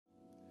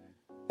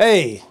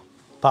Hey,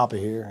 Papa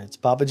here. It's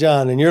Papa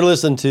John, and you're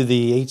listening to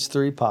the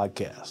H3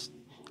 podcast.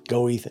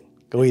 Go Ethan.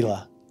 Go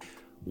Eli.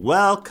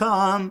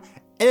 Welcome,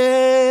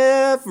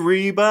 everybody,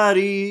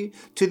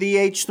 to the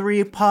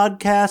H3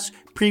 podcast,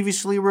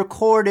 previously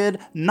recorded,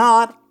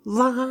 not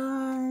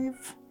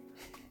live.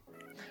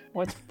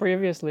 What's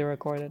previously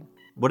recorded?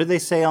 What do they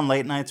say on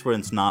late nights when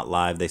it's not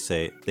live? They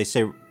say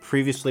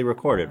previously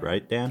recorded,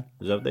 right, Dan?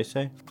 Is that what they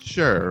say?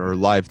 Sure, or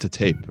live to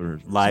tape.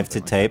 Or live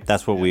to tape.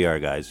 That's what we are,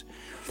 guys.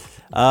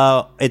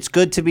 It's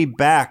good to be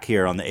back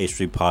here on the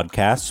H3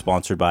 podcast,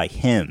 sponsored by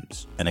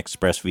Hims and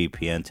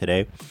ExpressVPN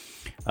today.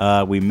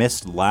 We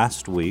missed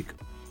last week,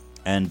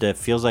 and it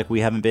feels like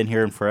we haven't been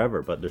here in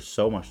forever, but there's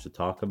so much to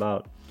talk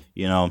about.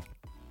 You know,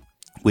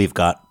 we've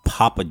got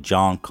Papa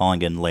John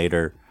calling in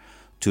later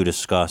to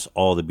discuss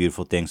all the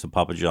beautiful things that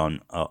Papa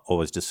John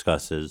always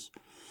discusses.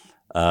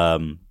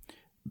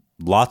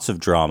 Lots of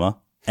drama.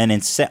 And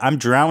I'm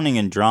drowning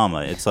in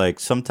drama. It's like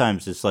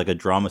sometimes it's like a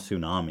drama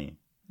tsunami,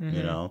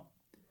 you know?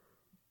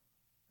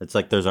 It's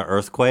like there's an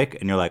earthquake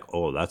and you're like,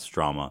 oh, that's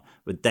drama.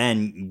 But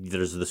then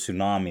there's the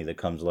tsunami that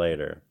comes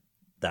later.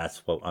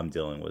 That's what I'm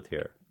dealing with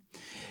here.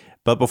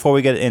 But before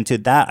we get into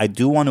that, I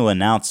do want to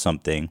announce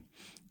something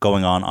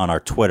going on our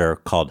Twitter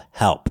called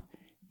Help.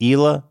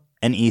 Ela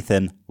and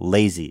Ethan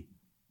Lazy.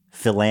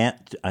 This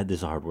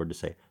is a hard word to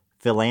say.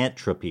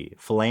 Philanthropy.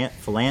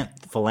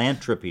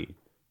 Philanthropy.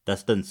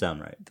 That doesn't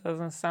sound right.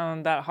 Doesn't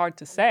sound that hard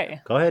to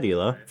say. Go ahead,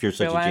 Ela, if you're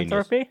such a genius.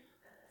 Philanthropy?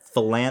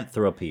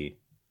 Philanthropy.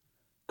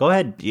 Go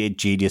ahead,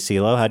 genius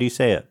Elo. How do you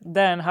say it?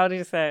 Dan, how do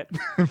you say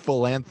it?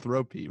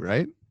 Philanthropy,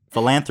 right?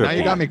 Philanthropy. Now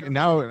you got me.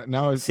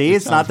 Now. See,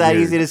 it's not that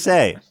easy to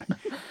say.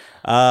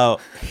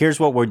 Here's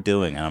what we're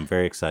doing, and I'm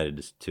very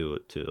excited to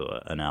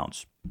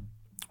announce.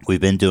 We've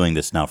been doing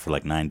this now for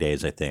like 9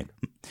 days, I think.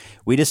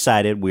 We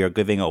decided we are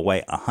giving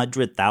away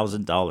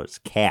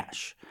 $100,000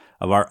 cash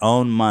of our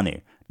own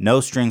money.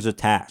 No strings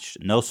attached.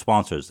 No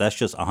sponsors. That's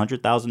just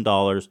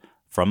 $100,000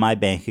 from my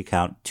bank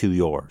account to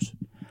yours.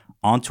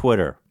 On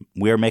Twitter,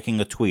 we are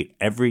making a tweet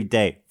every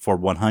day for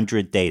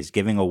 100 days,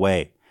 giving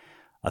away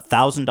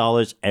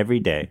 $1,000 every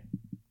day.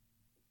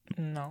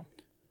 No.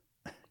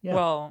 Yeah.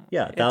 Well,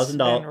 yeah, $1,000. It's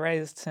been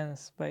raised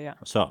since, but yeah.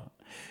 So,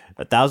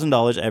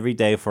 $1,000 every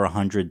day for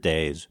 100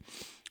 days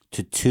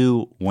to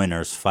 2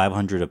 winners,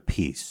 $500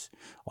 apiece.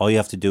 All you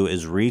have to do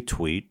is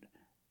retweet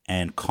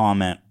and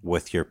comment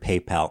with your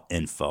PayPal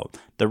info.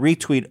 The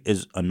retweet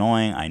is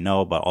annoying, I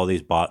know, but all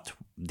these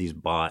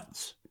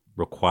bots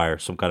require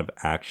some kind of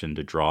action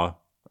to draw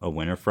a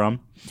winner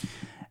from.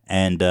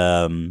 And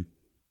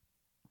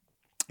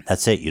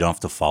that's it. You don't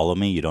have to follow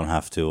me. You don't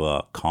have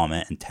to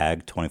comment and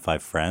tag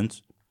 25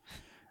 friends.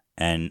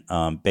 And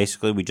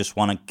basically, we just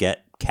want to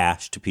get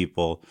cash to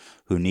people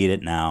who need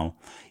it now.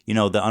 You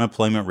know, the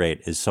unemployment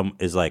rate is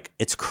like,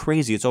 it's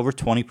crazy. It's over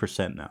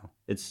 20% now.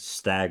 It's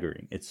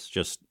staggering. It's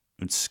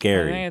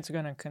scary. I think it's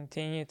going to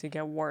continue to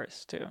get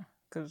worse, too,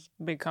 because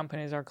big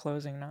companies are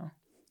closing now.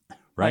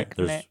 Right.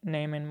 Like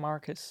Neiman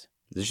Marcus.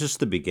 This is just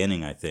the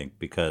beginning, I think,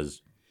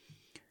 because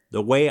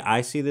the way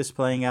I see this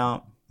playing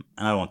out,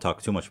 and I don't want to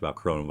talk too much about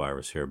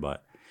coronavirus here,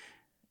 but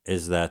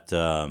is that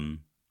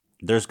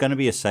there's going to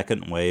be a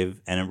second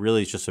wave, and it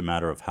really is just a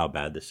matter of how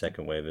bad the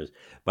second wave is.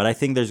 But I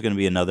think there's going to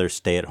be another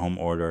stay-at-home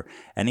order,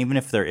 and even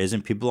if there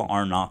isn't, people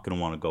are not going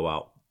to want to go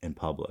out in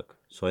public.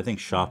 So I think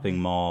shopping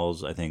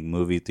malls, I think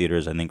movie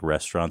theaters, I think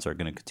restaurants are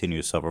going to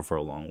continue to suffer for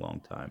a long,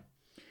 long time.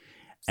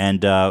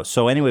 And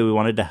so anyway, we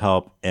wanted to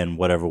help in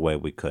whatever way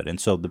we could. And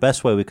so the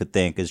best way we could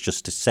think is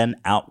just to send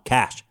out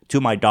cash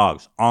to my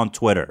dogs on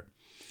Twitter.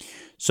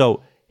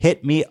 So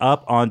hit me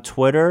up on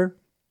Twitter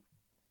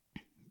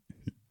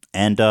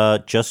and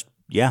to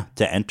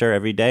enter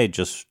every day.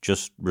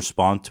 Just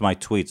respond to my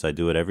tweets. I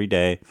do it every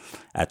day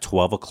at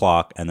 12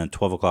 o'clock. And then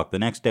 12 o'clock the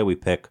next day, we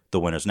pick the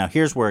winners. Now,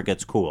 here's where it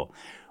gets cool.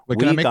 Wait,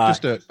 can I make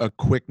just a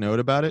quick note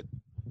about it?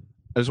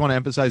 I just want to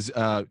emphasize,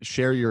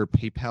 share your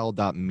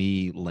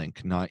paypal.me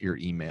link, not your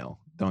email.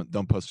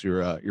 Don't post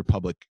your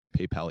public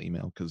PayPal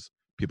email because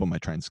people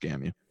might try and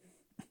scam you.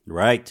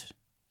 Right.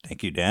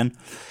 Thank you, Dan.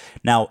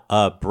 Now,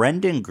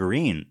 Brendan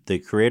Green, the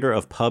creator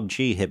of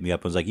PUBG, hit me up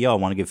and was like, yo, I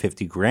want to give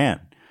 50 grand.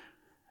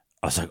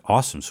 I was like,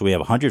 awesome. So we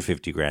have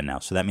 150 grand now.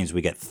 So that means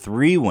we get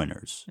 3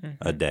 winners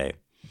a day.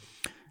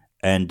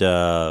 And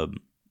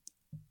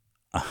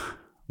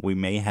we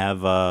may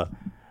have...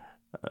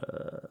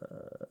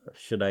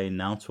 should I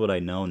announce what I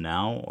know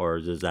now, or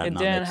does that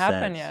not make sense? It didn't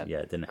happen yet. Yeah,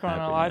 it didn't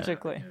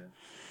chronologically. happen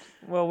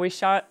yet. Well, we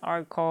shot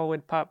our call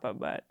with Papa,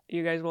 but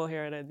you guys will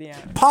hear it at the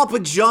end. Papa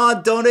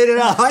John donated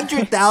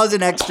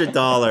 $100,000 extra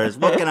dollars.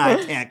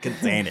 I can't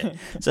contain it.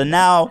 So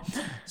now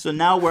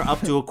we're up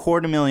to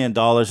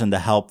 $250,000 in the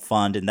help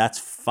fund, and that's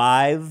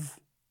 5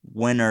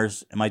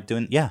 winners. Am I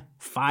doing? Yeah,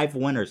 5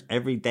 winners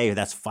every day.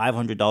 That's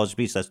 $500 a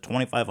piece. That's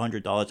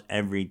 $2,500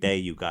 every day,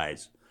 you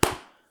guys.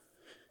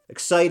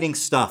 Exciting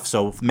stuff.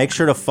 So make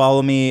sure to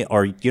follow me,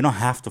 or you don't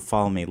have to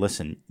follow me.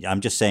 Listen, I'm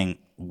just saying,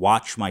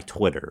 watch my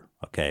Twitter,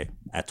 okay,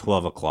 at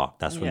 12 o'clock.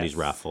 That's when these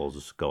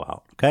raffles go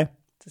out, okay?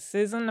 This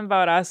isn't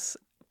about us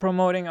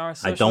promoting our I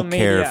social don't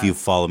media. care if you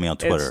follow me on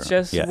Twitter. It's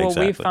just yeah, what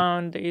we exactly.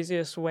 found the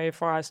easiest way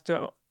for us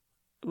to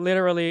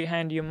literally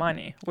hand you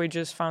money. We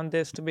just found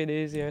this to be the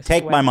easiest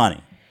Take way. my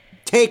money.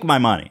 Take my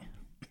money.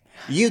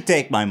 You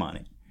take my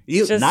money.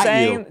 You, Just not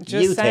saying, you.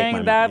 just You take saying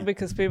my that money.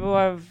 because people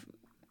have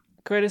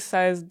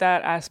criticized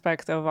that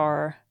aspect of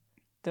our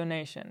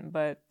donation.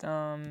 But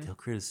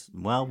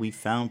Well, we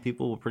found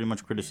people will pretty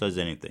much criticize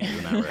anything.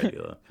 Isn't that right,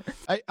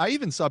 Hila? I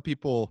even saw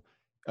people,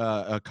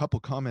 a couple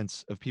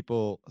comments of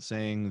people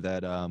saying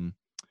that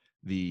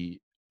the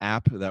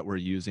app that we're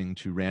using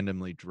to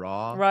randomly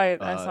draw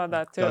right, I saw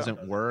that too.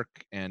 doesn't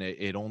work, and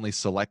it only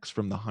selects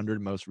from the 100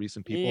 most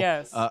recent people.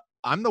 Yes.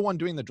 I'm the one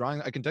doing the drawing.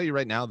 I can tell you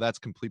right now that's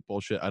complete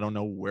bullshit. I don't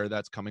know where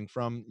that's coming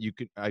from.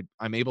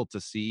 I'm able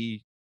to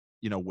see,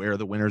 where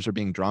the winners are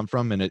being drawn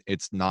from, and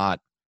it's not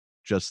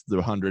just the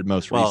 100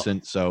 most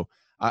recent. So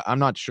I'm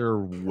not sure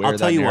where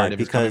tell that you why,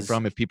 narrative is coming because-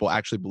 from, if people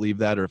actually believe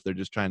that or if they're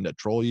just trying to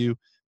troll you.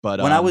 But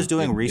When I was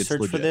doing it's research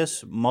for legit.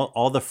 this,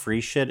 all the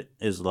free shit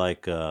is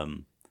like,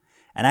 and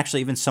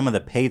actually even some of the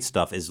paid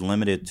stuff is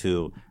limited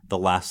to the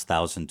last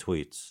 1,000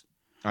 tweets.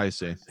 I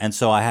see. And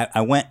so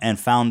I went and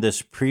found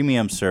this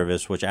premium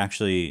service, which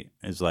actually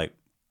is like,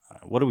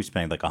 what are we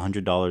spending? Like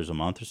 $100 a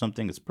month or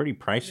something? It's pretty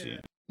pricey.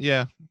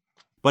 Yeah.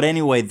 But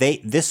anyway,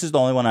 this is the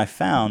only one I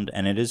found,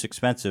 and it is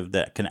expensive,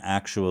 that can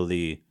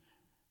actually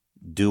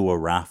do a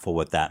raffle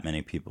with that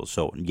many people.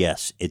 So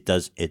yes, it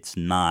does. It's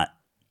not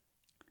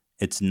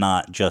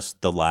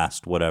just the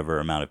last whatever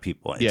amount of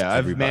people. It's I've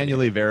everybody.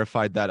 manually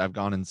verified that. I've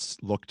gone and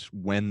looked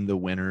when the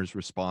winners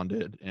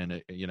responded,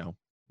 and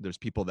there's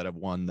people that have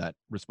won that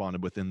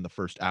responded within the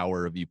first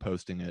hour of you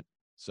posting it.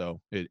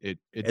 So it It's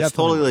definitely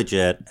totally works.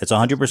 legit. It's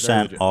Very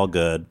 100% legit. all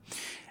good,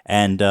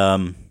 and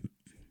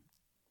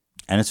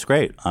it's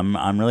great.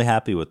 I'm really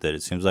happy with it.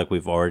 It seems like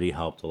we've already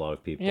helped a lot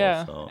of people.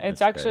 Yeah, so it's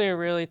great. actually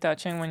really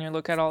touching when you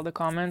look at all the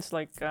comments.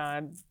 Like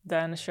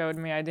Dan showed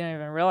me, I didn't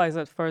even realize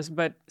at first,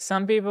 but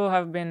some people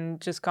have been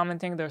just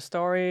commenting their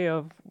story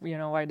of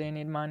why they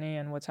need money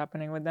and what's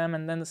happening with them,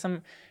 and then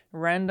some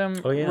random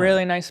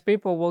really nice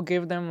people will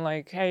give them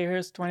like, hey,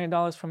 here's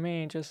 $20 from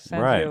me, just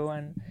send Right. you,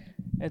 and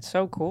it's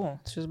so cool.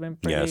 It's just been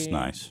pretty it's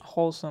nice.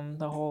 wholesome,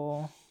 the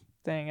whole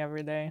thing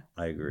every day.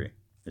 I agree.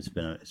 It's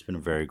been a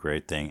very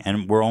great thing,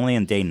 and we're only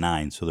in day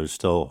 9, so there's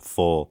still a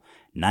full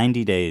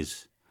 90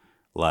 days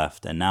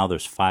left, and now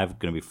there's going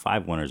to be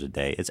 5 winners a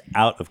day. It's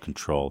out of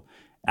control,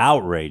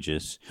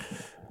 outrageous.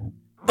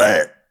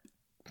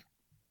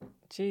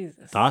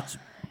 Jesus. Thoughts?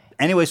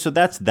 Anyway, so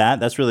that's that.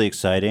 That's really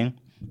exciting.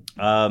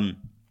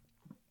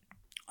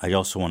 I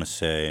also want to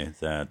say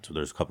that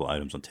there's a couple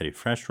items on Teddy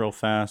Fresh real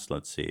fast.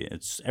 Let's see.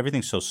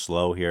 Everything's so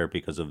slow here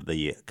because of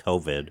the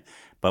COVID,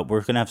 but we're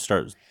gonna have to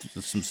start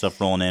some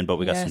stuff rolling in. But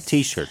we got some Yes.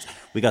 T-shirts,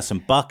 we got some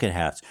bucket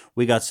hats,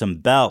 we got some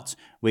belts,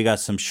 we got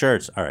some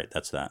shirts. All right,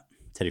 that's that.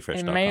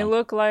 TeddyFresh.com. It may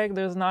look like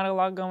there's not a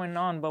lot going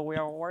on, but we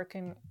are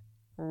working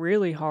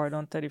really hard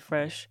on Teddy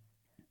Fresh.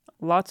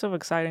 Lots of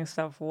exciting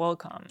stuff will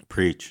come.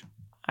 Preach.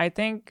 I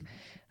think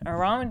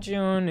around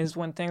June is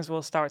when things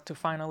will start to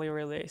finally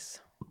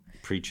release.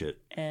 Preach it.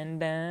 And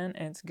then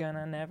it's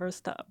gonna never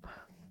stop.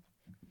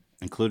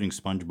 Including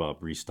SpongeBob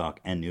restock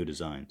and new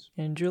designs.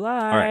 In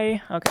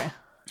July. All Okay.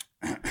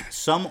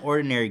 Some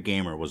Ordinary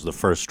Gamer was the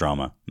first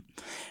drama.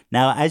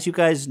 Now, as you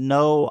guys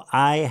know,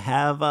 I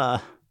have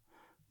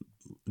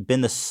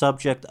been the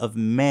subject of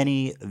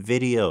many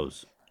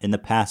videos in the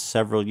past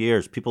several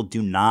years. People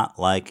do not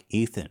like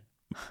Ethan.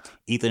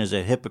 Ethan is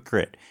a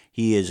hypocrite.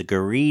 He is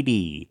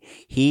greedy.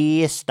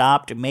 He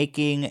stopped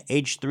making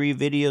H3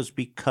 videos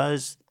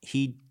because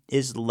he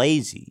is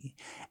lazy.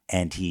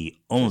 And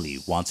he only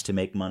wants to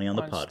make money on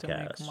the Wants to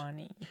podcast. make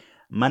money.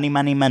 Money,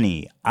 money,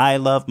 money. I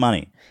love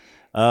money.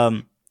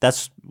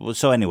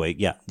 So anyway,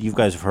 yeah, you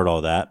guys have heard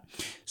all that.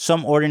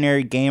 Some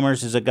Ordinary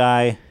Gamers is a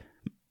guy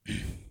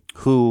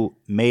who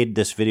made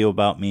this video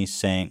about me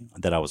saying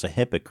that I was a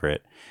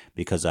hypocrite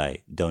because I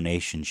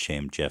donation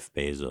shamed Jeff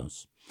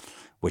Bezos,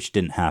 which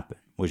didn't happen,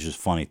 which is a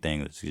funny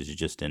thing. It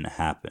just didn't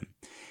happen.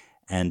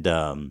 And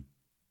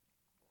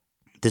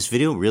this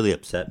video really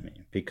upset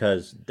me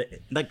because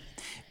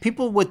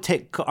people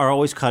are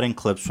always cutting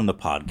clips from the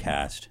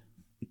podcast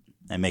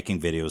and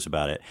making videos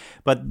about it.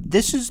 But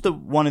this is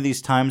one of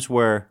these times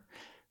where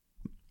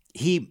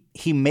he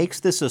makes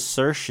this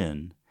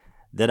assertion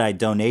that I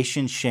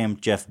donation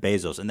shamed Jeff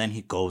Bezos, and then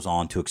he goes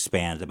on to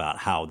expand about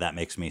how that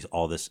makes me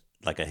all this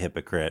like a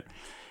hypocrite.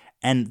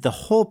 And the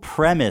whole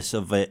premise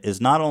of it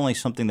is not only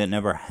something that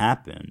never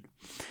happened,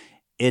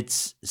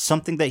 it's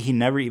something that he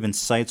never even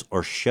cites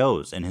or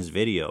shows in his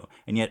video,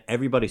 and yet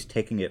everybody's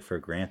taking it for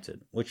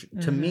granted, which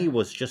to me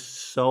was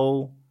just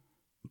so...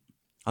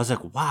 I was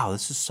like, wow,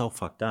 this is so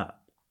fucked up.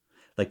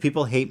 Like,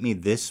 people hate me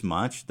this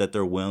much that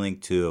they're willing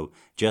to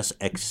just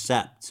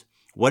accept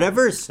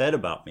whatever is said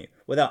about me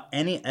without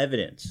any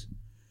evidence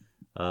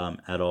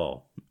at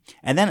all.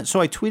 And then,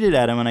 so I tweeted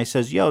at him and I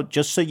says, yo,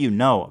 just so you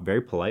know,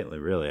 very politely,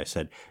 really, I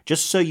said,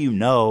 just so you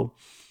know,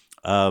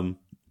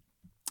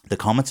 the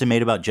comments I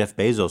made about Jeff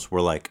Bezos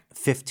were like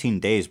 15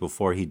 days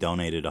before he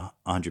donated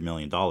 $100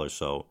 million.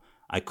 So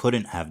I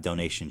couldn't have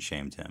donation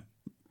shamed him.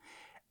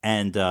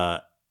 And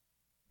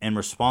in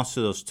response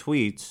to those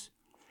tweets,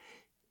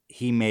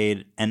 he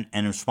made, and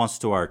in response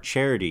to our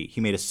charity, he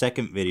made a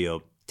second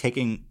video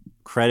taking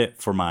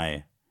credit for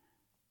my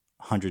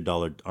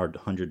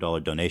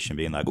 $100 donation,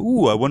 being like,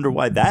 "Ooh, I wonder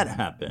why that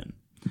happened."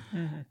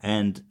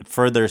 And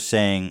further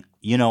saying,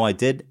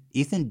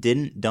 Ethan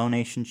didn't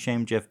donation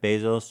shame Jeff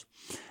Bezos,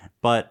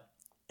 but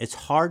it's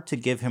hard to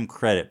give him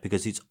credit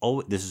because he's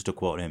always, this is to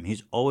quote him,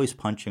 he's always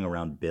punching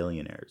around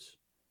billionaires.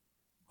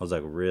 I was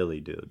like,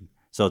 really, dude?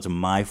 So it's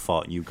my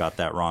fault you got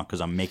that wrong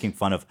because I'm making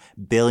fun of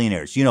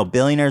billionaires.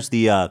 Billionaires,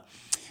 the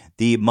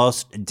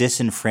most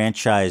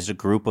disenfranchised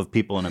group of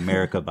people in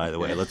America, by the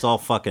way. Let's all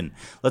stick our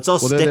neck out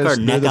for billionaires.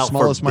 They're the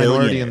smallest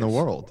minority in the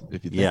world,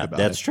 if you think about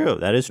it. Yeah, that's true.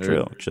 That is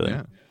true, actually.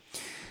 Yeah.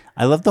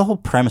 I love the whole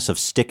premise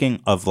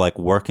of like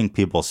working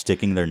people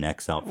sticking their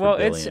necks out for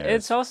billionaires.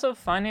 It's also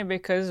funny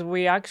because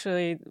we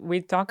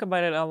talk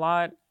about it a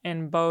lot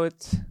in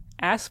both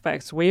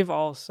aspects. We've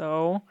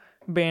also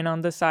been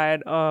on the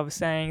side of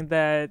saying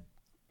that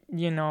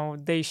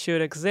they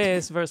should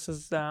exist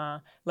versus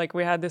like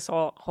we had this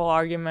whole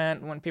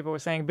argument when people were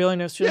saying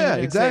billionaires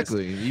shouldn't exist.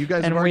 Exactly. You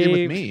guys have argued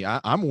with me.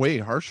 I'm way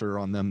harsher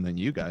on them than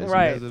you guys.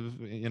 Right. You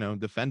guys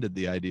have defended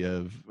the idea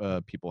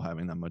of people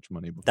having that much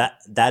money before.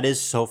 That is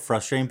so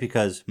frustrating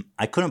because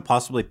I couldn't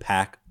possibly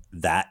pack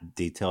that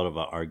detailed of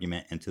an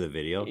argument into the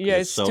video. Yeah,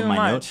 it's so too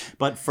much.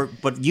 But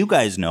you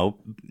guys know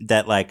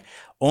that like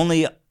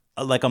only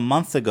like a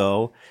month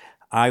ago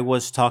I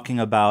was talking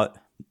about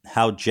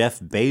how Jeff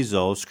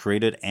Bezos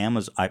created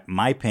Amazon.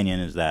 My opinion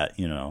is that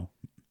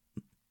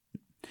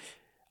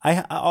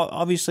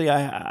obviously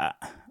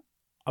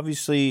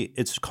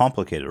it's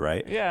complicated,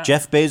 right? Yeah.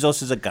 Jeff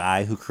Bezos is a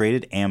guy who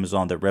created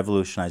Amazon that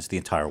revolutionized the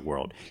entire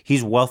world.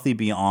 He's wealthy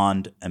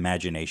beyond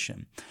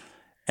imagination,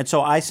 and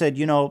so I said,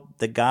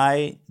 the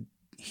guy,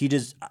 he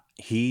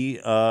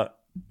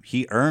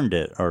earned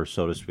it, or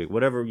so to speak,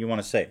 whatever you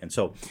want to say, and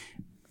so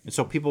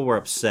people were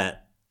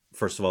upset.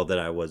 First of all, that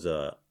I was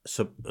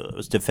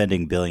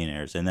defending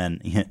billionaires, and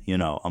then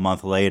a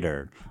month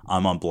later,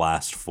 I'm on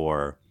blast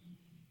for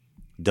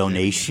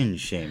donation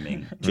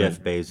shaming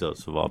Jeff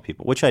Bezos of all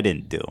people, which I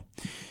didn't do.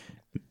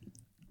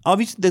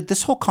 Obviously,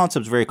 this whole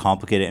concept is very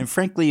complicated, and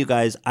frankly, you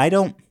guys,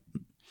 I'm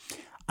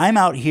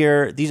out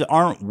here. These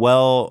aren't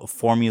well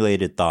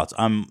formulated thoughts.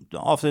 I'm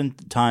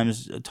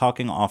oftentimes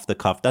talking off the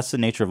cuff. That's the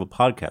nature of a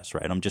podcast,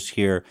 right? I'm just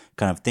here,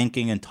 kind of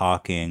thinking and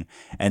talking,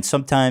 and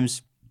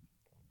sometimes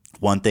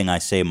one thing I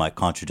say might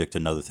contradict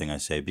another thing I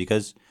say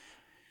because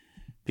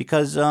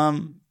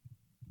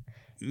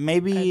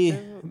maybe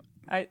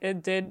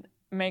it did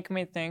make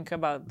me think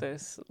about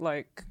this,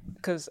 like,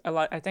 because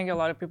I think a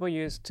lot of people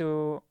used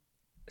to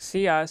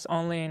see us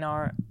only in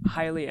our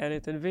highly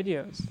edited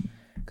videos,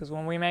 because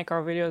when we make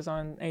our videos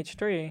on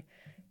H3,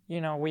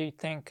 we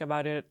think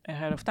about it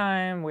ahead of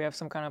time. We have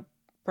some kind of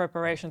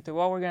preparation to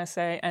what we're going to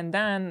say, and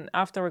then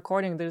after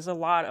recording there's a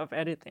lot of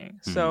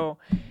editing. So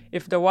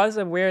if there was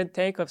a weird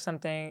take of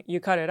something, you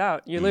cut it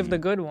out. You leave the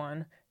good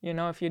one.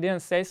 If you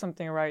didn't say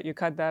something right, you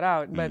cut that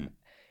out. But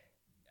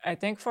I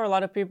think for a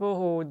lot of people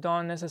who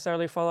don't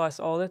necessarily follow us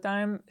all the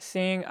time,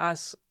 seeing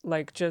us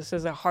like just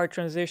as a hard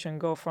transition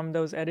go from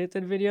those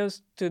edited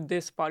videos to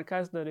this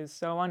podcast that is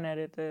so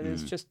unedited,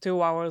 it's just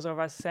 2 hours of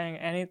us saying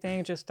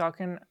anything, just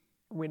talking.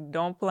 We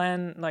don't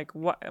plan, like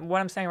what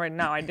I'm saying right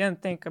now. I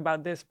didn't think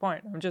about this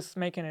point. I'm just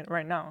making it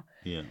right now.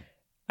 Yeah.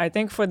 I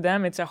think for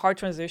them, it's a hard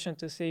transition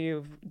to see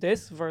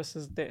this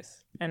versus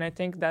this. And I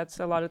think that's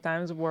a lot of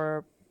times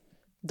where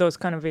those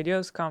kind of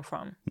videos come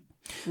from,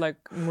 like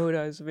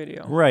Muda's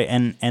video. Right.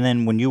 And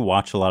then when you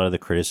watch a lot of the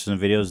criticism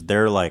videos,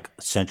 their like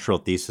central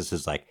thesis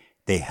is like,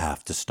 they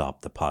have to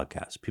stop the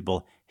podcast.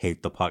 People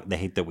hate they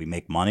hate that we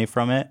make money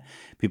from it.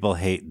 People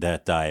hate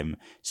that I'm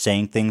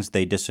saying things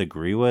they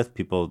disagree with.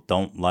 People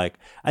don't like.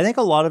 I think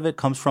a lot of it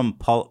comes from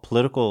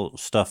political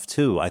stuff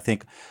too. I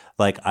think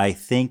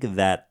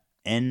that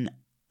in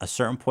a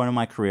certain point in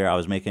my career, I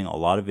was making a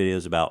lot of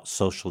videos about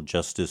social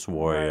justice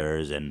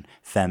warriors and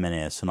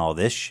feminists and all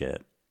this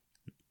shit.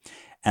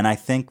 And I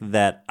think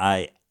that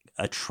I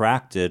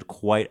attracted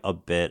quite a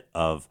bit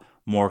of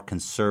more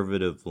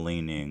conservative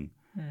leaning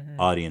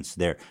audience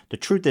there. The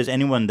truth is,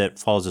 anyone that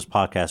follows this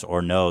podcast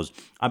or knows,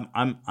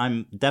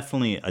 I'm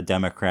definitely a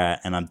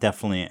Democrat, and I'm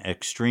definitely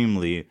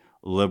extremely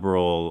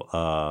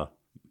liberal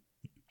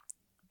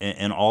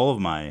in all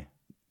of my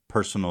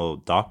personal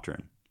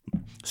doctrine,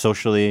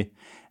 socially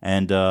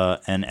and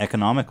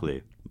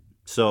economically.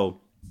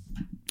 So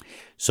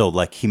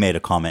like he made a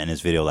comment in his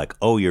video like,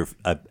 "Oh,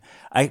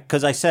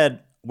 because I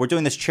said, we're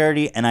doing this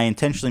charity, and I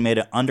intentionally made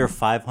it under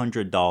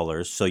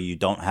 $500 so you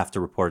don't have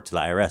to report it to the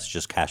IRS,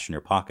 just cash in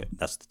your pocket.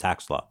 That's the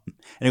tax law." And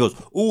he goes,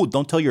 "Ooh,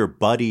 don't tell your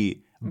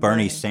buddy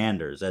Bernie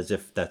Sanders," as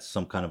if that's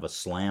some kind of a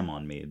slam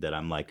on me, that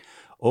I'm like,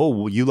 "Oh,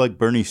 well, you like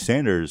Bernie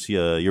Sanders,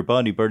 yeah, your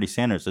buddy Bernie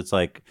Sanders." It's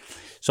like,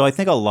 so I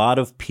think a lot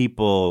of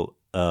people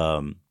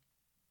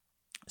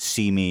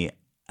see me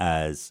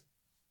as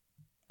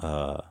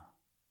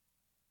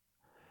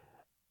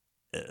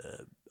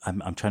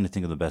I'm trying to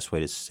think of the best way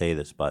to say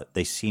this, but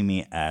they see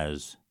me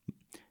as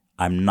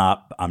I'm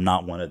not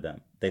one of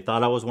them. They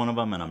thought I was one of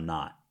them, and I'm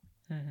not.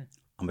 Mm-hmm.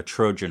 I'm a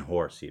Trojan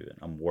horse. Even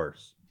I'm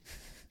worse.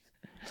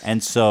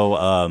 And so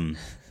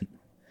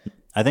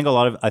I think a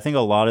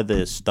lot of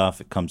this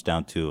stuff, it comes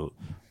down to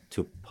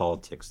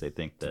politics. They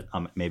think that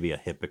I'm maybe a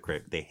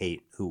hypocrite. They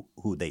hate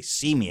who they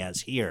see me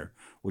as here,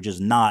 which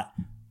is not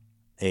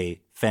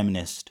a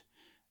feminist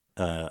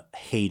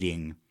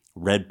hating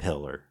red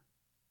pillar.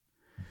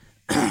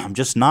 I'm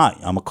just not.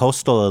 I'm a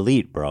coastal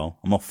elite, bro.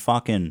 I'm a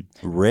fucking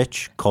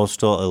rich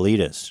coastal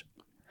elitist.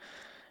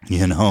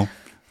 You know,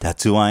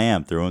 that's who I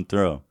am through and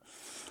through.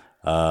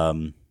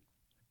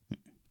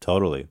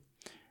 Totally.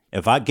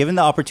 If I given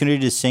the opportunity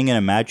to sing in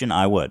Imagine,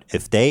 I would.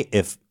 If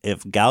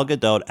Gal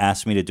Gadot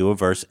asked me to do a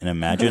verse in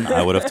Imagine,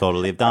 I would have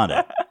totally have done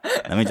it.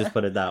 Let me just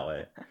put it that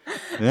way.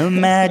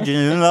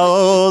 Imagine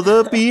all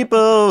the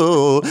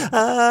people.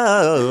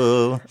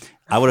 Oh.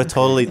 I would have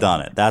totally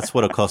done it. That's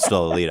what a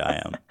coastal elite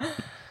I am.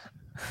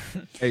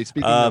 Hey,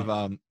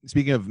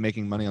 speaking of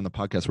making money on the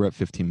podcast, we're at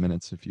 15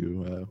 minutes. If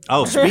you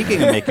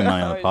Speaking of making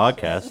money on the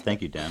podcast,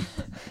 thank you, Dan.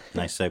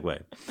 Nice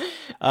segue.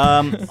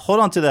 Hold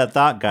on to that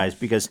thought, guys,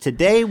 because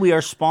today we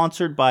are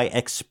sponsored by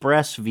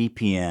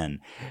ExpressVPN.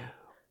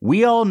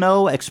 We all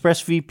know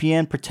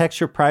ExpressVPN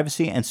protects your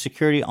privacy and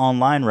security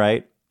online,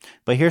 right?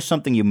 But here's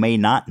something you may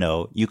not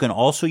know. You can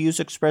also use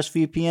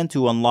ExpressVPN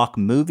to unlock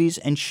movies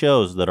and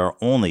shows that are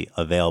only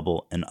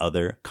available in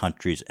other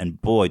countries. And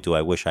boy, do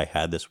I wish I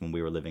had this when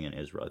we were living in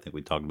Israel. I think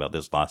we talked about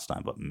this last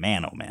time, but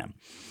man, oh man.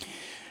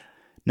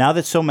 Now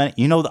that so many,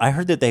 I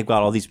heard that they've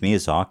got all these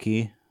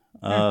Miyazaki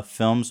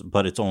films,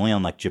 but it's only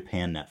on like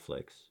Japan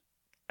Netflix.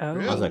 Oh.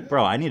 I was like,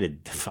 bro, I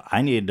need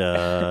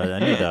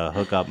to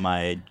hook up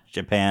my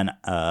Japan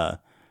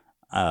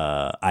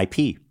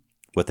IP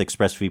with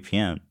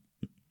ExpressVPN.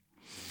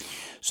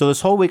 So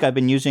this whole week I've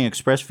been using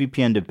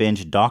ExpressVPN to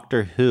binge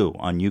Doctor Who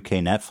on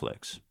UK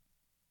Netflix.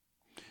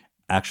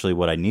 Actually,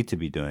 what I need to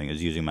be doing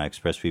is using my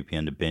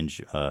ExpressVPN to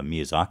binge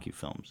Miyazaki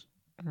films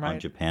on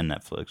Japan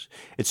Netflix.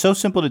 It's so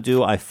simple to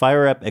do. I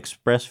fire up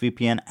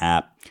ExpressVPN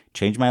app,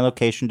 change my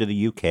location to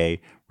the UK,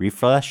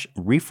 refresh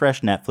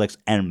Netflix,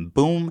 and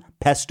boom,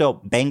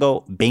 pesto,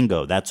 bango,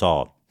 bingo. That's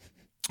all.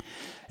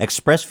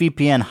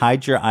 ExpressVPN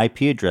hides your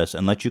IP address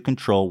and lets you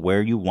control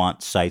where you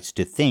want sites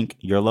to think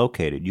you're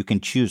located. You can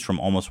choose from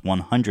almost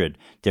 100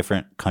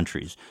 different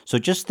countries. So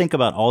just think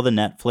about all the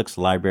Netflix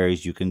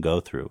libraries you can go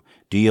through.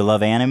 Do you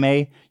love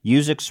anime?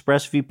 Use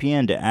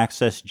ExpressVPN to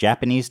access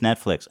Japanese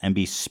Netflix and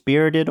be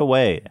spirited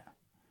away.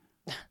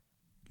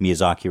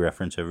 Miyazaki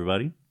reference,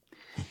 everybody.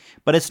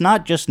 But it's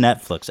not just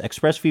Netflix.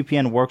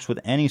 ExpressVPN works with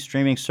any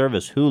streaming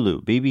service,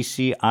 Hulu,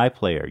 BBC,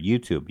 iPlayer,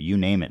 YouTube, you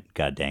name it,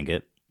 god dang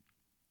it.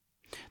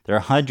 There are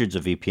hundreds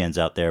of VPNs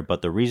out there,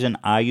 but the reason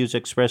I use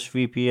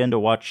ExpressVPN to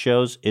watch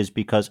shows is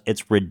because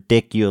it's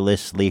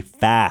ridiculously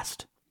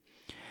fast.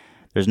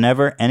 There's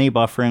never any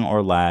buffering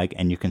or lag,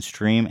 and you can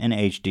stream in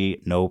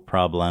HD no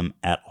problem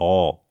at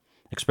all.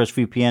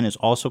 ExpressVPN is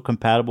also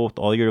compatible with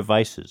all your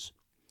devices,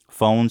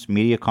 phones,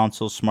 media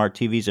consoles, smart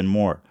TVs, and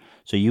more,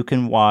 so you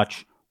can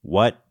watch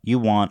what you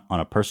want on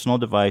a personal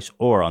device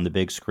or on the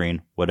big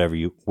screen, wherever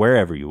you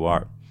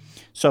are.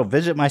 So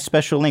visit my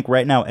special link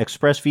right now,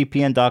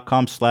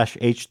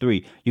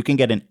 expressvpn.com/H3. You can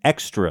get an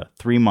extra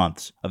 3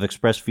 months of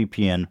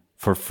ExpressVPN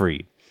for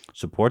free.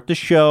 Support the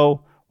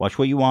show, watch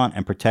what you want,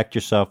 and protect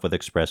yourself with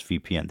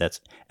ExpressVPN.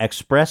 That's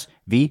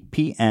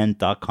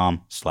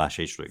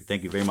expressvpn.com/H3.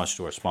 Thank you very much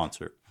to our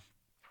sponsor.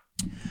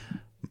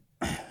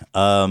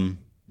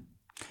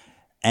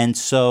 And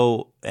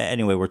so,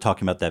 anyway, we're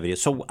talking about that video.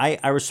 So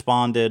I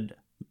responded.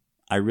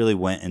 I really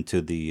went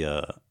into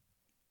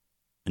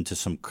into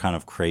some kind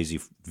of crazy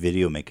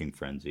video making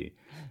frenzy.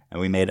 And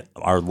we made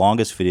our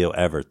longest video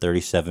ever,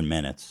 37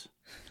 minutes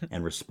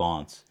in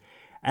response.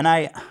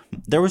 And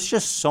there was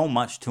just so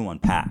much to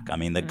unpack. I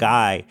mean, the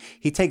guy,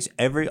 he takes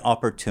every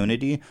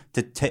opportunity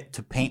to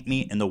paint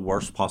me in the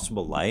worst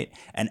possible light.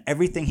 And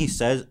everything he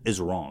says is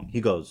wrong.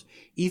 He goes,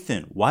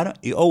 Ethan,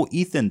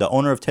 Ethan, the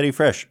owner of Teddy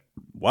Fresh,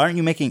 why aren't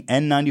you making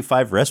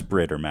N95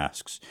 respirator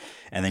masks?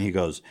 And then he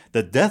goes,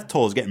 the death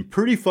toll is getting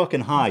pretty fucking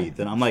high,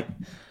 Ethan. I'm like,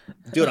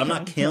 dude, I'm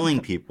not killing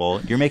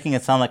people. You're making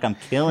it sound like I'm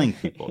killing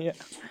people. Yeah.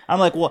 I'm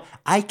like, well,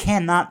 I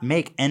cannot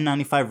make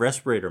N95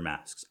 respirator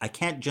masks. I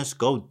can't just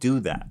go do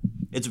that.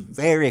 It's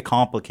very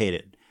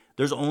complicated.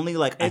 There's only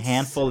like a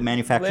handful of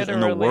manufacturers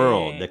in the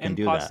world that can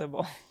do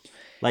that.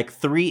 Like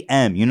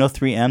 3M. You know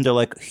 3M? They're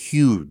like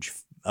huge.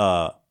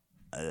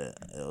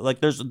 Like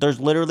there's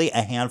literally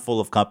a handful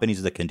of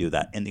companies that can do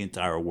that in the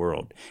entire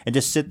world. And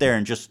just sit there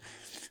and just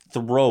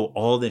throw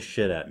all this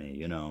shit at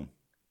me,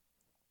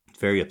 It's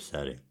very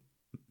upsetting.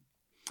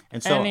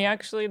 And he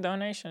actually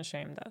donation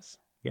shamed us.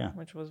 Yeah.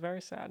 Which was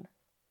very sad.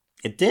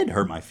 It did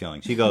hurt my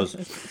feelings. He goes,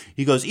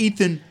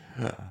 Ethan,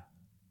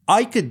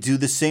 I could do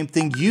the same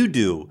thing you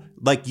do.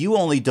 Like you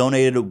only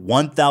donated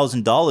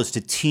 $1,000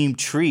 to Team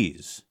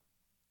Trees.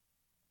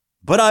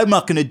 But I'm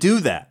not going to do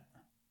that.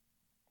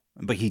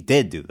 But he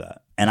did do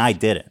that. And I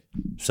didn't.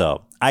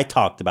 So I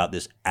talked about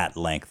this at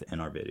length in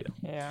our video.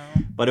 Yeah.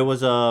 But it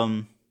was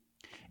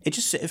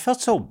it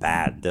felt so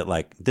bad that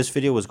like this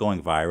video was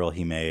going viral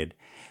he made,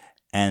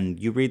 and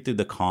you read through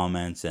the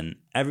comments and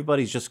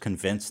everybody's just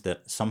convinced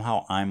that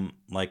somehow I'm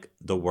like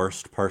the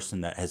worst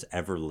person that has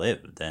ever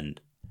lived, and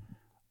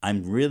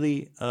I'm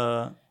really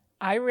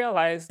I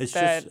realized It's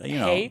that just, you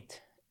know.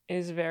 hate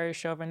is very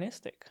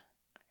chauvinistic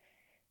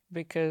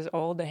because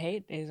all the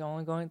hate is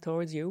only going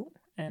towards you,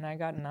 and I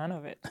got none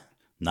of it.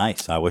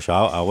 nice. I wish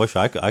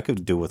I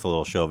could do with a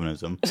little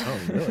chauvinism.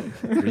 Oh,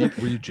 really?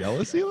 Were you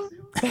jealous, Hila?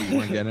 You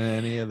weren't getting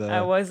any of the.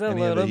 I was a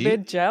any of the little heat?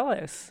 bit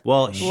jealous.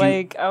 Well,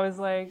 Like, I was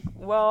like,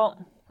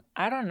 well,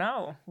 I don't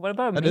know. What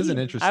about That me? is an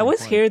interesting I was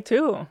point. here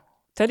too.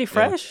 Teddy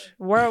Fresh,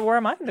 where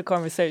am I in the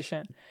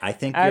conversation? I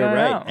think I you're don't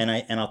right, know.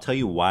 and I'll tell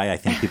you why I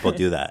think people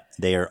do that.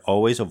 They are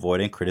always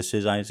avoiding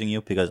criticizing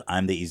you because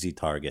I'm the easy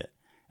target,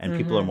 and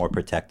people Mm-hmm. are more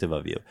protective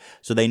of you.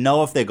 So they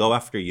know if they go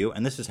after you,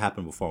 and this has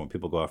happened before when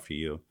people go after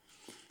you,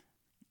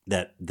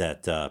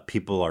 that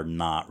people are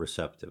not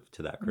receptive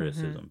to that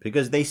criticism Mm-hmm.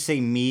 because they see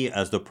me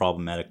as the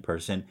problematic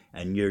person,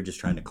 and you're just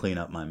trying to clean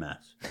up my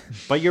mess.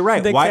 But you're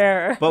right. They why?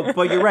 care. But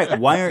you're right.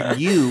 Why aren't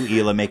you,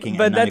 Hila, making?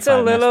 But that's a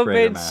N95 little Maspirator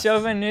bit mask?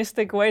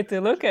 chauvinistic way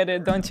to look at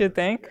it, don't you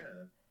think?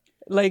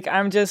 Like,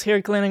 I'm just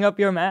here cleaning up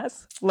your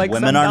mess. Like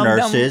Women some are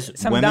dumb-dumb- nurses.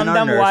 Some Women are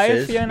dumb wife,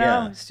 nurses, you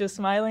know, yeah. it's just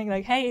smiling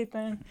like, hey,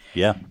 Ethan.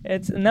 Yeah.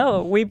 It's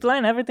no, we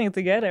plan everything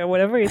together.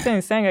 Whatever Ethan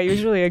is saying, I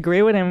usually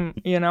agree with him,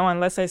 you know,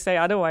 unless I say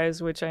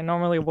otherwise, which I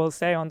normally will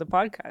say on the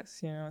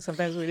podcast. You know,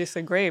 sometimes we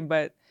disagree,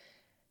 but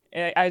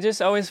I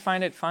just always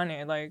find it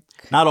funny. Like,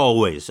 Not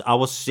always. I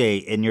will say,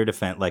 in your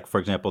defense, like for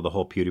example, the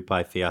whole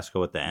PewDiePie fiasco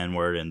with the N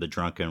word and the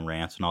drunken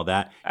rants and all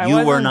that. I You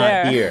were wasn't not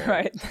there, here.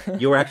 right?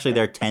 You were actually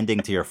there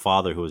tending to your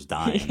father who was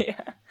dying Yeah.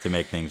 to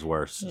make things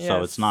worse. So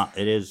Yes.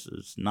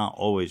 it's not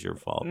always your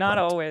fault. Not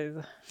but, always.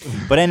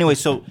 But anyway,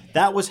 so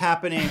that was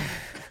happening,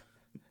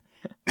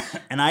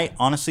 and I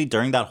honestly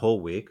during that whole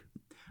week,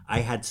 I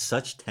had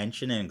such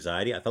tension and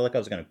anxiety. I felt like I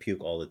was gonna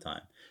puke all the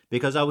time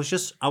because I was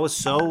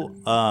so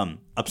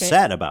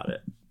upset about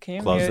it. Can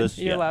you Close mute this?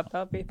 your Yeah.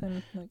 laptop,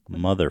 Ethan? Like,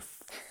 Mother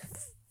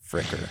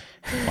fricker.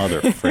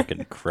 Mother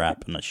frickin'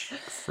 crap and a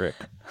frick.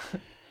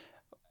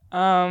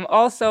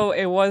 Also,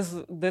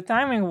 the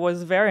timing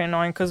was very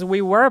annoying because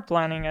we were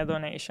planning a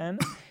donation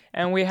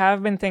and we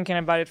have been thinking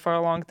about it for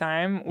a long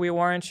time. We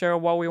weren't sure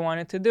what we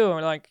wanted to do.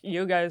 Like,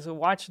 you guys who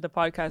watch the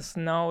podcast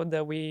know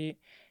that we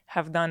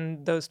have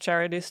done those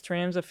charity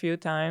streams a few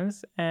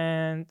times,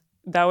 and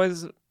that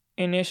was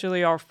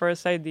initially our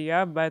first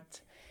idea,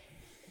 but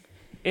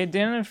it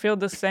didn't feel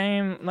the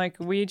same. Like,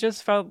 we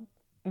just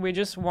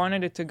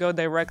wanted it to go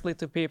directly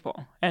to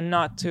people and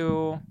not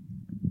to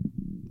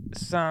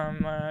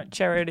some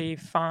charity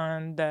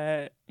fund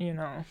that, you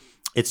know.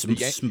 It's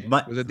Was it the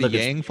look,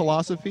 it's- Yang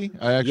philosophy?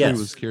 I actually Yes.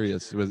 was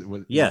curious.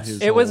 Was Yes.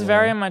 his It was whole,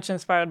 very much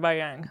inspired by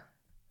Yang.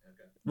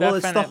 Well,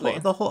 it's Definitely.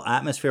 the whole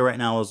atmosphere right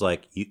now is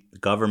like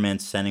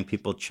government sending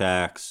people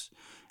checks.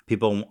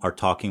 People are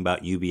talking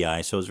about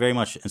UBI, so it's very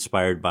much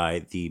inspired by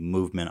the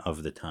movement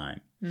of the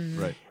time.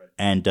 right.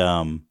 And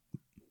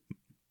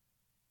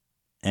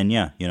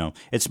yeah, you know,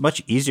 it's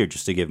much easier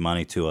just to give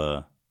money to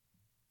a.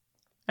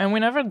 And we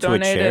never a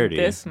donated charity,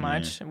 this yeah.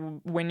 much.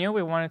 We knew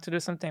we wanted to do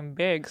something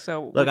big,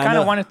 so Look, we I kind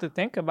know- of wanted to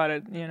think about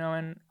it, you know.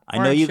 And I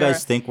know weren't you sure.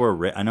 guys think we're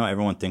rich. I know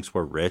everyone thinks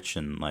we're rich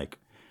and like,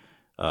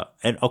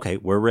 and okay,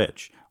 we're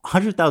rich.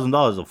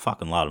 $100,000 is a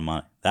fucking lot of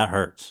money. That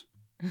hurts.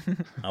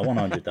 I want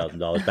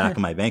 $100,000 back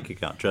in my bank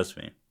account. Trust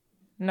me.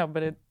 No,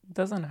 but it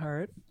doesn't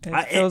hurt. It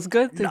I- feels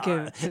good to no,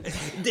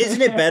 give.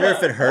 Isn't it better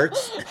if it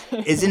hurts?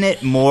 Isn't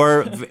it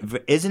more?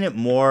 Isn't it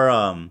more?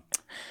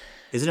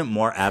 Isn't it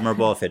more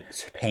admirable if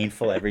it's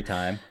painful every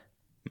time?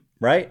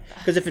 Right?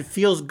 Because if it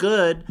feels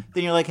good,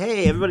 then you're like,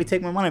 hey, everybody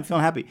take my money. I'm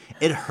feeling happy.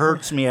 It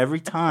hurts me every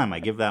time I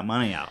give that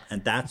money out.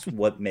 And that's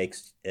what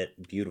makes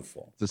it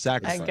beautiful. It's a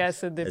sacrifice. I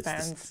guess it It's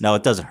depends. no,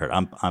 it doesn't hurt.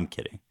 I'm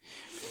kidding.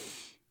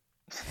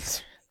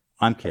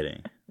 I'm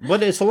kidding.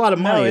 But it's a lot of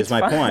money No, is it's my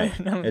fine.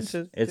 point. No, it's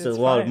just- it's a it's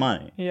lot of fine.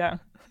 money. Yeah.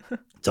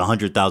 It's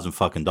 $100,000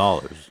 fucking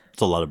dollars.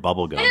 It's a lot of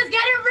bubble gum. Let's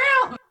get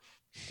it real.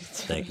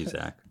 Thank you,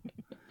 Zach.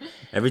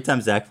 Every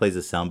time Zach plays a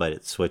soundbite,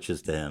 it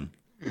switches to him.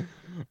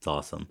 It's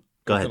awesome.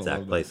 Go ahead, gonna Zach.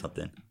 love Play that.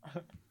 something.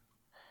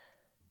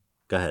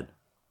 Go ahead.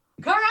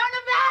 Coronavirus.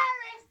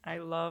 I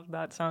love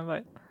that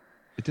soundbite.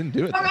 It didn't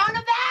do it. that time.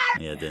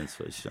 Coronavirus. Yeah, it didn't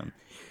switch to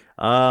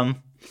him.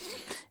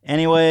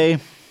 Anyway,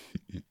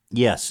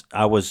 yes,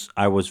 I was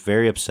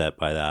very upset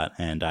by that,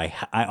 and I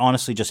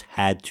honestly just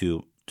had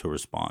to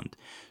respond.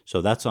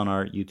 So that's on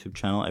our YouTube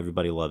channel.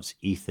 Everybody loves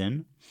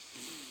Ethan.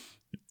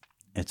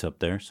 It's up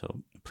there,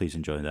 so please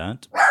enjoy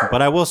that.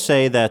 But I will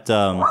say that.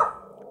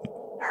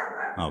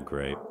 Oh,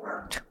 great.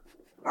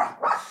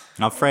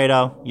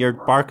 Alfredo, your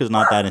bark is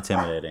not that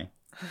intimidating.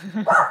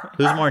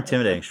 Who's more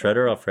intimidating,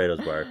 Shredder or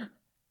Alfredo's bark?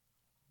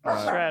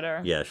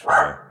 Shredder. Yeah,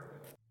 Shredder.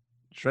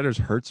 Shredder's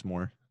hurts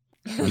more.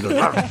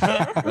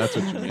 That's what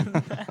you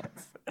mean.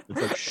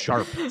 It's like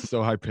sharp. It's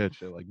so high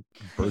pitched. It like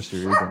bursts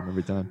your eardrum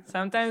every time.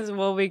 Sometimes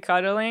we'll be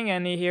cuddling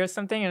and he hears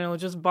something and it'll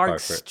just bark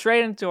Bark for it.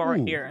 straight into our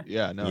Ooh, ear.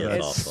 Yeah, no, Yeah, that's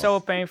It's awful. so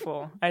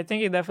painful. I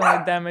think it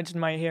definitely damaged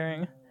my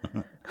hearing.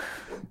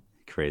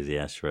 Crazy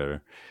ass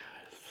Shredder.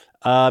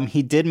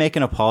 He did make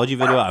an apology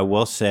video. I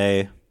will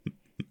say,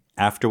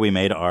 after we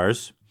made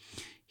ours,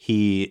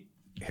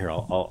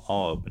 I'll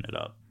open it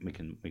up. We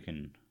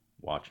can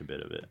watch a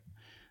bit of it.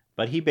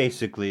 But he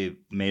basically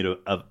made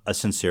a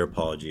sincere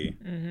apology.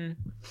 Mm-hmm.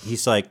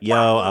 He's like,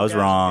 "Yo, I was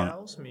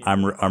wrong.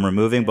 I'm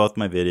removing both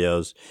my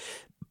videos."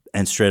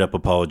 And straight up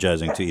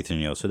apologizing to Ethan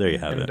Yo. So there you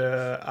have it.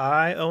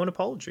 I owe an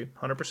apology,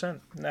 100%.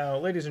 Now,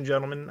 ladies and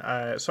gentlemen,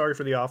 sorry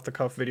for the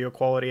off-the-cuff video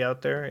quality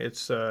out there.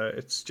 It's an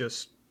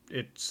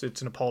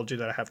apology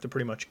that I have to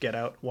pretty much get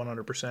out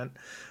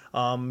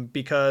 100%.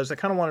 Because I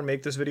kind of want to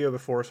make this video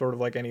before sort of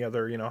like any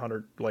other,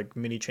 100 like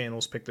mini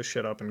channels picked this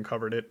shit up and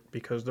covered it.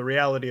 Because the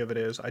reality of it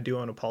is I do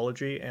owe an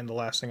apology, and the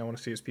last thing I want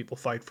to see is people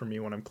fight for me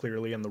when I'm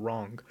clearly in the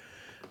wrong.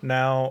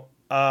 Now,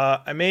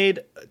 I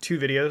made 2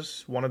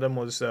 videos. One of them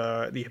was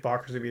the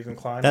hypocrisy of Ethan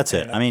Klein. That's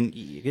it. I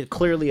mean,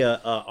 clearly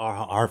a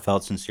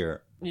heartfelt,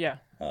 sincere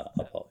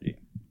apology.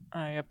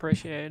 I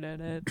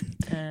appreciated it.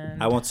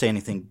 And I won't say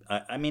anything.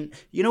 I mean,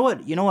 you know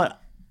what?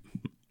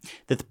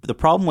 The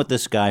problem with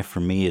this guy for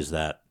me is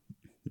that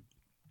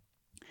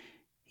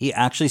he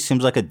actually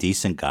seems like a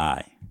decent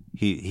guy.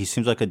 He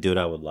seems like a dude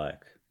I would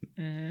like.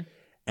 Mm-hmm.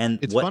 And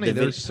it's funny.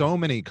 There's so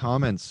many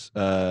comments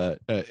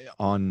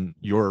on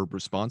your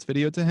response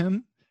video to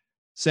him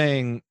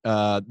saying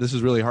this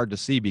is really hard to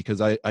see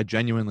because I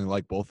genuinely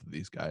like both of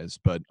these guys,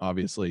 but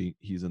obviously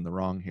he's in the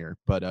wrong here.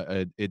 But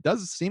it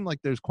does seem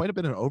like there's quite a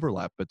bit of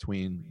overlap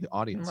between the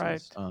audiences.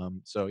 Right.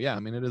 So yeah, I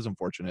mean, it is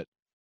unfortunate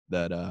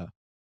that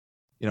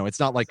it's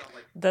not like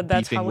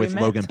that's beefing how we with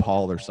met. Logan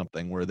Paul or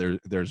something where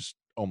there's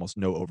almost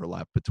no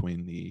overlap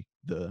between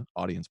the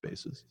audience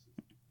bases.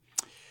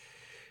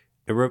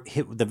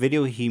 The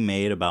video he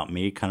made about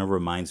me kind of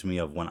reminds me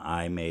of when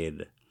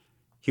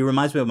he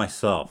reminds me of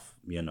myself.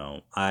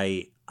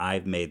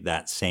 I've made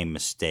that same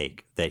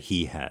mistake that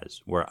he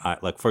has, where I,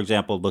 like, for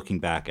example, looking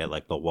back at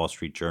like the Wall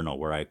Street Journal,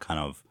 where I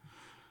kind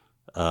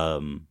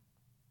of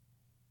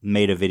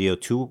made a video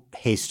too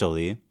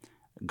hastily,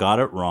 got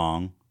it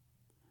wrong,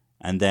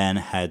 and then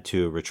had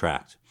to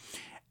retract.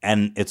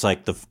 And it's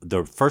like the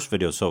first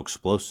video is so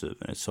explosive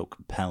and it's so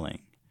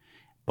compelling,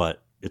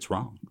 but it's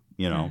wrong,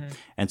 Mm-hmm.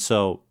 And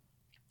so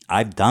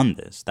I've done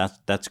this.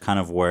 That's kind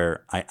of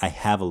where I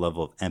have a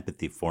level of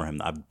empathy for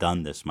him. I've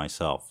done this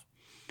myself.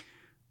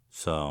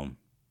 So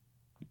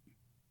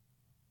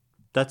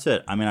that's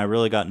it. I mean, I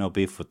really got no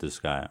beef with this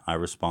guy. I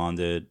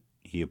responded,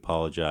 he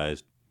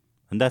apologized,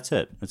 and that's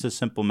it. It's a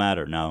simple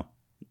matter. Now,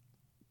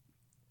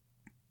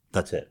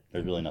 that's it.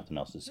 There's really nothing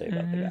else to say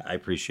about the guy. I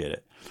appreciate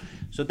it.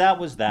 So that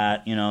was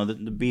that.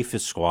 The beef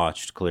is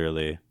squashed,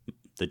 clearly.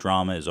 The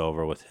drama is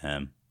over with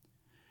him.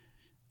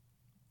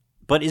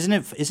 But isn't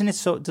it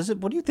so?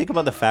 What do you think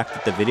about the fact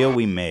that the video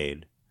we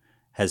made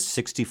has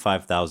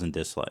 65,000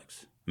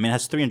 dislikes? I mean, it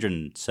has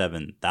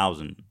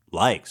 307,000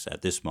 likes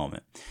at this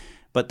moment.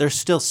 But there's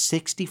still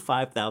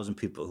 65,000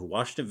 people who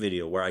watched a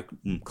video where I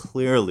am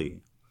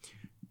clearly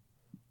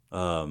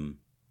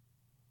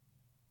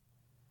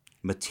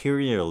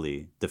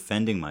materially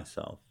defending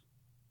myself.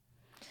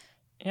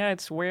 Yeah,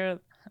 it's weird.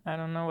 I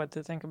don't know what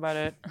to think about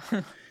it.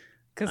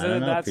 Because I don't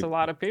know. that's a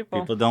lot of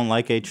people. People don't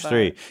like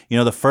H3.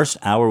 The first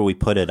hour we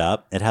put it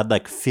up, it had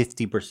like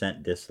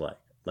 50% dislike.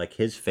 Like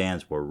his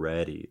fans were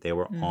ready. They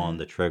were on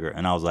the trigger.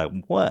 And I was like,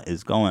 what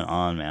is going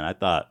on, man? I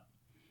thought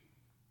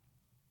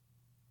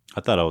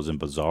I was in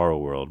Bizarro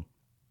World.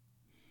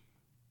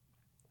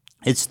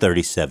 It's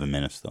 37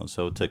 minutes, though,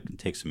 so it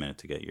takes a minute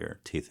to get your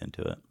teeth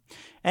into it.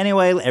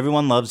 Anyway,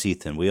 everyone loves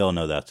Ethan. We all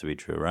know that to be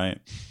true, right?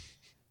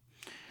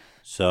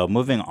 So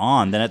moving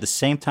on, then at the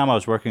same time I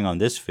was working on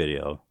this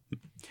video,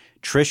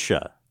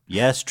 Trisha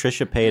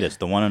Paytas,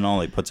 the one and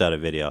only, puts out a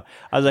video.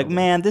 I was like,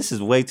 man, this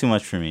is way too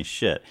much for me.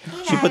 Shit.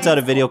 She puts out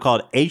a video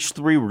called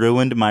H3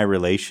 Ruined My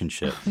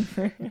Relationship.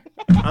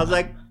 I was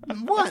like,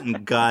 what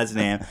in God's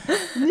name?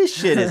 This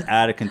shit is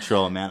out of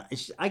control, man.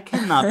 I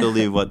cannot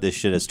believe what this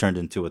shit has turned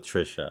into with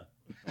Trisha.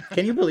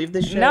 Can you believe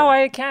this shit? No,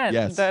 I can't.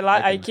 Yes,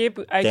 I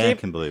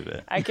can believe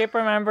it. I keep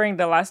remembering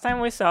the last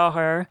time we saw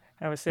her.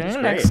 I was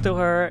sitting next to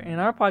her in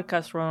our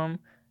podcast room.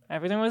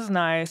 Everything was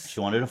nice.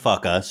 She wanted to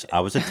fuck us. I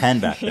was a 10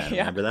 back then. Yeah.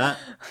 Remember that?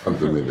 Come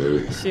to me,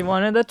 baby. She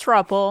wanted a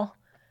throuple.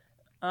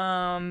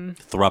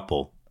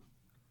 Thruple.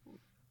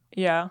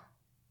 Yeah,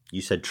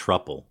 You said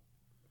truple.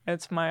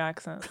 it's my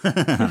accent.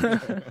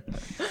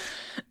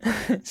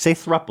 Say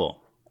thruple.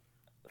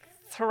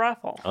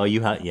 Thruple. Oh,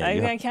 you have, yeah.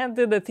 I can't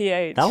do the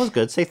TH. That was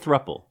good. Say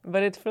thruple.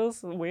 But it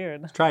feels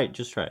weird. Try it.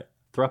 Just try it.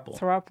 Thruple.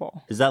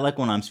 Thruple. Is that like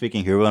when I'm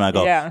speaking Hebrew and I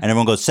go, Yeah. and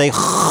everyone goes, say,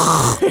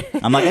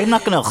 I'm like, I'm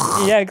not going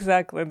to. Yeah,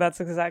 exactly.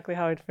 That's exactly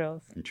how it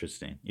feels.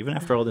 Interesting. Even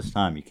after all this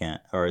time, you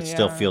can't, or it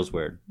still Yeah. feels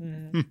weird.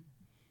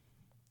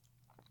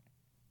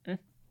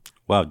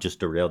 Wow, just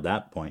derailed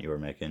that point you were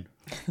making.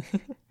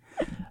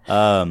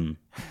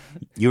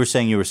 You were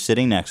saying you were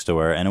sitting next to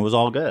her and it was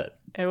all good.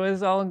 It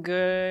was all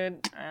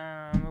good.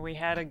 We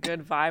had a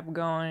good vibe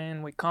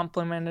going. We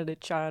complimented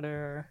each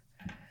other.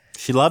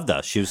 She loved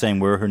us. She was saying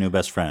we were her new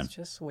best friend. It's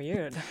just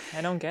weird.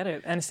 I don't get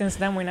it. And since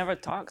then, we never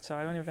talked, so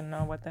I don't even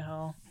know what the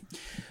hell.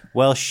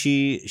 Well,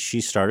 she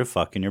started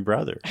fucking your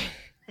brother.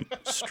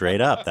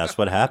 Straight up. That's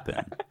what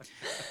happened.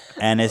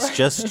 And it's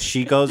just,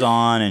 she goes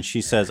on and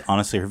she says,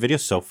 honestly, her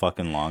video's so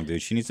fucking long,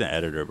 dude. She needs an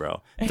editor,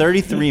 bro.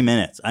 33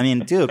 minutes. I mean,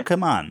 dude,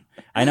 come on.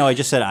 I know I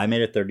just said I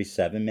made a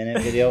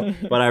 37-minute video,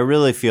 but I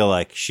really feel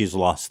like she's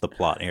lost the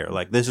plot here.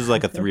 Like, this is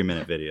like a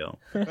 3-minute video.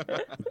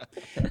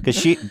 Because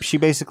she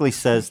basically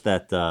says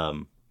that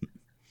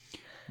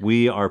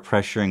we are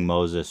pressuring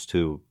Moses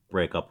to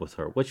break up with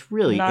her, which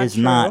really is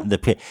not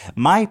the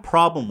my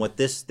problem with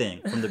this thing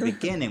from the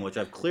beginning, which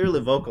I've clearly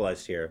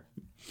vocalized here,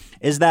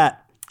 is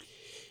that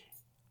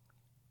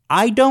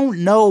I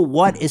don't know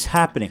what is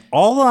happening.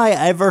 All I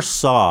ever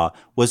saw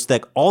was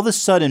that all of a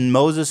sudden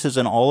Moses is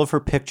in all of her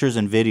pictures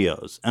and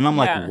videos, and I'm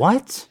like,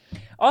 what?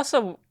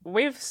 Also,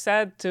 we've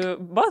said to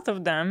both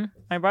of them,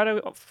 my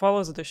brother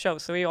follows the show,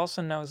 so he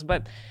also knows,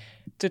 but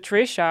to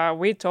Trisha,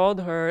 we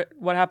told her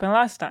what happened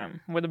last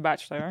time with The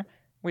Bachelor.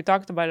 We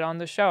talked about it on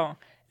the show.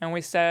 And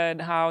we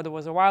said how there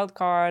was a wild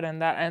card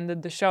and that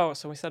ended the show.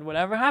 So we said,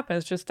 whatever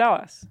happens, just tell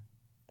us.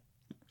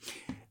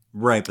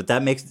 Right, but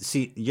that makes,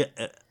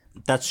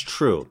 that's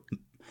true.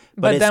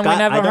 But then we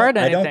never heard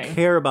anything. I don't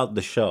care about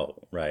the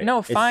show, right?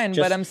 No, fine,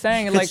 but I'm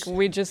saying, like,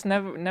 we just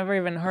never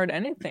even heard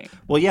anything.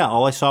 Well, yeah,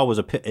 all I saw was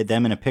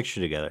them in a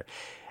picture together.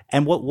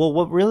 And what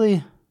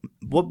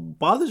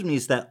bothers me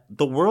is that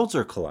the worlds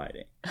are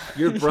colliding.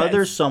 Your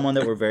brother's someone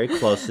that we're very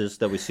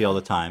closest, that we see all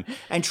the time.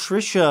 And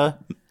Trisha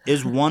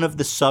is one of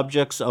the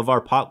subjects of our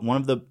one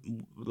of the,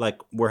 like,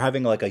 we're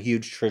having like a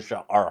huge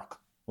Trisha arc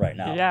right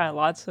now. Yeah,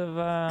 lots of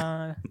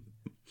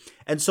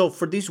and so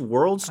for these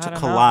worlds to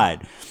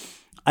collide,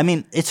 I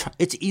mean, it's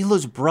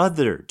Hila's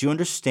brother. Do you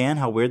understand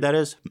how weird that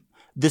is?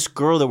 This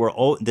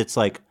girl that's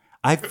like,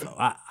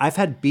 I've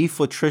had beef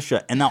with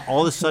Trisha, and now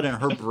all of a sudden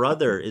her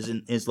brother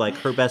is like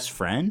her best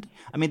friend.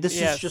 I mean,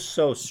 this is just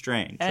so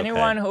strange.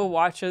 Anyone who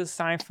watches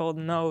Seinfeld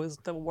knows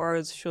the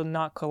words should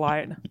not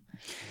collide.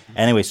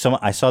 Anyway,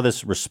 I saw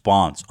this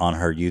response on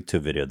her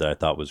YouTube video that I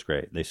thought was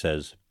great. They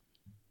says,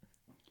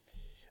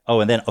 oh,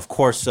 and then of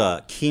course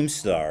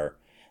Keemstar,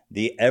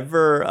 the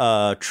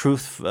ever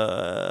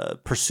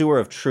pursuer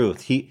of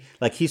truth.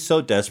 He's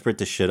so desperate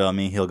to shit on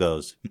me.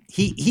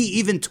 He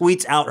even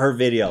tweets out her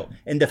video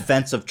in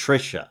defense of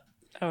Trisha.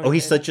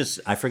 He's such a,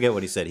 I forget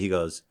what he said. He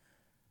goes,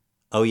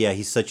 oh yeah,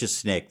 he's such a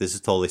snake. This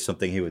is totally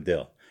something he would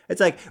do. It's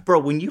like, bro,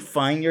 when you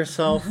find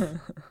yourself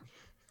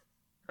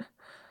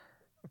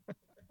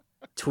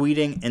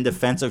tweeting in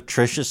defense of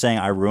Trisha saying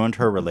I ruined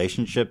her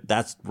relationship,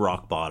 that's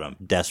rock bottom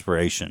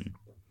desperation.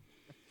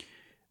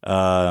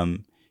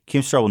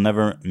 Keemstar will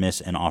never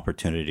miss an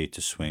opportunity to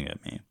swing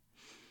at me,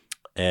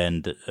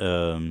 and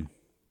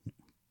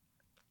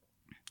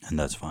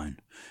that's fine.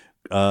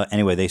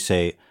 Anyway, they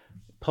say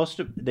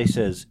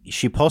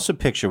she posts a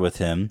picture with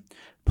him,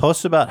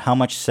 posts about how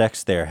much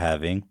sex they're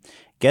having,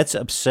 gets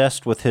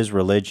obsessed with his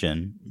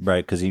religion,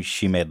 right? Because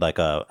she made like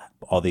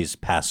all these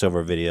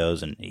Passover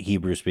videos and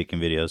Hebrew speaking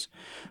videos,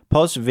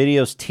 posts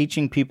videos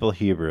teaching people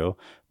Hebrew,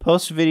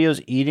 posts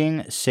videos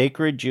eating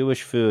sacred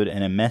Jewish food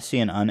in a messy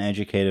and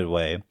uneducated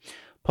way,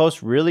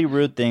 posts really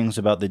rude things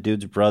about the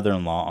dude's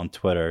brother-in-law on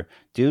Twitter.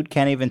 Dude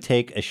can't even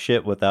take a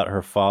shit without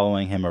her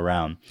following him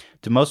around.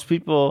 To most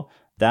people,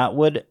 that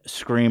would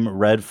scream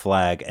red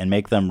flag and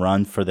make them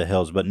run for the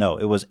hills. But no,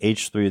 it was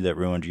H3 that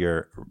ruined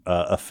your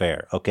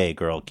affair. Okay,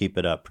 girl, keep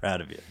it up.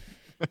 Proud of you.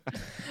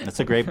 That's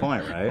a great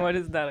point, right? What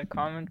is that, a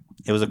comment?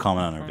 It was a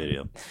comment on our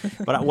video.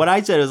 But what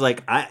I said is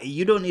like,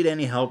 you don't need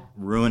any help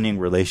ruining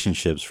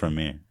relationships from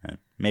me.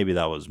 Maybe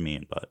that was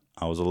mean, but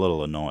I was a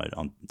little annoyed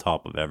on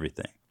top of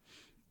everything.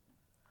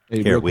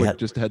 Hey, real quick,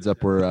 just a heads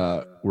up,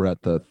 we're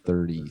at the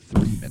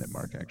 33-minute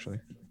mark, actually.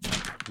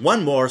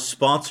 One more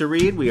sponsor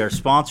read. We are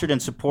sponsored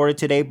and supported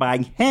today by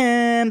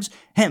Hims.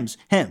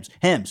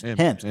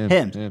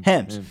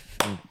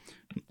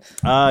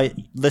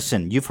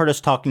 Listen, you've heard us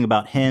talking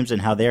about Hims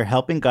and how they're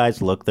helping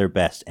guys look their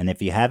best. And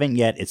if you haven't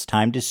yet, it's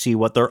time to see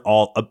what they're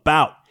all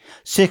about.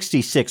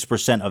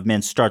 66% of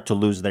men start to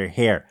lose their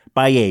hair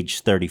by age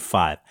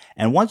 35.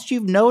 And once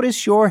you've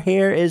noticed your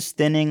hair is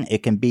thinning,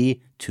 it can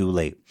be too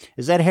late.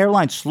 Is that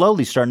hairline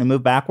slowly starting to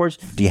move backwards?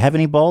 Do you have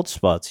any bald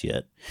spots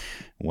yet?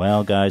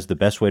 Well, guys, the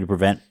best way to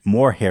prevent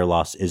more hair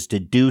loss is to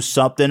do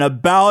something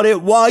about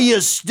it while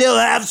you still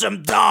have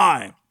some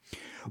time.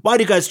 Why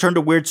do guys turn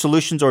to weird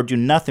solutions or do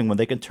nothing when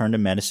they can turn to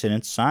medicine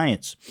and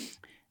science?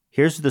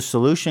 Here's the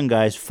solution,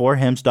 guys, for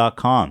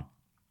Hims.com.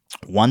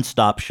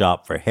 One-stop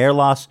shop for hair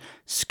loss,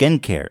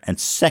 skincare, and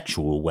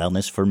sexual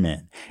wellness for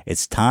men.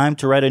 It's time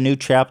to write a new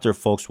chapter,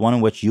 folks, one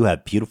in which you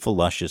have beautiful,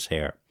 luscious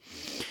hair.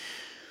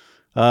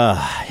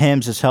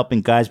 Hims is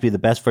helping guys be the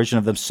best version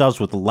of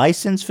themselves with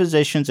licensed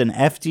physicians and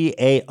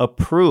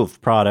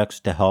FDA-approved products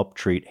to help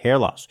treat hair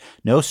loss.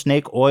 No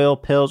snake oil,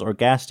 pills, or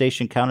gas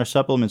station counter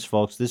supplements,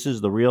 folks. This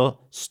is the real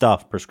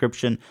stuff.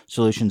 Prescription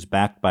solutions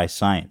backed by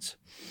science.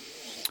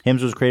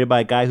 Hims was created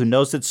by a guy who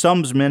knows that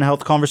some men's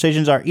health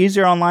conversations are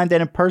easier online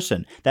than in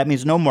person. That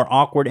means no more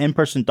awkward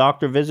in-person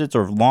doctor visits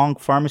or long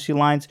pharmacy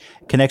lines.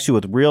 It connects you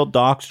with real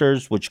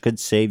doctors, which could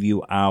save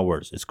you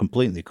hours. It's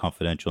completely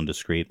confidential and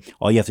discreet.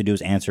 All you have to do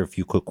is answer a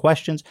few quick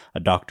questions. A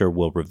doctor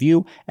will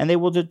review, and they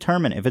will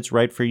determine if it's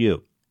right for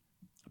you.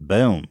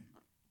 Boom.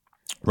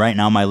 Right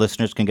now, my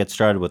listeners can get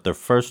started with their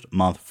first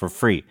month for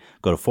free.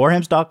 Go to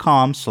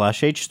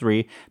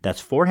forhims.com/H3. That's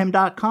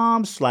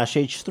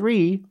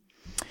forhim.com/H3.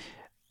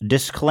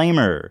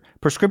 Disclaimer.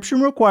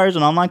 Prescription requires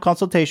an online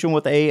consultation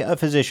with a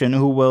physician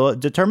who will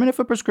determine if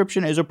a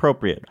prescription is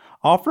appropriate.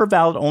 Offer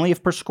valid only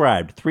if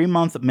prescribed.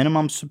 3-month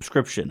minimum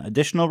subscription.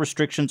 Additional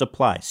restrictions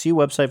apply. See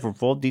website for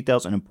full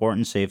details and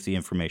important safety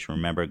information.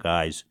 Remember,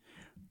 guys,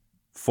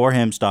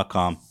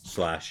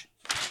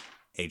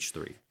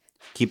 forhims.com/H3.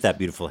 Keep that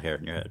beautiful hair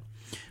in your head.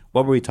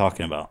 What were we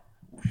talking about?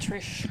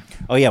 Trish.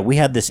 Oh, yeah, we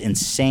had this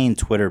insane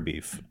Twitter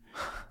beef.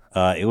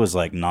 It was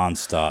like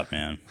nonstop,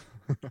 man.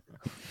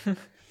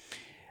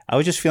 I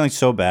was just feeling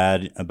so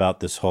bad about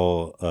this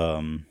whole.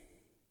 Oh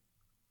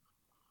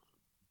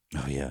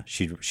yeah,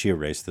 she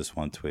erased this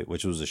one tweet,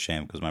 which was a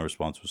shame because my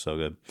response was so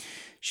good.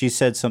 She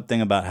said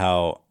something about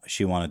how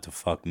she wanted to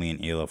fuck me and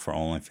Hila for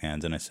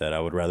OnlyFans, and I said I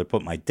would rather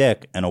put my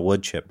dick in a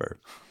wood chipper,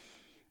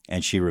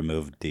 and she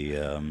removed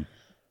the.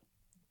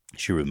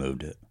 She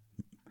removed it.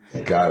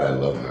 God, I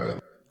love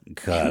her.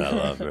 God, I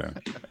love her.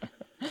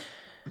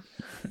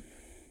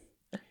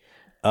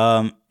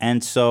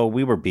 And so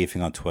we were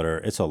beefing on Twitter.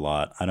 It's a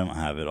lot. I don't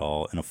have it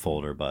all in a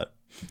folder, but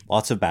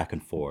lots of back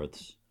and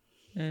forths.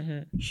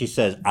 Mm-hmm. She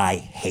says,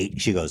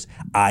 she goes,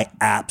 I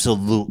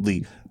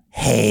absolutely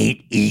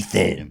hate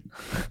Ethan.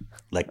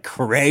 Like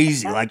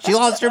crazy. Like she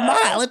lost her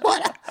mind. Like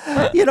what?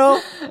 You know?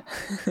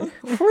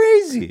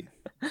 Crazy.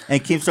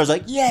 And Keemstar's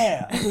like,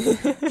 yeah,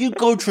 you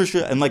go,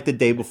 Trisha. And like the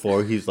day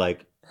before, he's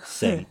like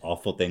saying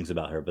awful things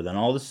about her. But then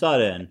all of a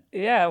sudden,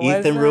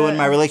 Ethan ruined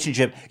my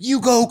relationship. You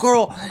go,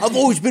 girl. I've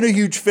always been a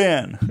huge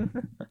fan.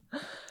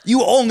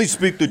 You only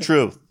speak the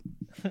truth.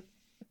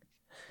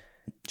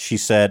 She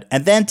said.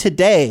 And then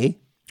today,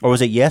 or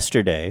was it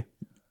yesterday?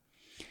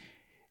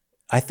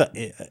 I thought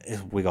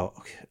we go.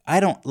 I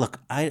don't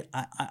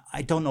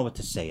don't know what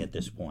to say at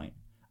this point.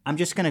 I'm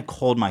just gonna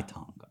hold my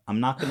tongue. I'm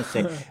not gonna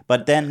say.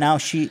 But then now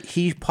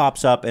he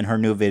pops up in her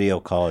new video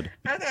called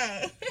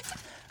 "Okay."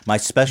 My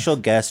special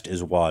guest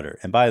is water.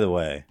 And by the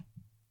way,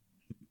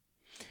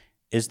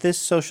 is this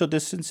social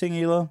distancing,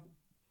 Hila?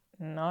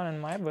 Not in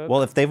my book.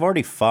 Well, if they've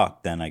already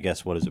fucked, then I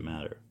guess what does it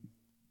matter?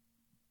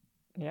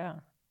 Yeah.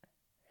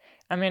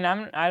 I mean,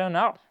 I don't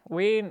know.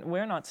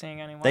 We're not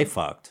seeing anyone. They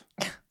fucked.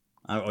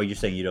 Or you're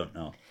saying you don't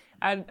know?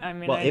 I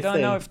mean, well, I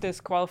don't know if this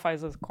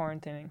qualifies as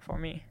quarantining for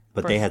me.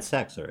 But they had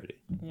sex already.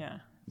 Yeah.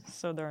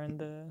 So they're in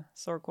the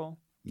circle.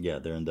 Yeah,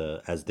 they're in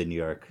the New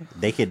York.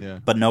 They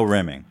could, but no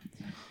rimming.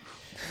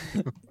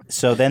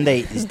 So then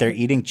they're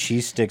eating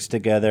cheese sticks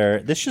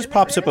together. This just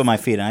pops up on my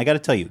feed, and I got to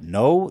tell you,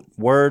 no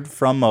word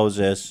from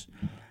Moses.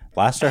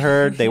 Last I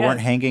heard, they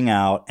weren't hanging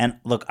out. And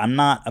look, I'm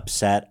not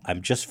upset. I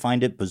just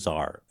find it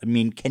bizarre. I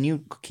mean, can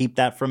you keep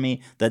that from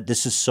me? That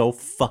this is so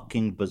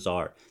fucking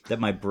bizarre. That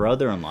my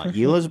brother-in-law,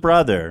 Hila's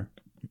brother,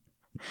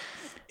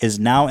 is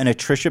now in a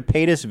Trisha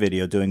Paytas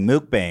video doing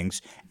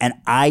mukbangs, and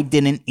I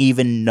didn't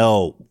even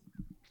know.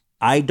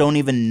 I don't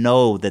even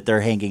know that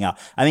they're hanging out.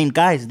 I mean,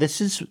 guys,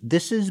 this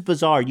is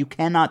bizarre. You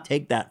cannot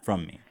take that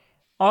from me.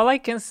 All I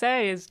can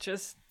say is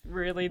just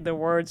really the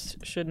words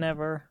should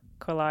never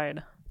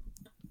collide.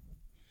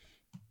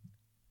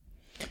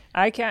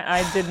 I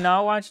did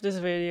not watch this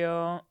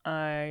video.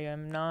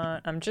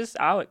 I'm just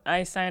out.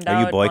 I signed out.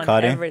 Are you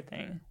boycotting? On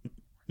everything.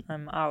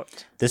 I'm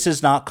out. This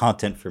is not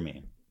content for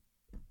me.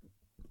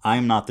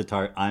 I'm not the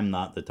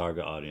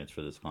target audience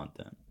for this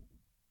content.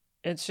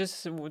 It's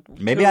just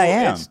maybe I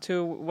am. It's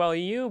too well.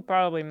 You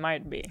probably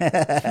might be,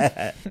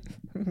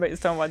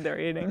 based on what they're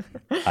eating.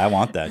 I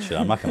want that shit.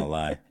 I'm not gonna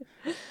lie.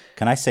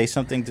 Can I say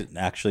something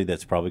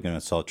that's probably gonna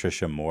insult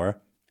Trisha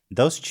more?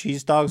 Those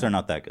cheese dogs are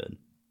not that good.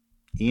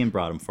 Ian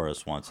brought them for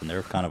us once, and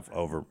they're kind of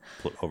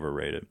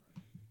overrated.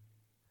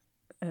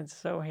 It's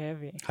so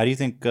heavy. How do you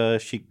think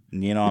she?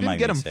 You know, I'm not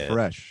gonna get them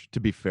fresh. To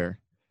be fair,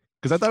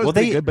 because I thought it was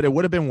pretty good, but it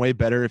would have been way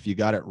better if you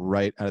got it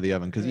right out of the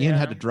oven. Because Ian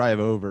had to drive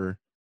over.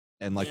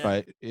 And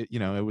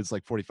it was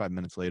like 45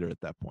 minutes later at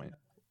that point.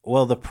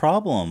 Well, the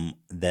problem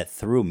that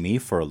threw me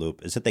for a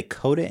loop is that they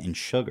coat it in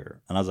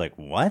sugar. And I was like,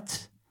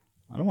 what?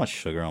 I don't want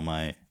sugar on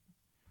my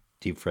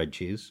deep fried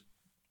cheese.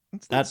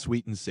 It's that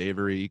sweet and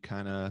savory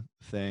kind of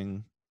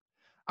thing.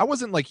 I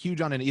wasn't like huge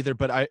on it either,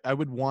 but I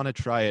would want to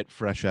try it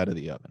fresh out of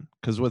the oven.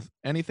 Because with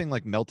anything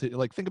like melted,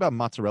 like think about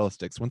mozzarella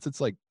sticks. Once it's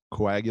like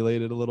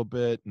coagulated a little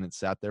bit and it's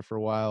sat there for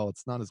a while,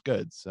 it's not as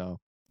good. So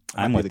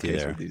I'm with you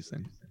there. With these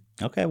things.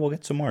 Okay, we'll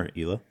get some more,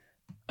 Hila.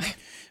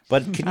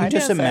 But can you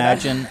just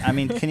imagine? I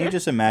mean, can you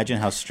just imagine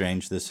how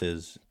strange this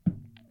is?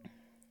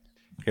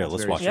 Here,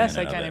 let's watch. Yes,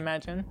 I can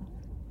imagine.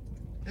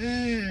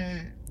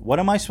 What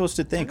am I supposed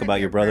to think about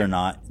your brother?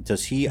 Not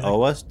does he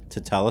owe us to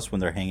tell us when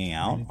they're hanging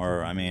out?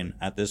 Or I mean,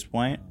 at this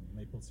point,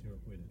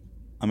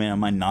 I mean,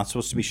 am I not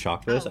supposed to be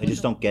shocked by this? I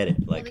just don't get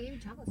it. Like,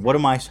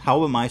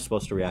 how am I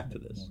supposed to react to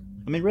this?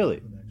 I mean,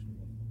 really?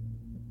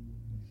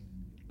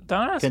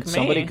 Don't ask Can me.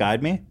 somebody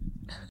guide me?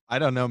 I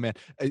don't know, man.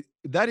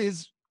 That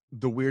is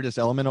the weirdest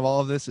element of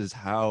all of this is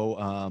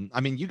how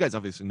I mean, you guys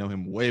obviously know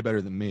him way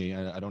better than me.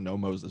 I don't know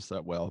Moses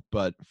that well,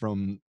 but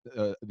from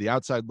the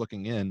outside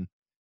looking in,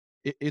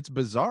 it's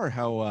bizarre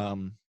how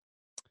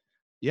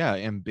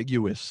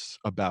ambiguous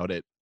about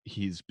it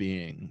he's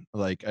being.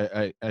 Like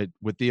I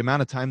with the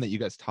amount of time that you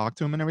guys talked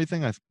to him and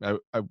everything,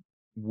 I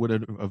would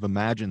have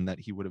imagined that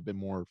he would have been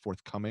more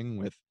forthcoming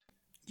with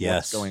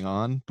what's going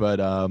on, but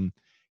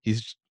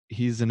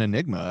he's an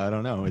enigma. I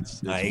don't know.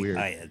 It's weird.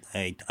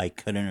 I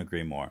couldn't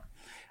agree more.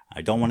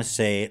 I don't want to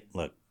say it.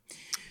 Look,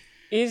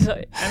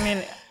 I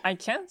mean, I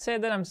can't say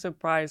that I'm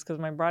surprised because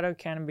my brother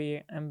can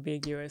be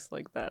ambiguous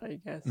like that, I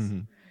guess.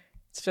 Mm-hmm.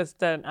 It's just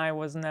that I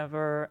was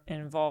never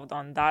involved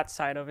on that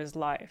side of his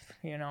life,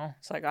 you know?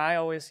 It's like I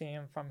always see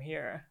him from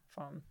here,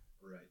 from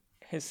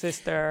his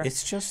sister.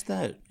 it's just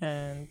that.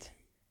 And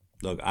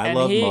Look, I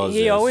love Moses.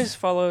 he always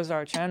follows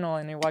our channel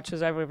and he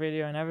watches every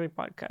video and every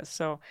podcast.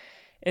 So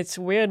it's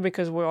weird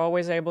because we're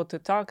always able to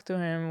talk to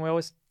him. We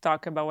always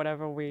talk about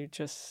whatever we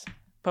just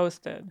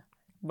posted.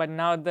 But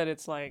now that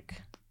it's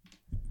like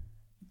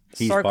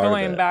He's part of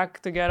circling it.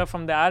 back together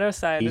from the other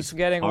side, He's it's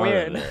getting part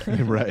of weird.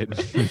 it. Right.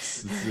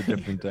 It's a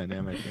different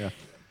dynamic. Yeah.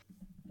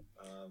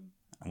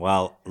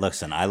 Well,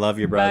 listen, I love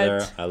your brother.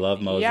 But, I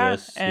love Moses. yeah,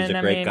 He's and a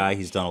I great mean- guy.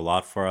 He's done a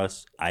lot for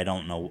us. I'm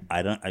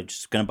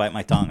just going to bite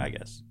my tongue, I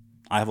guess.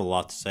 I have a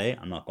lot to say.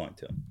 I'm not going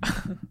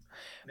to.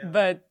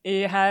 But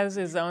he has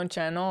his own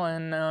channel,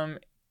 and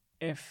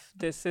if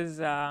this is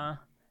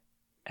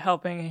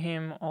helping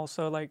him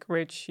also like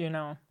reach,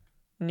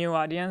 new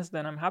audience,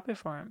 then I'm happy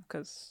for him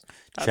because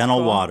Channel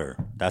cool. Water.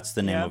 That's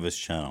the name Yeah. of his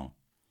channel.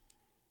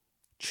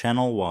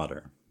 Channel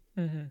Water.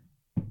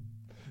 Mm-hmm.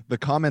 The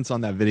comments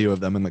on that video of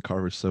them in the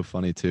car were so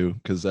funny too,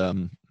 because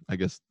I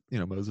guess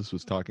Moses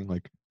was talking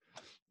like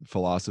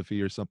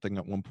philosophy or something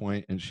at one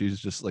point, and she's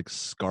just like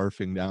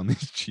scarfing down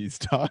these cheese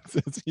dogs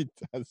as he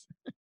does.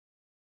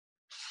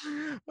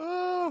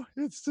 Oh,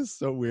 it's just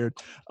so weird.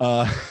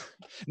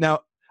 Now,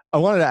 I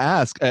wanted to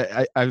ask,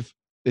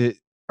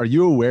 are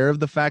you aware of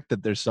the fact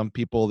that there's some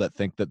people that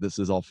think that this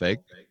is all fake?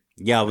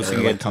 Yeah, I was They're,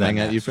 going to like, get to coming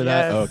that at you next. for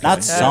that. Yes. Okay. Not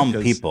Yeah. some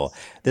Because- people.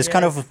 This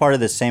kind of Yes. was part of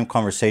the same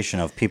conversation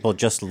of people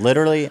just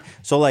literally.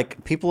 So,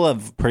 like, people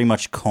have pretty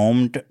much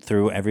combed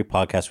through every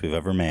podcast we've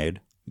ever made,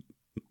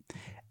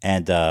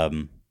 and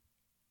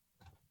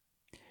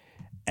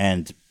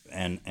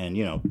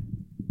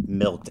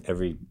milked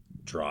every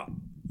drop,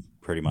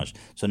 pretty much.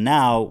 So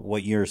now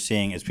what you're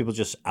seeing is people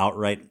just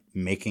outright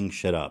making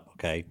shit up.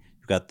 Okay,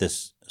 you've got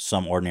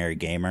some ordinary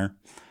gamer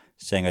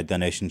saying a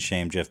donation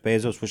shamed Jeff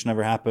Bezos, which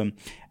never happened,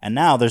 and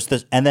now there's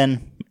this, and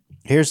then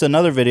here's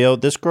another video.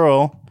 This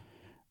girl,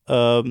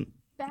 Back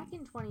in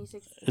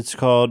 2016. it's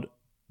called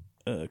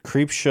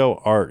Creep Show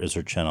Art is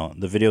her channel.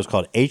 The video is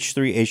called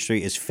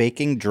H3H3 is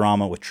faking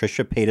drama with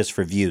Trisha Paytas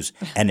for views,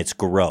 and it's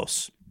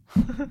gross.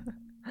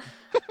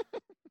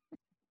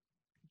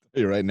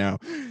 Hey, right now,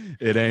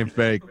 it ain't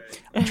fake.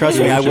 Trust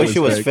me, I wish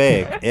it was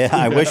fake. Yeah,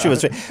 I wish it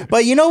was fake.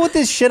 But you know what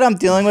this shit I'm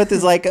dealing with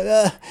is like,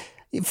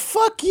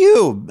 fuck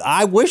you.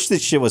 I wish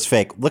this shit was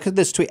fake. Look at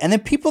this tweet. And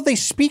then people, they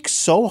speak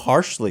so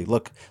harshly.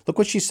 Look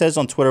what she says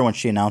on Twitter when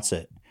she announced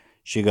it.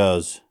 She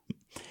goes,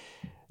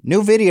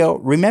 new video.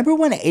 Remember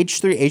when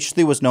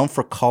H3H3 was known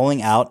for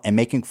calling out and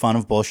making fun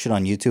of bullshit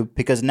on YouTube?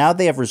 Because now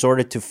they have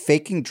resorted to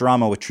faking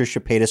drama with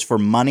Trisha Paytas for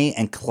money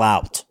and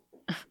clout.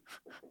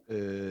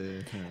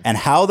 And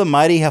how the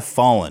mighty have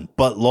fallen.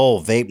 But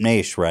lol, Vape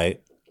Nash,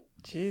 right?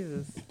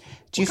 Jesus.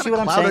 Do you What see kind what of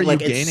I'm clout saying? are you Like,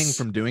 gaining it's-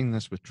 from doing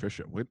this with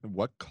Trisha?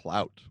 What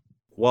clout?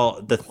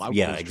 Well, Clout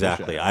yeah, was Trisha.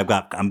 exactly.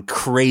 I'm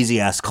crazy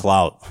ass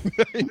clout.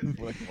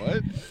 Like,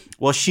 what?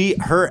 Well,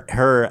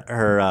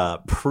 her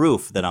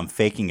proof that I'm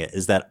faking it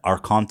is that our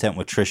content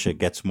with Trisha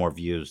gets more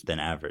views than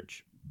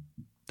average.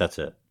 That's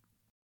it.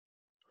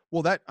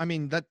 Well, that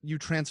you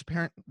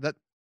transparent that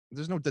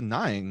there's no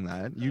denying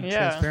that you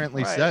Yeah,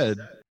 transparently right. said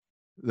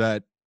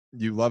that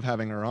you love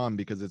having her on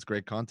because it's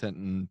great content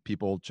and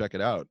people check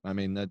it out. I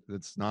mean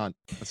that's not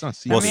secret.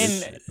 Well, I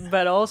mean,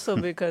 but also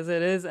because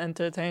it is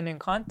entertaining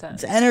content.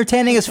 It's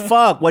entertaining as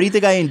fuck. What do you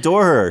think I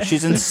endure her?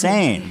 She's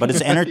insane, but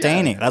it's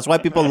entertaining. That's why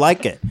people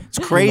like it. It's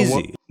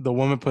crazy. The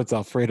woman puts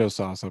Alfredo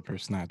sauce up her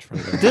snatch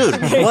photo.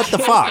 Dude, what the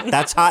fuck?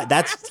 That's hot.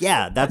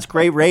 That's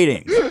great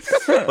ratings.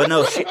 But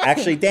no,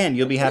 actually, Dan,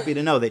 you'll be happy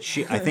to know that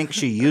I think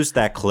she used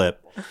that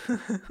clip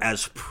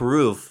as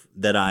proof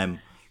that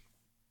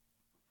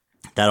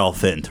that all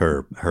fit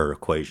into her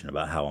equation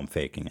about how I'm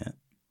faking it.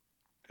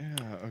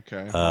 Yeah,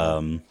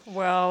 okay.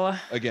 Well,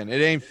 Again,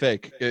 it ain't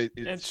fake.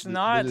 It's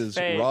not It is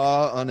fake.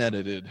 raw,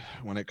 unedited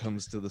when it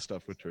comes to the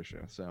stuff with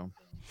Trisha. So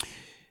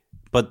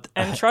But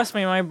and trust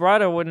me, my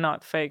brother would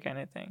not fake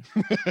anything.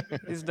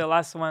 He's the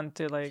last one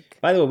to like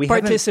by the way,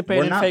 participate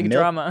we're in not fake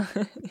drama.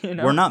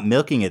 We're not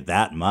milking it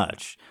that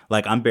much.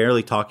 Like, I'm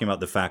barely talking about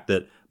the fact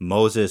that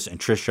Moses and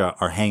Trisha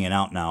are hanging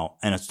out now,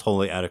 and it's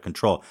totally out of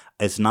control.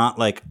 It's not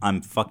like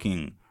I'm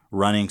fucking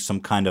running some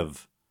kind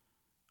of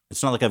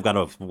It's not like I've got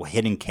a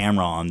hidden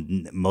camera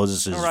on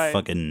Moses' Right.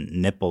 fucking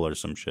nipple or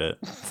some shit.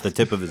 It's the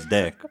tip of his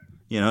dick.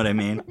 You know what I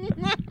mean?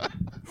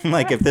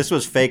 Like, if this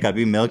was fake, I'd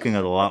be milking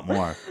it a lot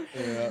more.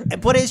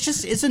 But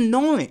it's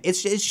annoying.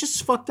 It's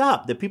just fucked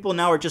up that people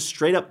now are just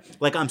straight up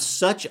like, I'm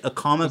such a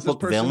comic Does this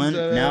book villain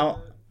person's,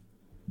 now.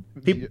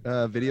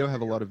 Video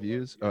have a lot of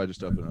views. Oh, I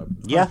just opened it up.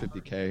 Yeah.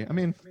 150K. I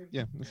mean,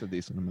 yeah, that's a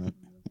decent amount.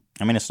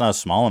 I mean, it's not a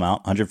small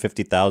amount,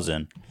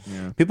 150,000.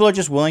 Yeah. People are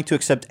just willing to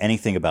accept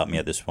anything about me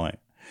at this point.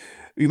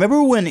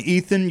 Remember when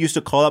Ethan used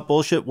to call that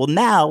bullshit? Well,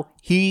 now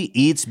he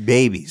eats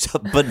babies,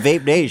 but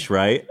Vape Nash,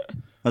 right? I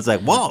was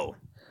like, whoa.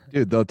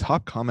 Dude, the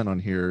top comment on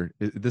here,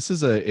 this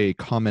is a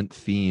comment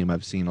theme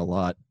I've seen a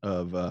lot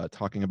of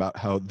talking about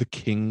how the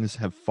kings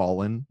have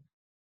fallen.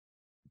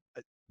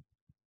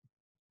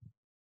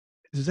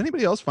 Does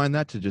anybody else find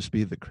that to just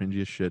be the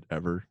cringiest shit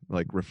ever?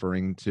 Like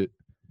referring to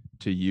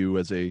you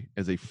as a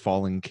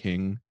fallen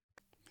king?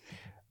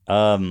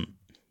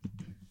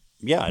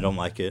 Yeah, I don't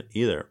like it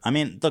either. I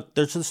mean, look,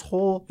 there's this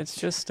whole... It's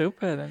just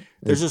stupid.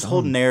 There's this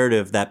whole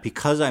narrative that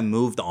because I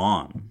moved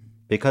on,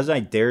 because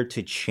I dared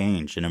to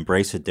change and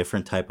embrace a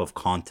different type of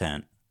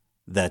content,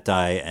 that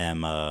I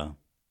am, that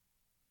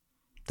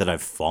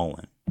I've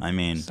fallen. I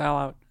mean... Sell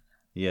out.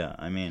 Yeah,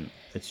 I mean,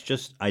 it's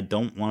just, I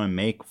don't want to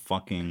make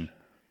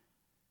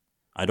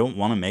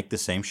the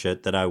same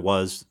shit that I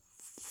was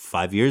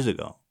 5 years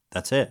ago.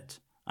 That's it.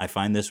 I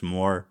find this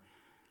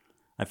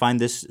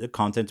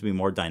content to be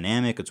more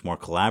dynamic. It's more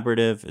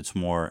collaborative. It's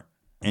more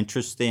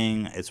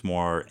interesting. It's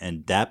more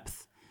in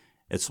depth.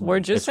 We're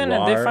just in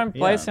raw, a different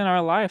place yeah. in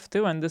our life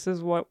too, and this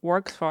is what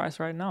works for us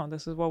right now.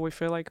 This is what we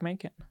feel like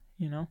making,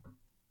 you know.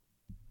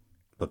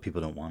 But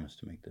people don't want us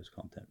to make this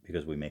content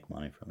because we make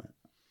money from it.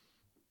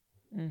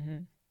 Mm-hmm.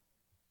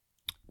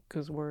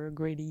 Because we're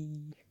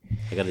greedy.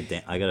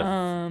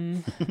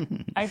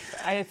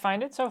 I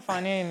find it so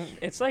funny. And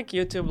it's like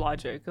YouTube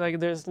logic. Like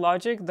there's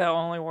logic that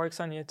only works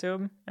on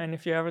YouTube, and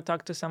if you ever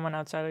talk to someone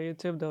outside of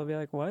YouTube, they'll be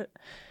like, "What?"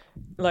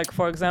 Like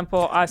for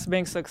example, us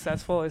being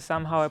successful is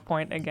somehow a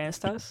point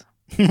against us.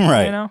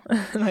 Right. You know,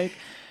 like.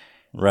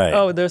 Right.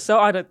 Oh, they're so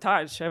out of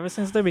touch. Ever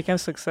since they became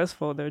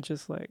successful, they're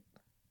just like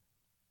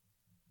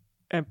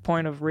a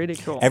point of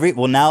ridicule.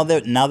 Now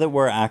that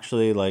we're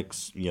actually like,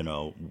 you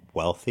know,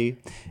 wealthy,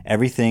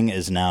 everything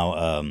is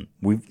now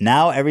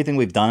everything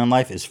we've done in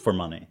life is for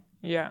money.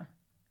 Yeah,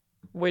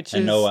 which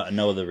and is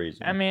no other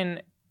reason. I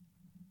mean,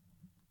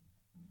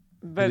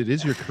 but it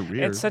is your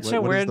career. It's such what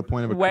a weird is the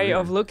point of a way career?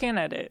 of looking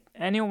at it.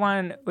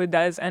 Anyone who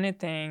does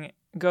anything,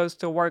 goes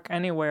to work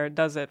anywhere,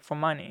 does it for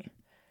money.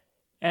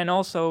 And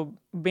also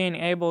being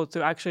able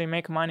to actually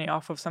make money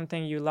off of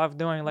something you love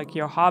doing, like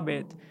your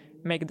hobby,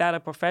 make that a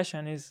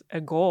profession is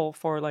a goal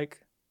for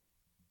like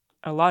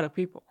a lot of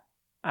people.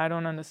 I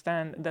don't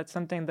understand. That's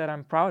something that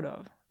I'm proud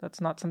of.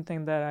 That's not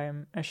something that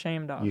I'm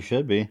ashamed of. You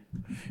should be.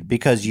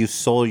 Because you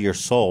sold your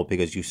soul,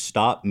 because you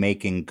stopped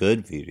making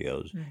good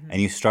videos and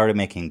you started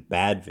making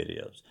bad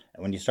videos.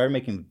 And when you started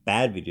making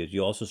bad videos,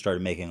 you also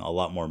started making a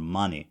lot more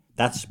money.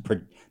 That's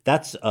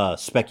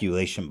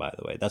speculation, by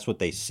the way. That's what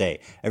they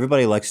say.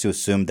 Everybody likes to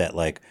assume that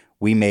like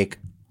we make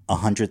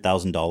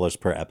 $100,000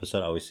 per episode.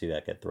 I always see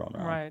that get thrown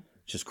around. Right.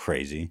 Just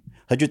crazy.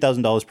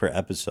 $100,000 per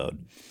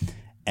episode.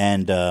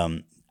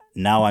 And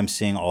now I'm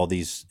seeing all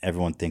these,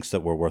 everyone thinks that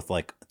we're worth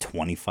like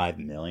 25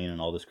 million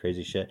and all this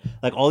crazy shit.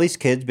 Like all these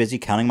kids busy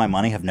counting my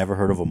money have never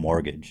heard of a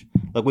mortgage.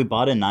 Like we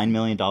bought a $9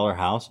 million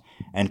house,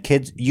 and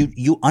kids,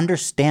 you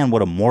understand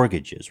what a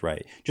mortgage is,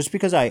 right? Just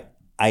because I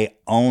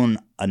own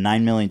a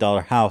 $9 million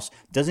house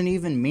doesn't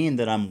even mean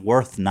that I'm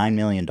worth $9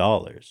 million.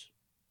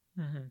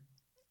 Mm-hmm.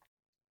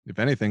 If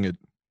anything,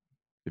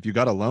 if you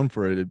got a loan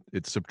for it,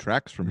 it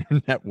subtracts from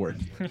your net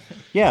worth.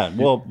 Yeah,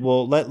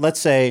 well, let's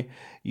say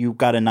you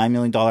got a $9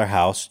 million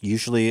house.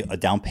 Usually a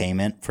down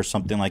payment for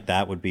something like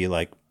that would be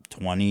like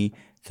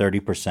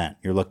 20-30%.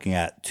 You're looking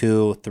at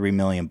 $2-3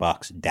 million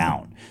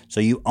down. So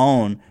you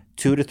own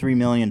 $2 to $3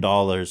 million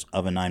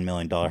of a $9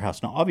 million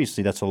house. Now,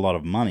 obviously, that's a lot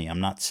of money.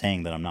 I'm not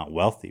saying that I'm not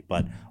wealthy,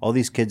 but all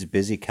these kids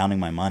busy counting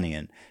my money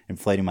and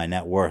inflating my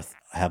net worth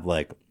have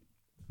like,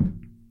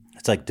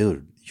 it's like,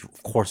 dude,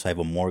 of course I have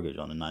a mortgage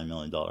on a $9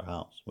 million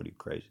house. What are you,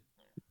 crazy?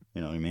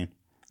 You know what I mean?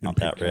 Not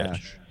that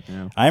rich.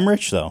 Yeah. I'm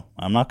rich though.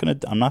 I'm not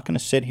gonna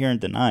sit here and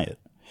deny it.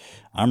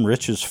 I'm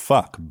rich as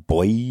fuck,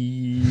 boy.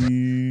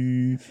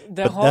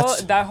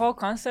 That whole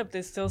concept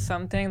is still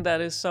something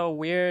that is so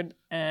weird,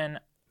 and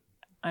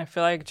I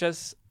feel like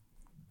just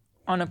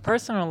on a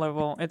personal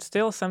level, it's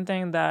still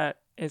something that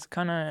is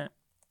kind of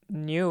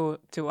new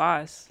to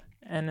us,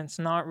 and it's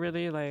not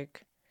really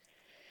like,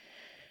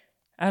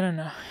 I don't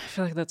know. I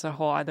feel like that's a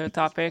whole other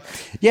topic.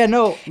 Yeah,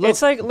 no. Look,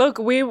 it's like, look,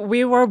 we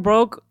were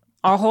broke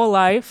our whole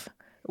life.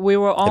 We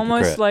were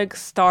almost like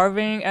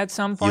starving at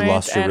some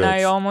point, and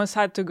I almost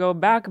had to go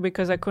back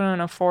because I couldn't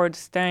afford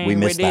staying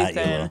with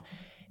Ethan.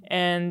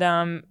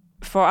 And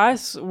for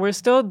us, we're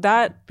still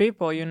that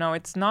people, you know.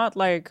 It's not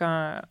like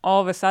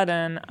all of a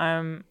sudden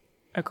I'm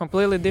a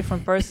completely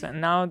different person.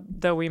 Now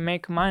that we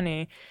make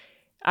money,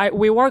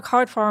 we work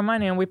hard for our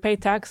money and we pay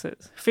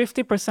taxes.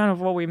 50%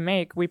 of what we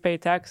make, we pay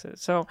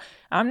taxes. So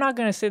I'm not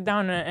going to sit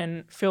down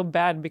and feel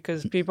bad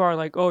because people are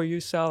like, oh, you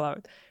sell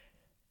out.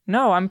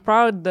 No, I'm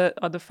proud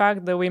of the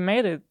fact that we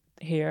made it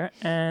here,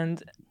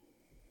 and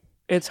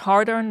it's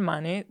hard-earned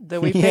money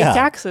that we pay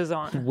taxes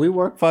on. We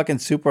work fucking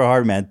super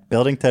hard, man.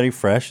 Building Teddy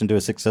Fresh into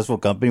a successful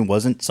company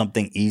wasn't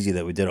something easy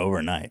that we did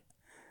overnight.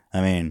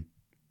 I mean,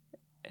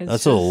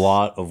 that's a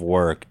lot of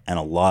work and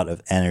a lot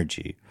of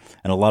energy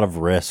and a lot of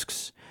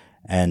risks.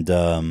 And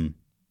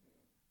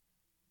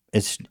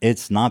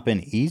it's not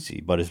been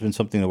easy, but it's been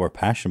something that we're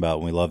passionate about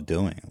and we love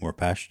doing. We're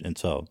passionate, and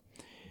so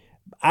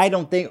I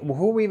don't think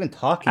who are we even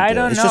talking to? I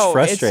don't know. It's just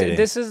frustrating.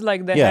 This is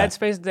like the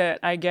headspace that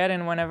I get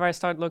in whenever I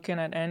start looking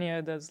at any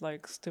of those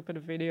like stupid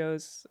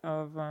videos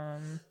of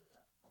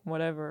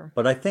whatever.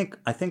 But I think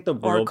the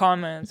or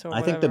comments or I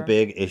whatever. think the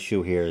big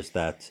issue here is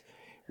that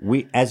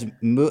we, as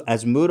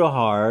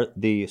Mutahar,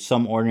 the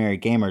Some Ordinary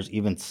Gamers,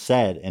 even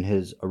said in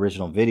his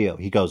original video,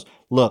 he goes,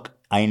 "Look,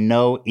 I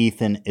know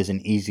Ethan is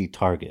an easy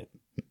target."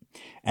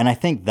 And I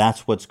think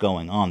that's what's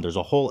going on. There's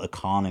a whole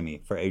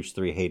economy for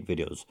H3 hate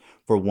videos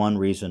for one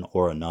reason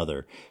or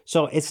another.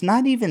 So it's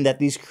not even that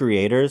these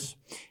creators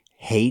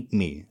hate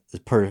me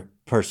per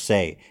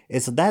se.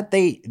 It's that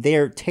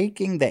they're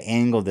taking the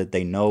angle that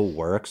they know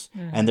works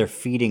and they're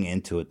feeding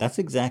into it. That's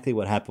exactly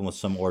what happened with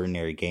Some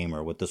Ordinary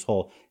Gamer with this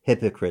whole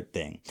hypocrite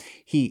thing.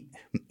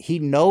 He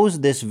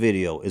knows this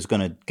video is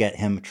going to get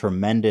him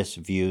tremendous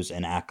views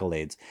and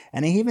accolades.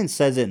 And he even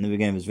says it in the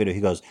beginning of his video. He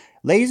goes,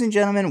 "Ladies and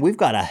gentlemen, we've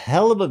got a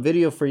hell of a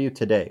video for you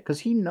today,"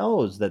 because he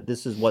knows that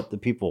this is what the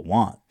people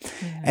want.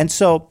 And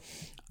so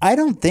I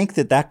don't think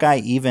that guy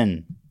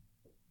even...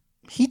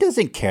 He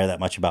doesn't care that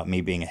much about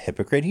me being a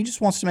hypocrite. He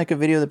just wants to make a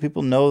video that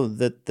people know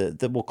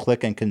that will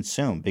click and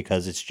consume,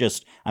 because it's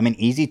just, I'm an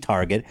easy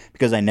target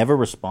because I never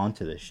respond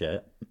to this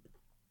shit.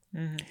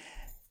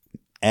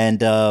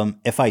 And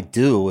if I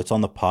do, it's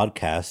on the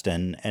podcast,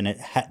 and it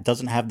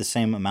doesn't have the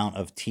same amount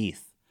of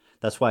teeth.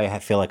 That's why I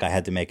feel like I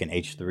had to make an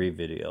H3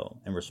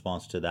 video in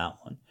response to that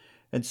one.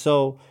 And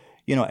so,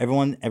 you know,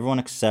 everyone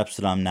accepts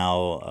that I'm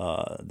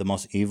now the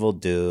most evil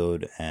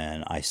dude,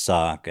 and I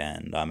suck,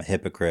 and I'm a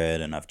hypocrite,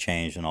 and I've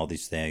changed, and all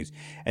these things.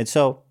 And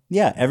so,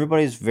 yeah,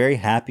 everybody's very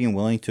happy and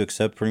willing to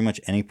accept pretty much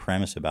any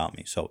premise about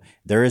me. So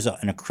there is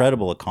an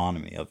incredible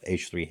economy of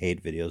H3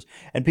 hate videos,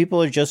 and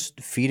people are just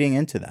feeding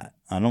into that.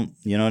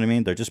 You know what I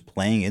mean? They're just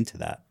playing into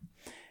that.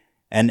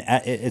 And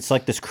it's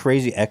like this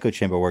crazy echo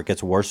chamber where it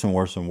gets worse and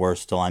worse and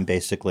worse till I'm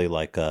basically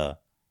like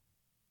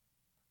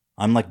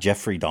I'm like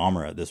Jeffrey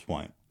Dahmer at this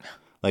point.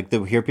 Like,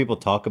 to hear people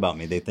talk about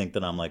me, they think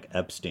that I'm like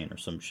Epstein or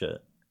some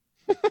shit.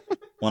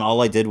 When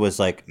all I did was,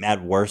 like,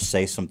 at worst,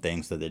 say some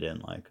things that they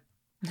didn't like.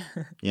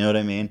 You know what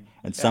I mean?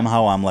 And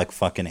somehow I'm like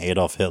fucking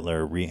Adolf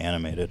Hitler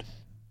reanimated.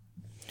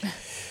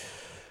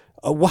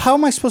 Well, how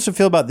am I supposed to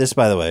feel about this,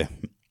 by the way?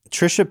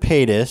 Trisha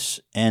Paytas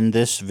and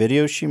this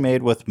video she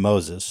made with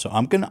Moses. So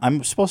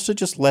I'm supposed to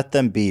just let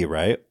them be,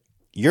 right?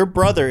 Your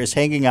brother is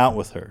hanging out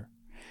with her.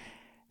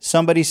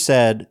 Somebody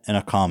said in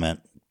a comment,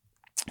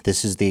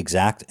 this is the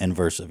exact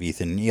inverse of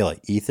Ethan and Hila.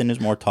 Ethan is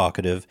more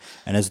talkative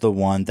and is the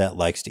one that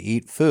likes to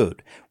eat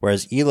food,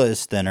 whereas Hila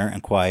is thinner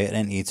and quiet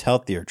and eats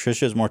healthier.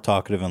 Trisha is more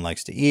talkative and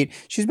likes to eat.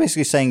 She's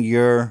basically saying,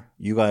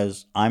 you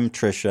guys, I'm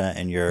Trisha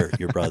and you're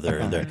your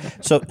brother. There.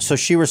 So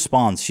she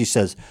responds. She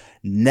says,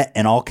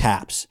 in all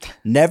caps,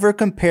 "Never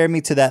compare me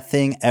to that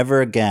thing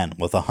ever again,"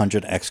 with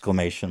 100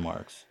 exclamation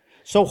marks.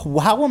 So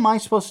how am I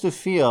supposed to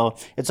feel?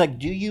 It's like,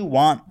 do you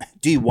want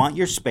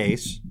your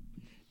space?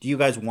 Do you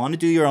guys want to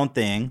do your own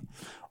thing?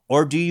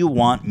 Or do you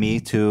want me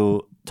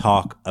to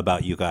talk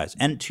about you guys?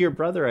 And to your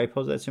brother, I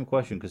pose that same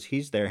question because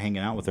he's there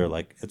hanging out with her.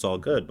 Like, it's all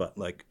good. But,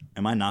 like,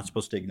 am I not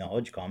supposed to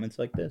acknowledge comments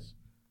like this?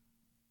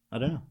 I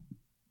don't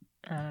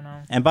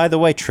know. And by the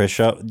way,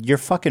 Trisha, your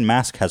fucking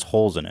mask has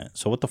holes in it.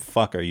 So what the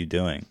fuck are you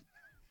doing?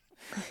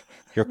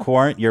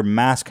 Your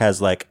mask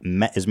has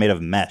is made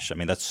of mesh. I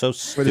mean, that's so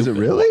stupid. Wait, is it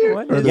really? Or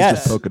are those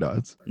just polka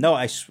dots? No,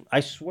 I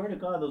swear to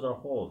God, those are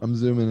holes. I'm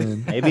zooming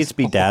in. Maybe it's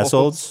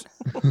bedazzled. Is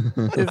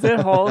it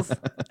holes?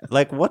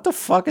 Like, what the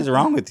fuck is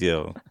wrong with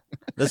you?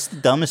 That's the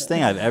dumbest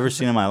thing I've ever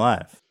seen in my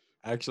life.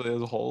 Actually,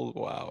 it's holes.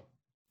 Wow.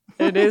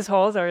 It is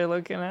holes. Are you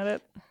looking at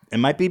it? It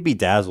might be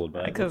bedazzled,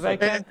 but because I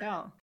can't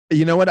tell.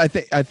 You know what? I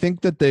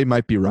think that they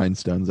might be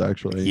rhinestones.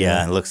 Actually,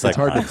 yeah, it looks like it's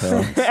hard to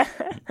tell.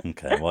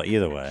 Okay, well,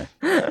 either way,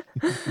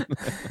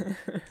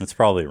 it's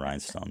probably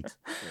rhinestones.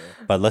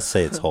 But let's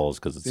say it's holes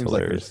because it's Seems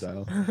hilarious. like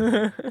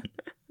her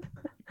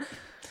style.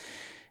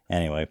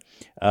 Anyway,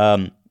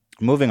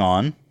 moving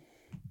on.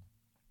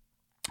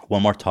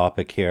 One more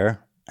topic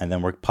here, and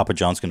then Papa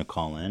John's going to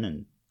call in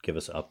and give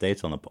us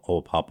updates on the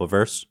whole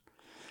Papaverse.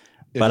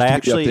 Yeah,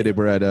 but just to keep you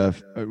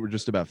updated, we're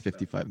just about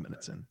 55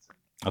 minutes in.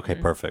 Okay,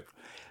 perfect.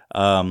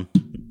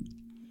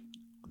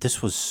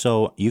 This was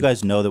so... You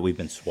guys know that we've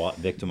been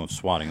victim of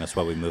swatting. That's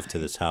why we moved to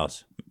this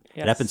house.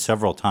 Yes. It happened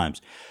several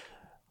times.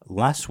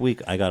 Last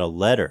week, I got a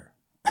letter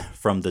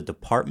from the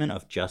Department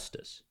of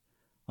Justice.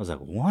 I was like,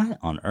 what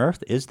on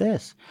earth is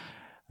this?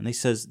 And they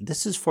says,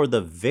 this is for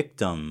the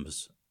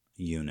victims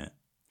unit.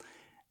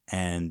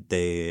 and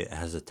it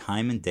has a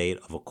time and date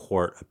of a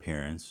court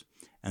appearance,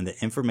 and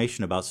the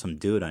information about some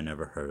dude I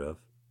never heard of.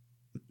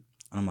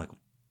 And I'm like,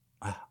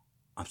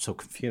 I'm so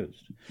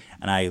confused.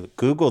 And I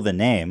Google the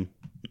name,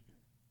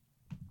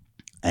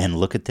 and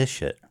look at this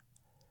shit.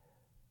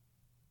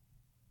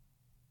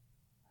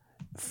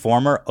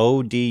 Former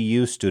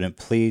ODU student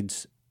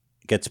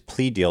gets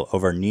plea deal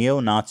over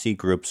neo-Nazi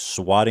group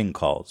swatting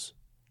calls.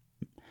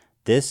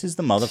 This is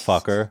the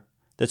motherfucker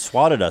that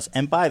swatted us.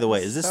 And by the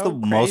way, is this So the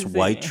most crazy.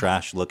 white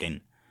trash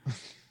looking?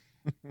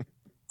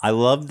 I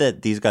love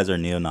that these guys are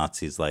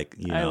neo-Nazis, like,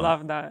 you know. I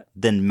love that.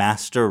 Then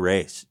master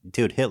race.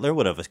 Dude, Hitler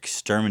would have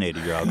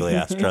exterminated your ugly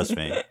ass, trust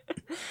me.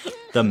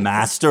 The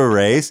master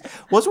race?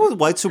 What's with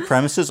white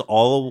supremacists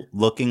all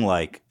looking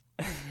like?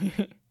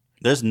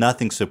 There's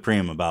nothing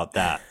supreme about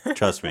that,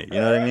 trust me. You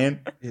know what I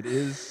mean? It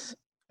is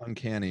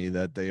uncanny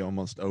that they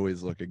almost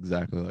always look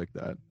exactly like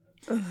that.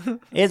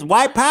 It's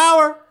white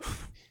power!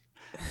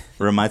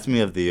 Reminds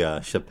me of the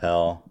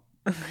Chappelle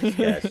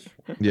sketch.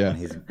 Yeah. When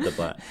he's the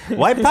black.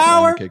 White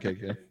power!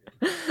 KKK.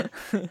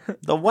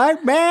 The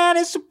white man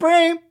is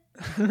supreme!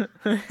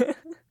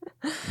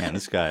 Man,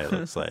 this guy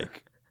looks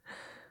like...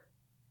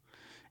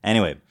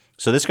 Anyway,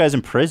 so this guy's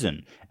in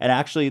prison. And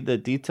actually, the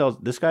details...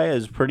 This guy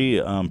has a pretty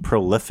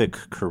prolific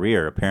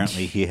career.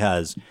 Apparently, he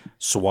has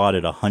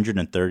swatted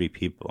 130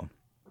 people.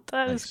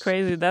 That is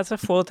crazy. That's a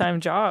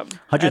full-time job.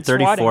 at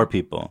 134 swatting.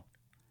 people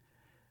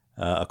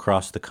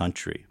across the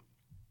country.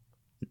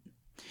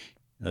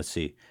 Let's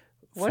see.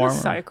 What a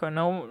psycho.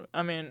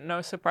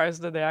 No surprise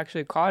that they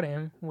actually caught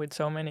him with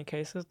so many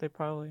cases. They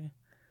probably...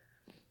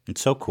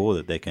 It's so cool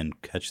that they can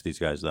catch these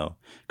guys, though.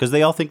 Because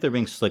they all think they're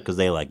being slick because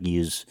they, like,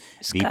 use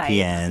Skype.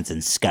 VPNs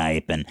and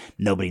Skype and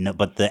nobody knows.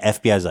 But the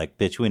FBI's like,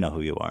 bitch, we know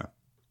who you are.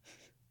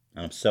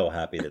 And I'm so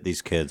happy that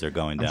these kids are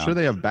going down. I'm sure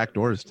they have back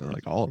doors to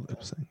like all of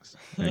those things.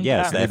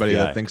 Yeah, it's the Anybody FBI.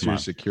 that thinks Come you're on.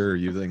 secure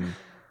using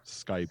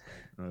Skype.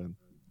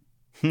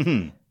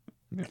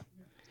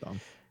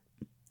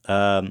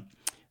 Dumb.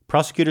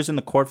 Prosecutors in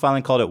the court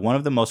filing called it one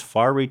of the most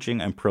far-reaching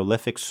and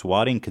prolific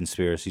swatting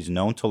conspiracies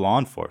known to law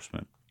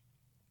enforcement.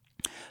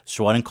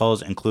 Swatting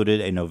calls included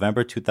a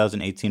November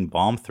 2018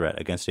 bomb threat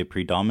against a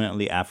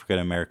predominantly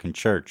African-American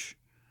church.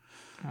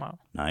 Wow.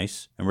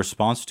 Nice. In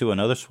response to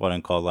another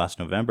swatting call last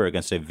November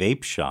against a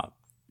vape shop.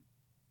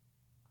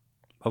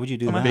 Why would you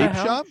do What that? the Vape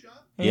hell? shop?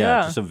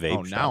 Yeah, just a vape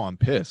Oh, shop. now I'm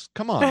pissed.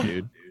 Come on,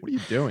 dude. What are you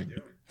doing?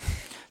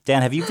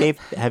 Dan, have you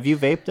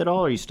vaped at all,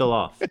 or are you still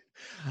off?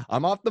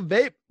 I'm off the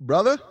vape,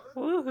 brother.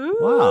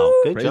 Woohoo. Wow,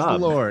 good Praise job.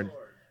 the Lord.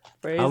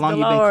 Praise How long the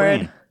you Lord.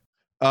 been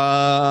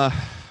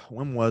clean?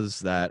 When was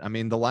that? I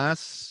mean, the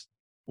last.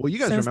 Well, you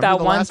guys Since remember that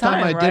the one last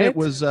time I time, did it right?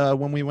 was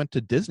when we went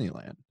to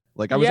Disneyland.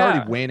 Like I was Yeah.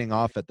 already waning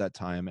off at that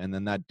time, and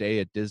then that day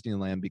at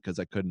Disneyland because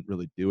I couldn't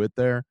really do it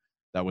there.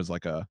 That was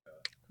like a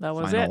That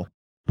was final it.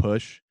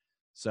 push.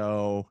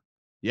 So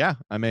yeah,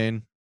 I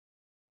mean,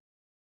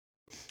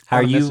 Are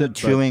kinda miss you it, but-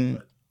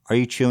 chewing? Are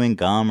you chewing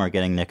gum or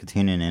getting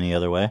nicotine in any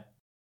other way?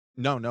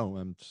 No,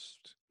 I'm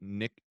just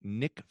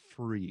Nick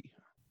free.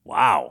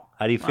 Wow.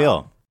 How do you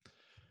feel?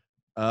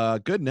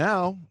 Good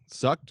now.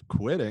 Sucked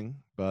quitting,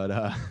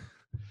 but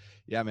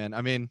yeah, man.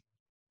 I mean,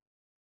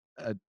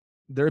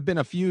 there have been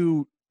a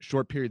few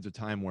short periods of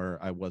time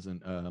where I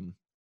wasn't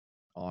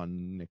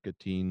on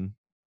nicotine,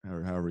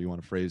 or however you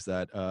want to phrase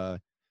that,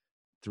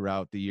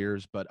 throughout the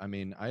years. But I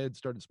mean, I had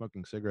started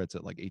smoking cigarettes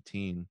at like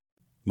 18,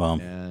 Well,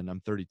 and I'm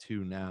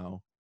 32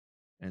 now,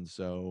 and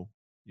so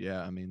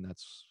yeah, I mean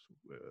that's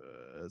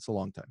it's a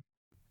long time.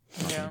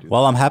 Not gonna Yeah. do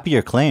well, I'm happy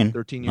you're clean. that.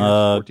 13 years,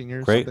 14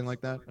 years, great. something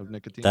like that of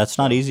nicotine. That's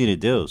not So, easy to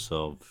do.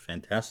 So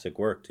fantastic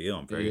work to you.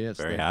 I'm very, yes,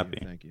 very thank you,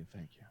 happy.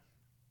 Thank you.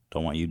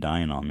 Don't want you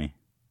dying on me.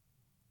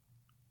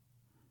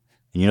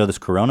 And you know this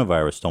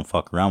coronavirus don't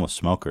fuck around with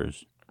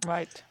smokers.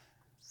 Right.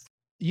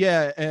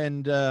 Yeah,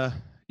 and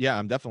yeah,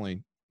 I'm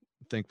definitely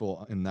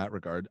thankful in that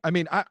regard. I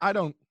mean, I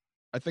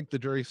think the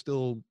jury's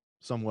still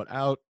somewhat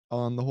out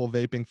on the whole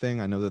vaping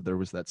thing. I know that there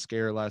was that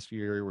scare last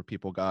year where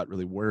people got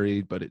really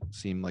worried, but it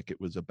seemed like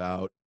it was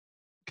about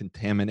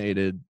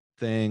contaminated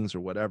things or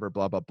whatever,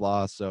 blah blah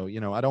blah. So, you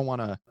know, I don't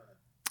want to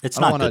It's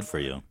I don't not wanna- good for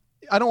you.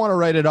 I don't want to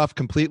write it off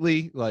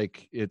completely,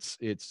 like it's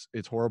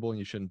horrible and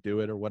you shouldn't do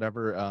it or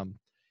whatever.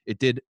 It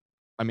did.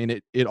 I mean,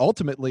 it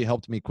ultimately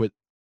helped me quit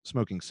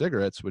smoking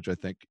cigarettes, which I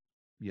think,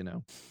 you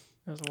know,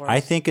 It was I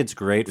worse. think it's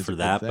great It's for a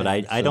good that, but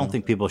thing, I don't so-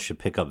 think people should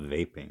pick up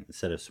vaping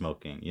instead of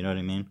smoking. You know what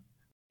I mean?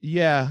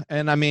 yeah,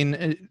 and I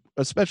mean,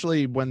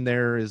 especially when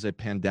there is a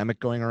pandemic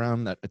going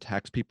around that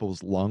attacks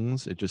people's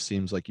lungs, it just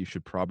seems like you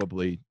should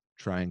probably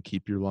try and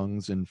keep your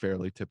lungs in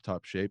fairly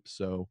tip-top shape.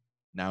 So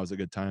now is a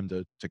good time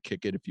to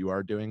kick it if you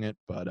are doing it.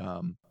 But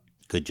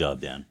Good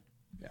job, Dan.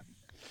 Yeah.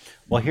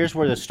 Well, here's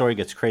where the story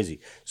gets crazy.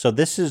 So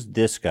this is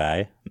this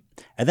guy,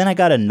 and then I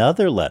got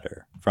another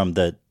letter from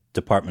the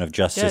Department of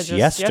Justice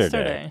just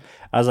yesterday.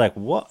 I was like,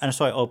 what? And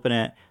so I open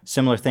it,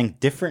 similar thing,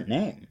 different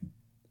name.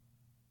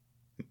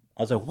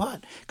 I was like,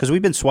 what? Because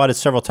we've been swatted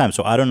several times,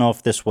 so I don't know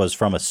if this was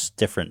from a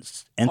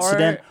different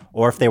incident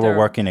or if they were they're-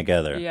 working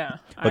together. Yeah.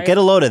 But get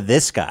a load of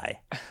this guy.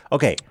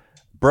 Okay,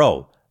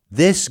 bro,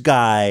 this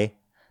guy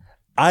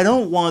I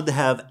don't want to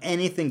have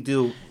anything to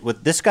do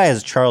with this guy.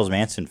 Has a Charles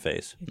Manson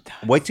face.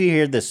 Wait till you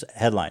hear this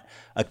headline: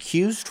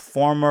 accused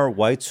former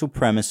white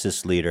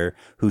supremacist leader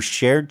who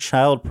shared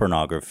child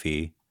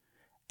pornography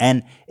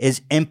and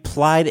is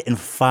implied in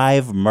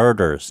 5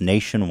 murders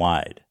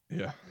nationwide.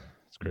 Yeah,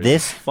 it's crazy.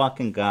 This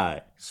fucking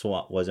guy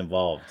was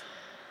involved.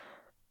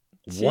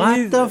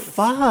 What the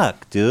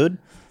fuck, dude?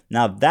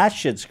 Now that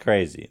shit's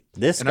crazy.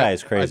 This guy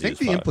is crazy. I think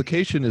the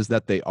implication is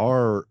that they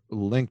are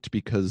linked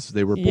because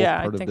they were both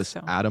part of this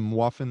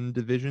Atomwaffen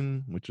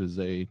division, which is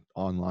a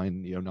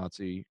online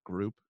neo-Nazi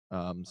group.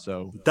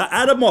 So the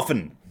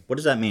Atomwaffen. What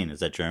does that mean? Is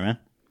that German?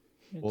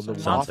 Well, the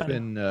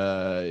Waffen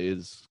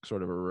is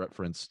sort of a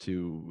reference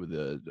to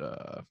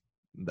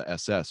the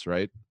SS,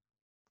 right?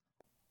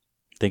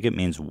 I think it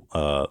means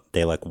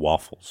they like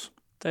waffles.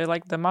 They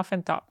like the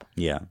muffin top.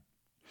 Yeah.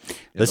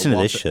 Listen to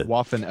this shit.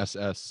 Waffen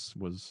SS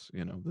was,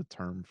 the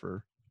term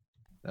for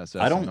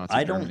SS in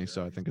Nazi Germany,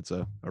 so I think it's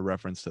a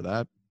reference to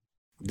that.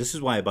 This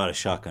is why I bought a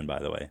shotgun, by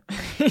the way.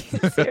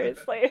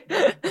 Seriously.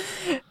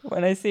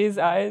 When I see his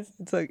eyes,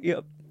 it's like,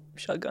 yep,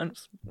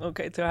 shotgun's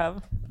okay to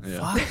have.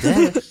 Yeah. Fuck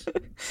this.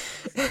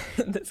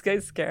 This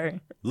guy's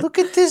scary. Look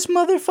at this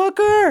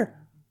motherfucker.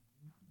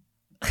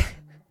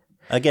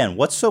 Again,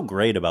 what's so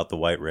great about the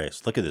white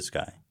race? Look at this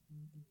guy.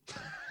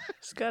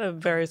 He's got a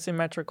very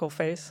symmetrical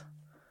face.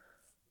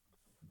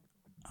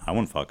 I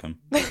wouldn't fuck him.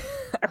 I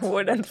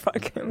wouldn't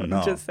fuck him. No.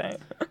 I'm just saying.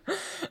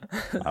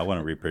 I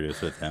want to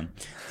reproduce with him.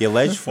 The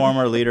alleged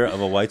former leader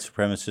of a white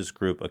supremacist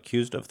group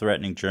accused of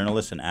threatening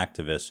journalists and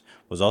activists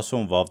was also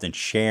involved in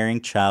sharing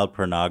child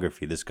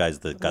pornography. This guy's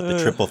got the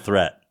triple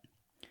threat.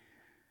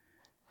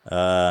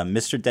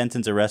 Mr.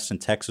 Denton's arrest in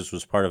Texas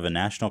was part of a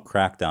national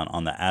crackdown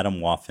on the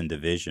Atomwaffen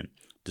division,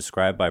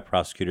 described by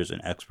prosecutors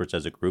and experts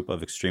as a group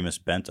of extremists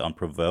bent on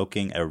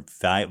provoking a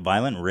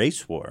violent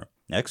race war.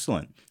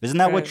 Excellent. Isn't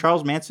that what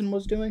Charles Manson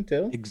was doing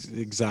too?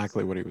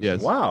 Exactly what he was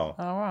doing. Wow.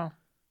 Oh, wow.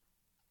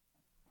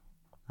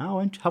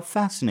 How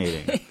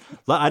fascinating.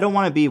 I don't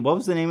want to be, what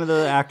was the name of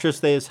the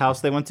actress house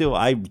they went to?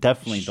 I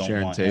definitely don't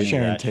Sharon want Tate. any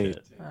Sharon of that Tate.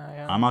 shit.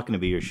 Yeah. I'm not going to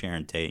be your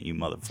Sharon Tate, you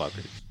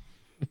motherfuckers.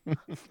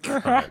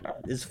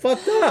 It's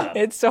fucked up.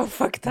 It's so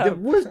fucked up.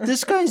 What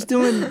this guy's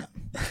doing?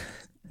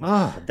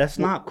 That's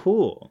not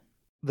cool.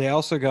 They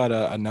also got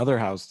another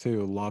house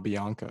too, La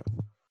Bianca,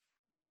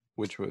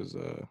 which was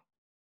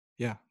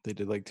they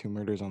did like 2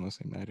 murders on the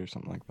same night or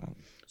something like that.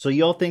 So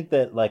y'all think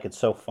that like it's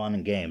so fun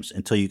and games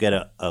until you get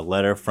a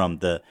letter from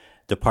the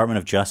Department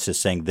of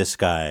Justice saying this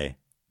guy.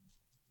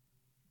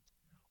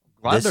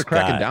 Glad they're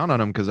cracking down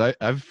on him because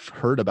I've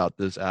heard about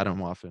this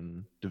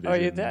Atomwaffen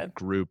division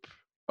group.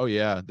 Oh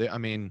yeah,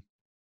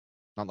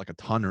 not like a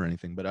ton or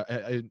anything, but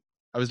I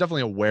was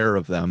definitely aware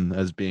of them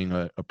as being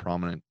a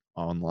prominent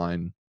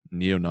online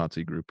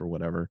neo-Nazi group or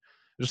whatever.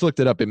 I just looked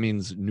it up. It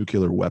means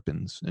nuclear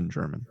weapons in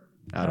German.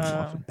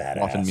 Atomwaffen.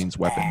 Waffen means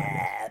weapon.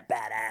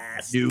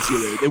 Badass.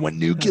 Nuclear. They went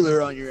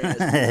nuclear on your ass.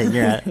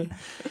 Yeah.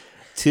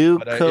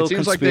 It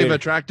seems like they've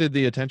attracted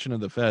the attention of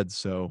the feds.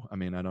 So I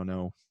don't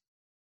know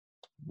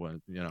what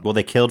Well,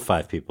 they killed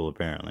 5 people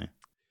apparently.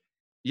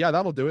 Yeah,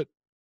 that'll do it.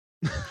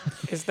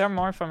 Is there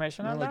more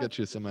information on That'll that? get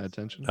you some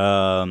attention.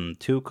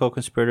 2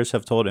 co-conspirators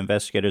have told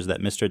investigators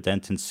that Mr.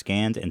 Denton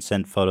scanned and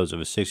sent photos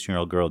of a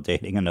 16-year-old girl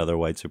dating another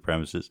white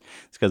supremacist.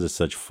 It's because of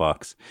such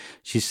fucks.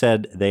 She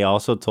said they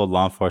also told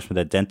law enforcement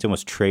that Denton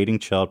was trading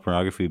child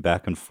pornography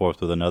back and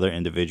forth with another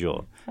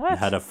individual. What? And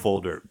had a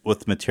folder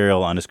with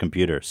material on his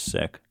computer.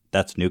 Sick.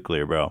 That's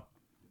nuclear, bro.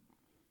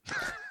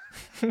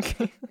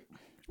 Well,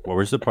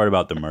 where's the part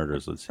about the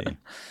murders? Let's see.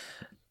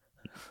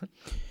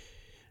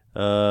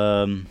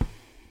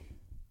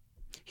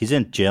 He's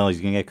in jail.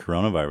 He's going to get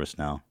coronavirus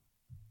now.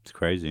 It's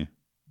crazy.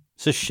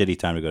 It's a shitty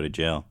time to go to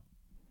jail.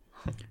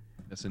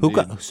 Yes,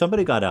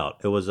 somebody got out.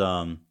 It was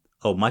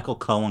Michael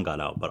Cohen got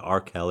out, but R.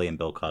 Kelly and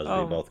Bill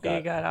Cosby both got.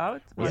 He got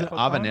out. Was it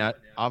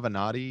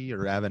Avenatti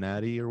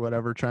or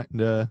whatever trying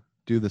to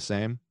do the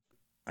same?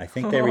 I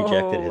think they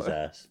rejected his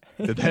ass.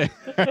 Did they?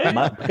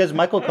 Because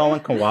Michael Cohen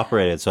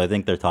cooperated, so I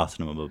think they're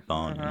tossing him a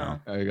bone.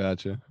 I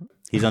gotcha.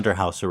 He's under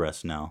house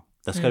arrest now.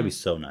 That's got to be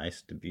so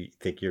nice to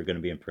think you're going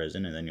to be in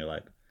prison, and then you're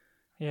like,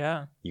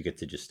 yeah, you get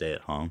to just stay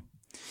at home.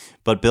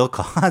 But Bill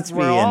Cosby,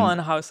 we're all on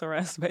house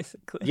arrest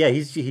basically. Yeah,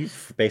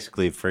 he's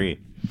basically free.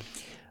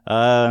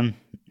 Yada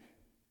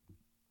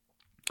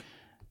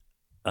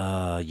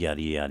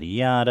yada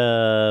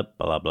yada,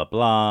 blah blah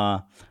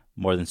blah.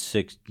 More than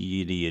 6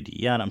 yada yada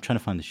yada. I'm trying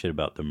to find the shit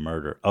about the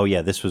murder. Oh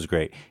yeah, this was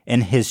great. In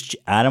his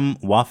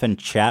Atomwaffen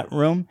chat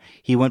room,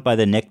 he went by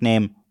the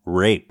nickname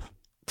Rape.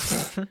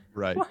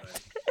 Right.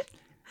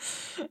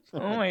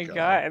 Oh my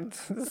god,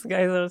 these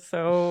guys are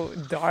so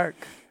dark.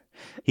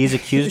 He's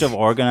accused of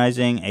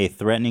organizing a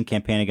threatening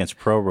campaign against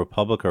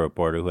ProRepublica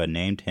reporter who had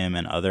named him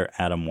and other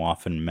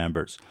Atomwaffen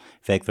members.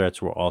 Fake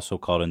threats were also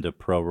called into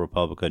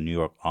ProRepublica New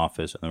York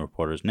office and the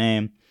reporter's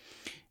name.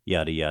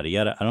 Yada, yada,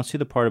 yada. I don't see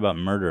the part about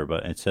murder,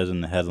 but it says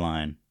in the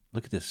headline,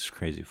 look at this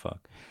crazy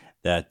fuck,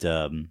 that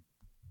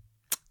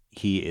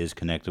he is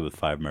connected with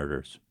 5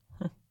 murders.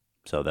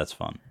 So that's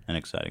fun and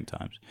exciting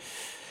times.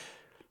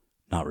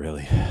 Not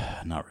really.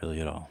 Not really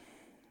at all.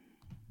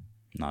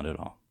 Not at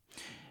all.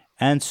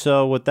 And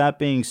so, with that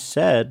being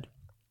said,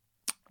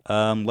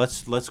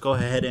 let's go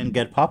ahead and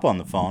get Papa on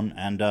the phone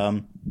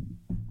and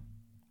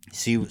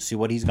see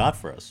what he's got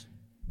for us.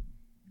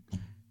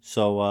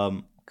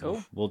 So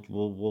Cool.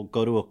 we'll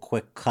go to a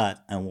quick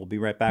cut, and we'll be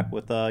right back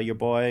with your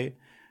boy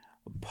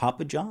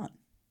Papa John.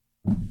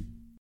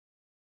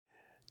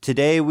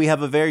 Today we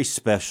have a very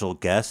special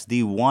guest,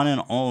 the one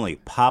and only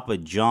Papa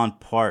John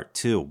Part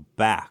 2,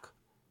 back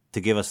to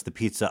give us the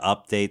pizza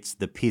updates,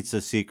 the pizza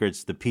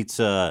secrets, the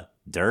pizza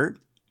dirt.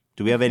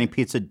 Do we have any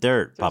pizza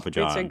dirt, Papa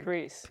John? Pizza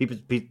grease.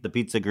 The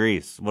pizza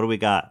grease. What do we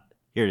got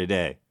here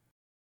today?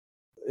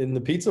 In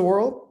the pizza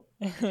world,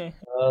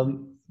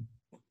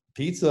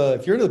 pizza,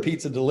 if you're in the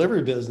pizza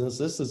delivery business,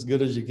 this is as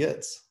good as it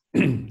gets.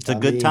 It's a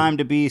good time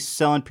to be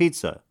selling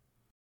pizza.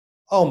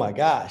 Oh my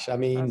gosh. I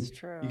mean, That's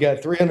true. you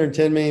got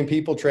 310 million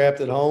people trapped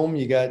at home.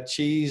 You got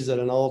cheese at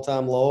an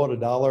all-time low at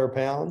 $1 a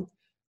pound.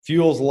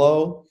 Fuel's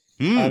low.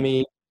 I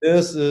mean,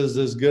 this is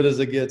as good as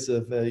it gets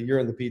if you're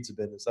in the pizza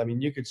business. I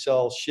mean, you could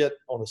sell shit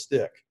on a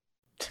stick.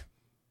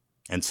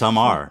 And some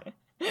are.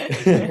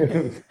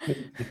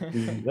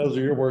 Those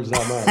are your words,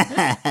 not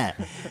mine.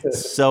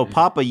 So,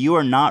 Papa, you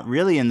are not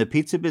really in the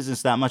pizza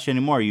business that much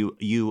anymore.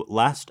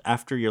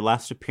 After your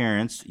last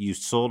appearance, you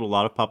sold a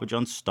lot of Papa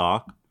John's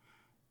stock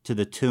to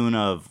the tune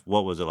of,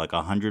 what was it, like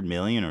 100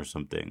 million or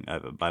something,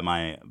 by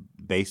my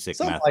basic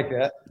Something math. like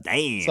that.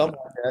 Damn. Something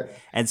like that.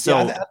 And so,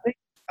 Yeah,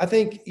 I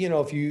think,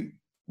 if you,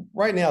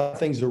 right now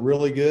things are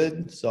really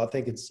good. So I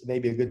think it's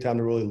maybe a good time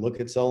to really look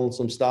at selling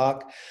some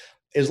stock.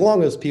 As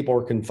long as people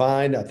are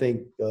confined, I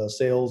think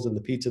sales in the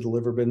pizza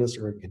delivery business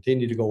are going to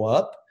continue to go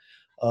up,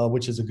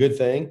 which is a good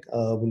thing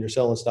when you're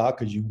selling stock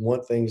because you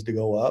want things to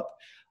go up.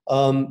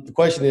 The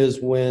question is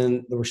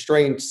when the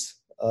restraints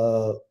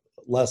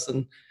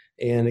lessen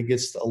and it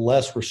gets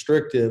less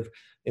restrictive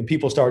and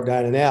people start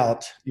dining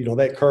out,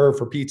 that curve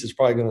for pizza is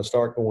probably going to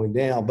start going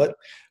down. But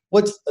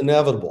what's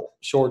inevitable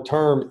short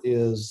term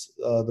is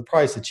the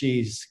price of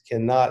cheese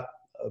cannot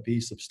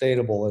be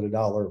sustainable at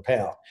 $1 a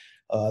pound.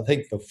 I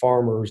think the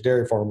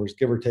dairy farmers,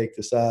 give or take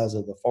the size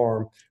of the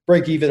farm,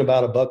 break even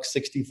about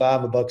 $1.65,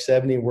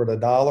 $1.70, and we're at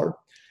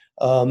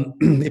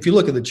 $1. If you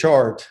look at the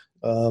chart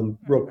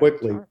real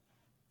quickly,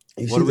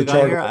 you what see do we the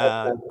got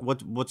chart. here?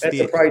 What's That's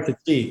the price of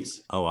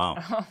cheese. Oh,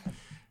 wow.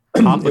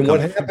 And what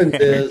happens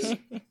is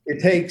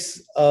it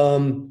takes,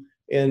 and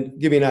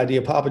give you an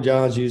idea, Papa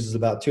John's uses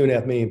about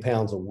 2.5 million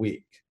pounds a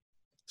week.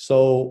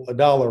 So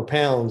 $1 a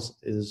pound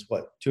is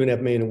what,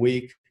 2.5 million a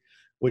week,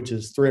 which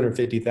is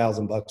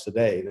 $350,000 a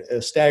day,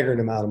 a staggering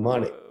amount of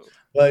money.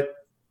 But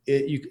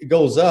it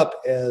goes up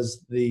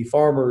as the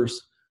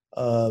farmers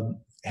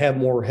have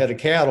more head of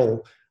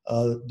cattle,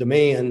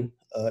 demand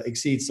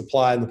exceeds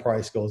supply and the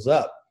price goes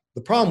up.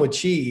 The problem with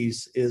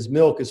cheese is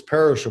milk is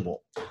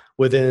perishable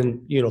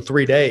within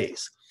 3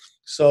 days.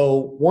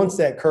 So once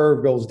that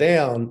curve goes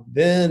down,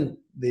 then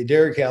the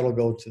dairy cattle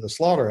go to the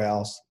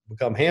slaughterhouse,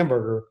 become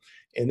hamburger,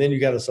 and then you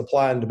got a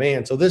supply and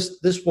demand. So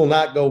this will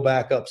not go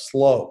back up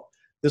slow.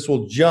 This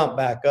will jump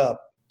back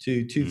up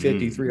to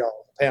 $2.50, $3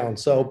 a pound.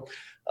 So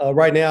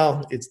right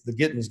now, the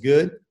getting's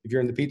good if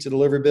you're in the pizza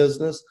delivery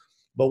business.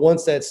 But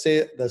once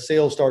the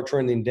sales start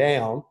trending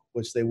down,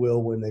 which they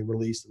will when they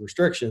release the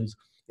restrictions,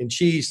 and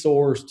cheese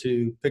soars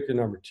to, pick your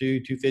number,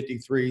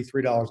 $2.50,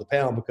 $3 a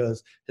pound,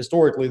 because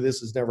historically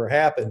this has never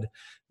happened,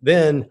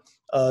 then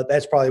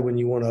that's probably when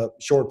you want to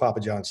short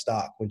Papa John's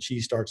stock, when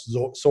cheese starts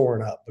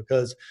soaring up,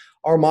 because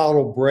our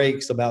model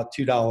breaks about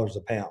 $2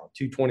 a pound,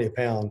 $2.20 a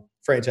pound.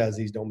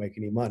 Franchisees don't make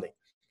any money.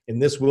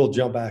 And this will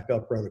jump back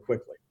up rather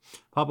quickly.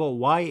 Papa,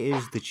 why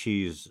is the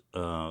cheese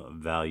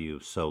value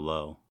so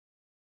low?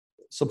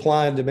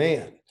 Supply and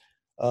demand.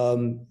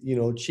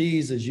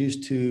 Cheese is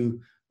used to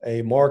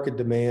a market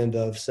demand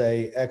of,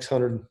 say, X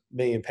 100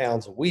 million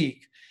pounds a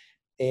week.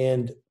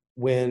 And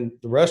when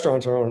the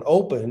restaurants are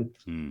open,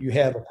 you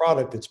have a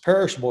product that's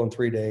perishable in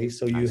 3 days.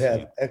 So you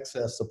have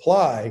excess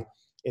supply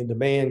and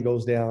demand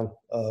goes down.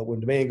 When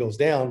demand goes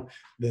down,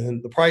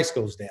 then the price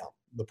goes down.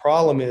 The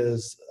problem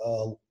is,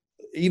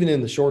 even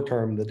in the short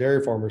term, the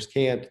dairy farmers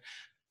can't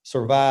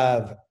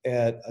survive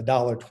at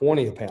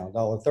 $1.20 a pound,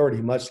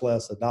 $1.30, much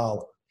less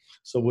 $1.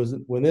 So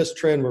when this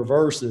trend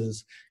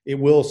reverses, it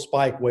will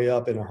spike way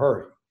up in a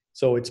hurry.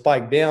 So it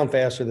spiked down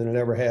faster than it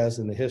ever has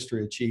in the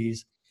history of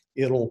cheese.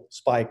 It'll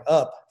spike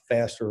up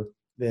faster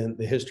than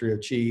the history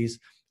of cheese.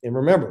 And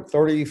remember,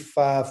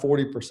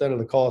 40% of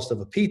the cost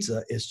of a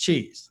pizza is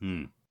cheese.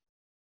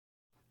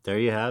 There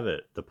you have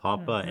it, the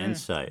Papa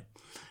insight.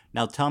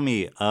 Now tell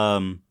me,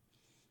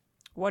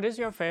 what is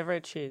your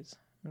favorite cheese?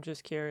 I'm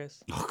just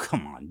curious. Oh,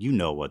 come on. You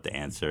know what the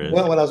answer is.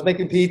 Well, when I was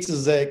making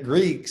pizzas at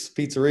Greek's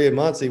Pizzeria in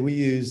Muncie, we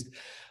used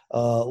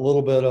a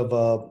little bit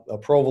of a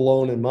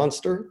provolone and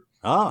Munster.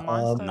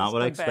 Oh, not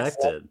what I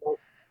expected.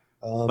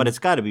 But it's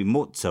got to be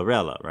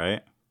mozzarella,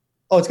 right?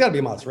 Oh, it's got to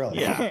be mozzarella.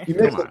 Yeah, You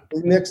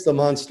mix the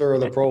Munster or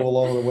the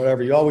provolone or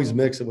whatever. You always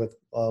mix it with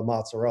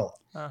mozzarella,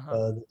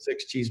 the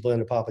 6 cheese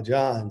blend of Papa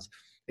John's.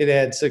 it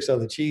had 6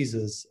 other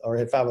cheeses, or it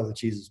had 5 other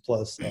cheeses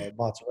plus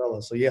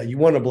mozzarella. So yeah, you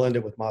want to blend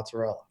it with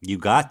mozzarella. You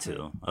got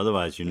to,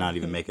 otherwise you're not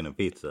even making a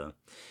pizza.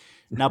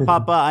 Now,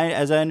 Papa,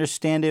 as I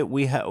understand it,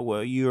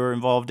 you're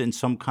involved in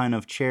some kind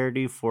of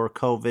charity for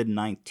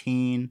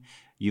COVID-19.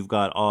 You've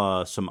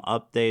got some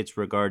updates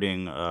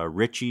regarding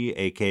Richie,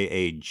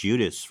 aka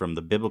Judas from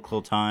the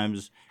biblical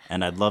times,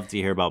 and I'd love to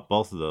hear about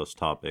both of those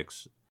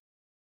topics.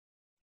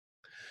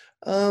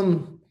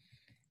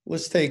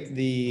 Let's take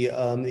the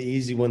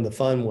easy one, the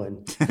fun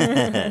one.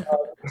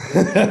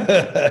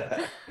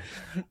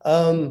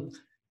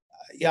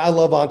 Yeah, I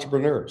love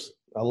entrepreneurs.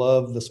 I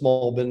love the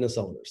small business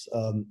owners.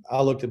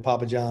 I looked at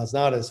Papa John's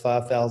not as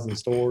 5,000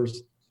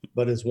 stores,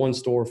 but as one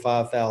store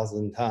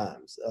 5,000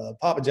 times.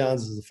 Papa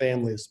John's is a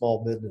family of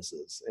small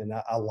businesses, and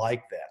I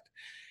like that.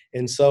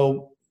 And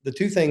so the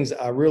two things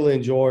I really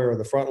enjoy are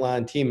the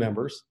frontline team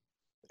members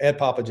at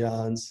Papa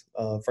John's,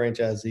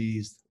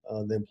 franchisees,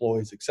 the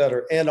employees, et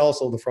cetera, and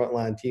also the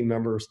frontline team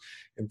members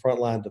and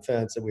frontline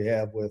defense that we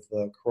have with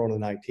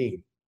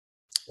Corona-19.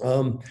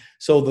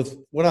 So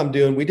what I'm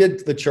doing, we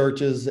did the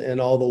churches and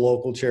all the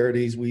local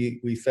charities.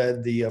 We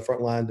fed the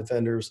frontline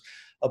defenders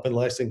up in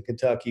Lexington,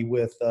 Kentucky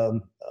with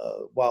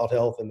Wild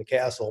Health and the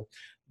Castle.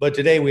 But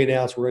today we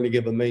announced we're going to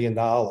give $1 million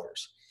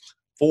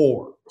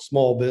for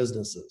small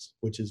businesses,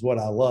 which is what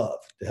I love,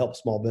 to help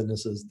small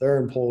businesses, their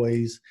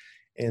employees,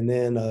 and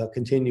then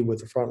continue with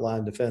the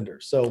frontline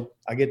defenders. So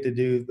I get to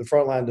do the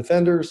frontline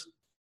defenders,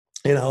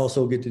 and I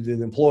also get to do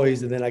the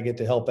employees, and then I get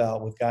to help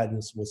out with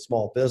guidance with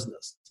small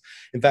business.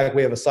 In fact,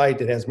 we have a site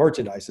that has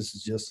merchandise. This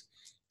is just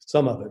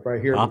some of it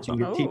right here. But you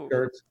can get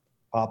T-shirts,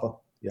 Papa,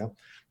 yeah.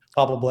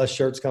 Papa Bless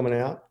shirts coming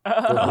out.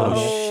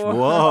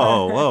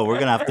 Whoa! We're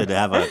gonna have to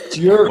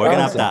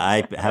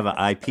have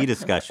an IP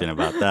discussion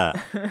about that.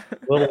 A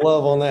little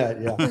love on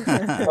that, yeah.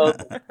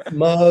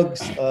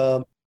 Mugs,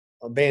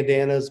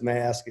 bandanas,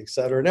 masks,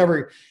 etc. And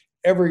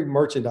every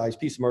merchandise,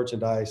 piece of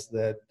merchandise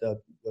that the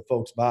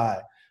folks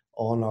buy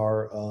on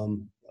our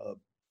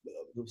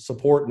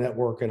support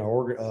network and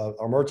our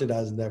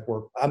merchandising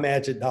network, I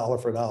match it dollar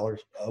for dollar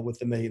with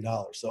the $1 million.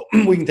 So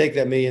we can take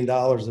that $1 million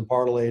and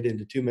parlay it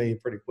into $2 million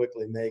pretty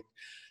quickly and make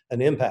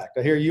an impact.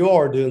 I hear you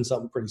are doing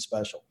something pretty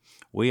special.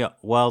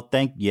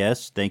 Thank you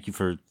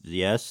for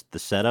the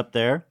setup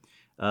there.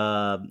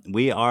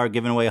 We are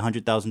giving away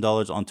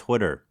 $100,000 on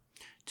Twitter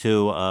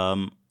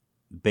to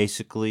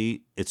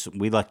basically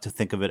we like to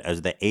think of it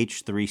as the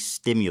H3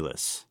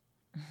 stimulus,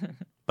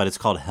 but it's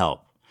called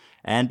help.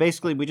 And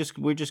basically,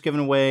 we're just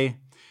giving away.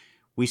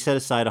 We set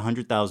aside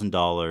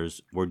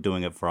 $100,000. We're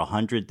doing it for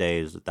 100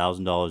 days,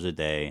 $1,000 a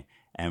day,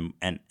 and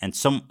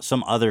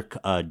some other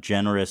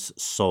generous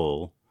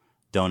soul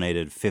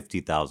donated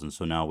 $50,000.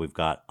 So now we've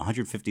got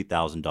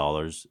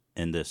 $150,000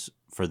 in this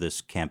for this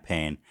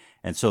campaign.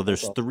 And so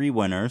there's 3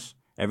 winners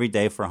every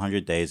day for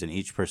 100 days, and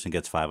each person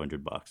gets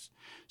 $500.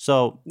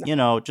 So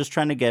just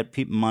trying to get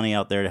money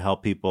out there to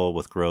help people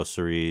with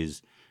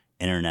groceries,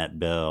 internet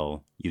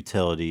bill,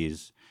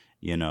 utilities.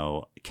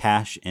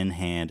 Cash in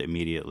hand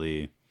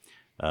immediately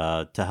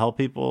to help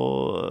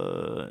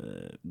people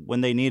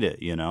when they need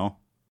it, Yeah.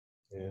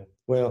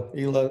 Well,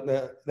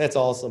 that's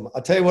awesome.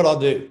 I'll tell you what I'll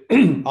do.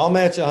 I'll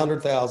match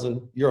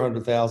 100,000, your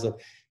 100,000.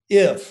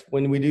 If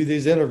when we do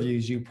these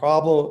interviews, you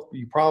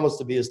promise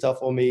to be as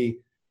tough on me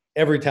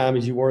every time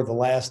as you were the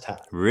last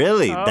time.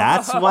 Really?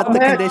 That's what the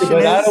condition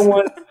is?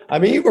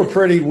 You were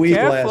pretty weak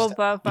Careful,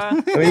 last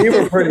time. Papa. You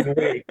were pretty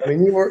weak.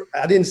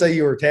 I didn't say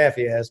you were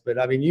taffy ass, but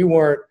you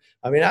weren't.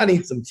 I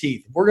need some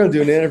teeth. If we're going to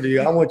do an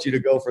interview, I want you to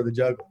go for the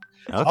juggler.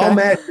 Okay. I'll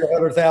match your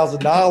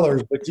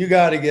 $100,000, but you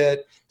got to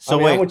get.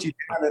 Wait. I want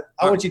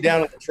you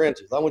down in the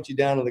trenches. I want you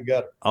down in the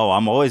gutter. Oh,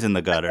 I'm always in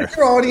the gutter. That's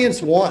what your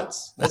audience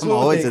wants. I'm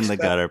always in the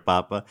gutter,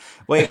 Papa.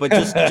 Wait, but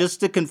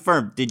just to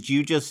confirm, did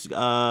you just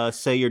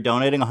say you're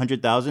donating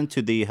 $100,000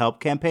 to the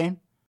help campaign?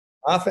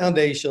 My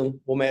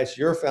foundation will match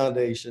your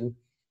foundation,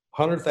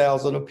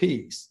 $100,000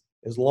 apiece,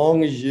 as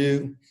long as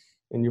you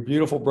and your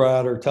beautiful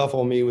bride are tough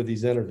on me with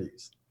these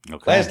interviews.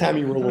 Okay. Last time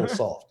you were a little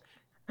soft.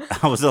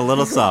 I was a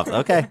little soft.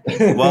 Okay.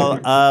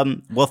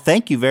 Well,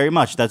 thank you very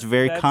much. That's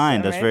very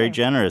kind. That's very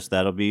generous.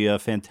 That'll be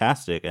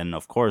fantastic. And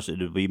of course,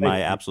 it'll be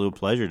my absolute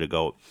pleasure to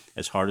go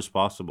as hard as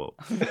possible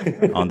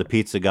on the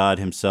pizza god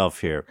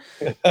himself here.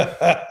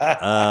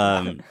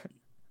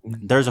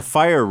 There's a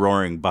fire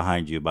roaring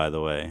behind you, by the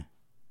way.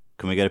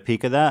 Can we get a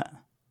peek of that?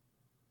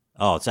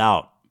 Oh, it's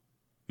out.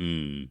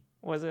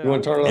 Was it? You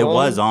want to turn it on? It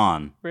was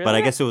on, Really? but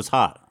I guess it was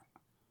hot.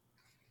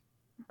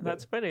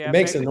 That's pretty It epic.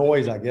 makes a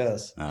noise, I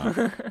guess.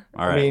 Oh.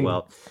 All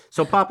right.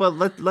 So Papa,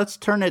 let's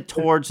turn it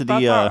towards the.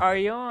 Papa, are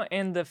you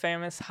in the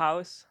famous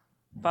house?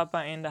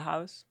 Papa in the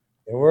house?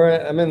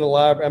 I'm in the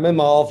library. I'm in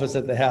my office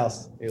at the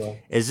house.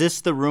 Is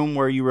this the room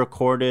where you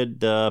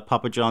recorded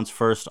Papa John's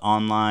first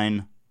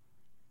online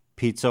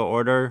pizza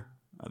order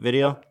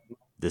video?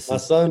 My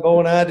son Bo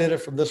and I did it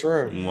from this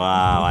room.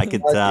 Wow, I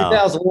could tell.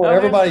 2001.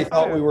 Everybody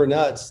thought we were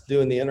nuts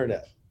doing the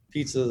internet,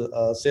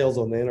 pizza sales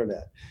on the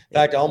internet. In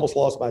fact, I almost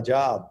lost my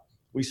job.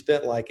 We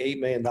spent like $8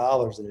 million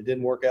and it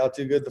didn't work out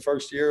too good the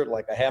first year,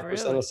 like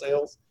 0.5% of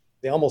sales.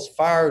 They almost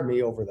fired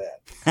me over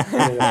that.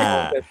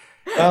 It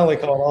finally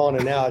caught on,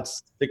 and now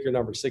it's sticker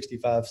number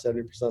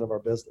 65-70% of our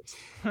business.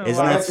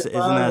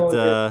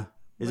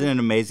 Isn't it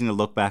amazing to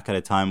look back at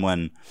a time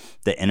when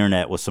the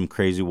internet was some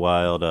crazy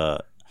wild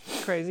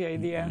crazy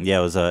idea? Yeah,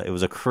 it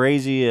was a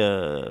crazy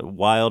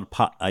wild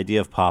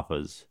idea of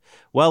Papa's.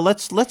 Well,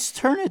 let's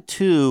turn it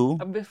to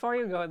before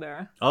you go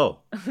there. Oh.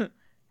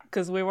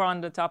 Because we were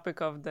on the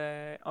topic of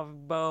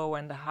Bo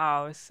and the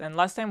house, and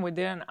last time we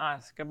didn't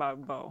ask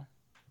about Bo.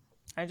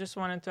 I just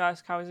wanted to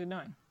ask, how is he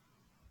doing?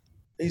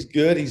 He's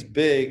good. He's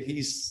big.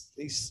 He's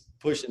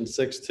pushing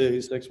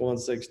 6'2", 6'1",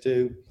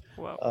 6'2".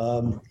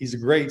 Wow. He's a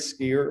great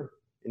skier,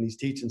 and he's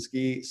teaching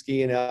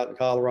skiing out in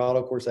Colorado.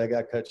 Of course, I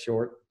got cut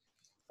short.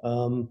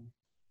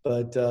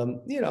 But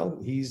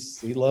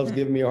he loves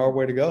giving me a hard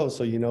way to go.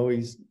 So,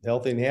 he's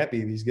healthy and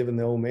happy if he's giving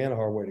the old man a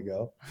hard way to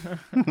go.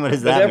 What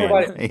does that mean?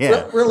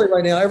 Yeah. Really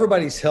right now,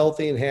 everybody's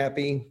healthy and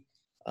happy.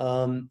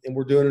 And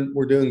we're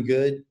doing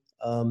good.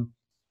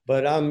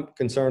 But I'm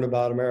concerned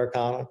about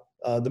Americana.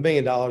 The $1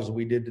 million that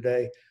we did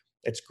today,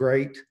 it's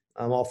great.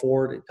 I'm all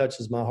for it. It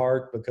touches my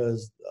heart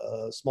because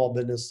small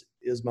business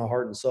is my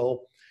heart and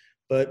soul.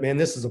 But man,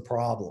 this is a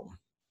problem.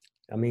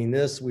 I mean,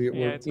 we're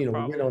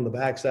getting on the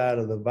backside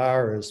of the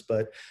virus,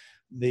 but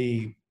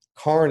the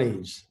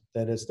carnage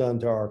that it's done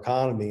to our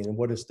economy and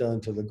what it's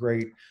done to the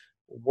great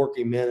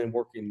working men and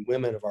working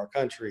women of our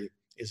country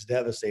is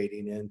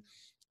devastating. And,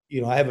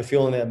 I have a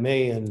feeling that $1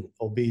 million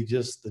will be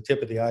just the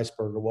tip of the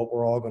iceberg of what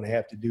we're all going to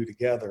have to do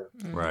together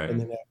in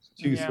the next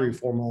 2, 3,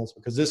 4 months,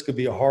 because this could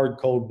be a hard,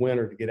 cold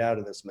winter to get out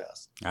of this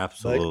mess.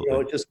 Absolutely.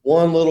 But, just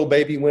one little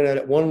baby win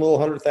at one little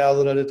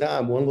 100,000 at a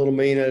time, one little $1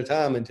 million at a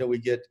time until we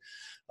get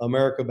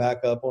America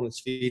back up on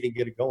its feet and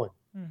get it going.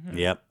 Mm-hmm.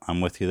 Yep,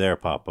 I'm with you there,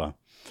 Papa.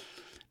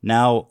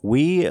 Now,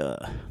 we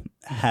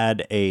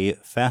had a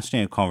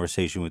fascinating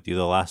conversation with you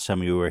the last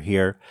time you were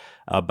here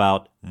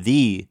about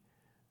the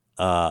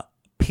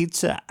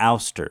pizza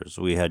ousters.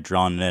 We had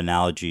drawn an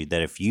analogy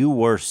that if you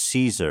were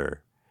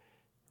Caesar,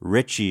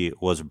 Richie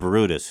was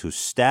Brutus, who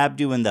stabbed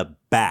you in the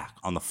back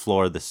on the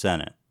floor of the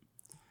Senate.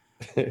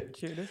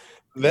 Judas?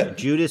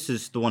 Judas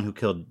is the one who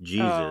killed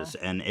Jesus,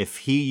 and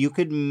if you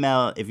could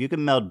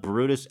meld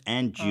Brutus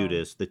and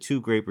Judas, the two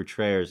great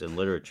betrayers in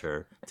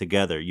literature,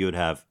 together, you would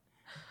have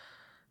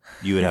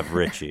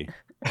Richie.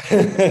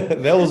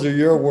 Those are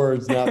your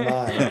words, not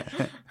mine.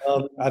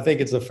 I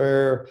think it's a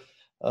fair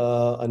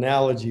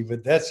analogy,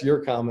 but that's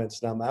your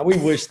comments, not mine. We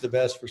wish the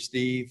best for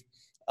Steve.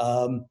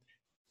 The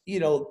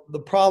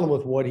problem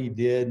with what he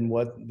did and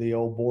what the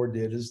old board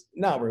did is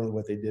not really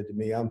what they did to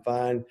me. I'm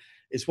fine.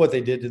 It's what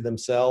they did to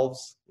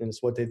themselves, and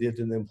it's what they did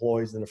to the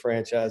employees and the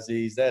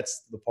franchisees.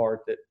 That's the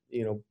part that,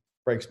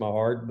 breaks my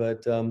heart.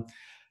 But, I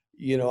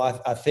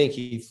think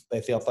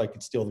they felt like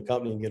could steal the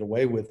company and get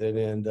away with it.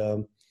 And,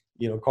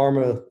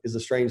 karma is a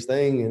strange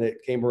thing, and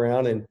it came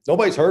around, and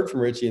nobody's heard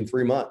from Richie in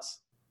 3 months.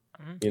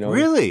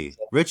 Really?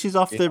 Richie's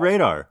off the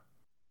radar.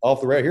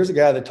 Off the radar. Here's a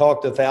guy that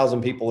talked to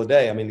 1,000 people a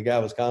day. I mean, the guy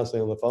was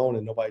constantly on the phone,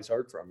 and nobody's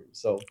heard from him.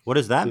 So what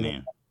does that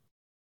mean?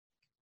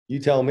 You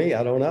tell me.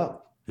 I don't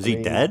know. Is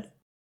he dead?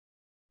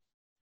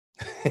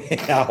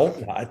 I hope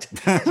not.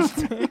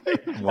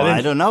 Well,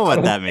 I don't know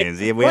what that means.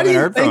 We haven't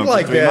heard from him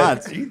for 3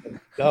 months.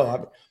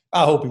 No,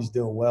 I hope he's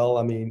doing well.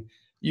 I mean,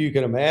 you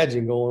can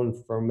imagine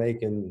going from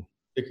making,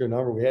 pick your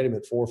number, we had him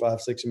at 4, 5,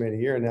 6 million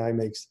a year, and now he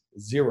makes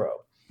 0.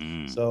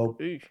 So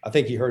I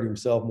think he hurt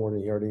himself more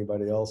than he hurt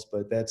anybody else,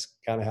 but that's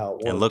kind of how it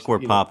works. And look where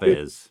Papa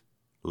is.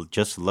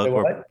 Just look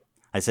where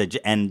I said,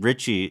 and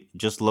Richie,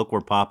 just look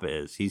where Papa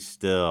is. He's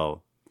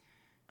still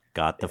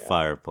got the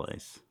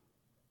fireplace.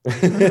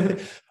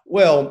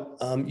 Well,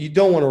 you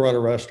don't want to run a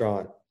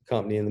restaurant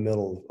company in the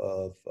middle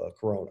of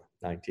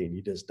Corona-19.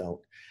 You just don't.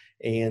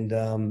 And,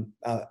 I've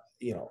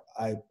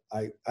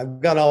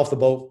gotten off the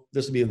boat.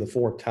 This will be the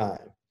 4th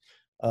time.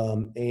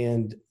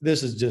 And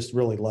this is just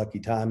really lucky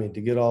timing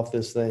to get off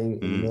this thing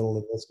in the middle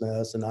of this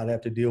mess and not have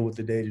to deal with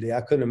the day-to-day.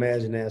 I couldn't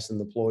imagine asking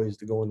the employees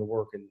to go into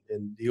work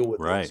and deal with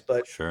this.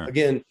 But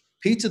again,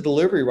 pizza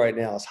delivery right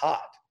now is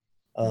hot.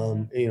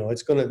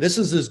 This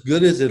is as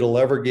good as it'll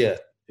ever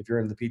get if you're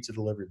in the pizza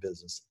delivery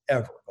business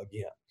ever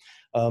again.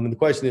 And the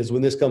question is,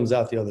 when this comes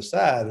out the other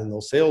side and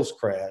those sales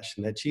crash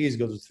and that cheese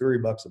goes to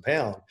 $3 a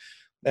pound,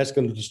 that's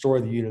going to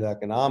destroy the unit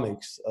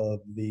economics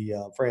of the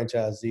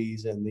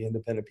franchisees and the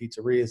independent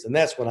pizzerias. And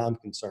that's what I'm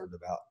concerned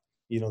about.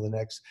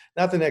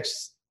 Not the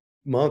next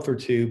month or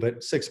 2,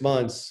 but 6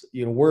 months,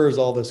 where is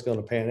all this going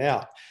to pan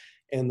out?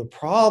 And the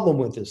problem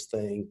with this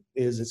thing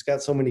is it's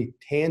got so many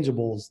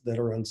tangibles that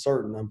are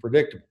uncertain,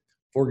 unpredictable.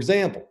 For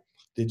example,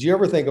 did you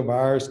ever think a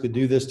virus could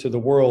do this to the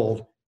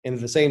world and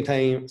at the same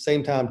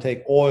time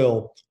take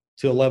oil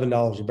to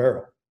 $11 a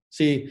barrel?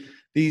 See,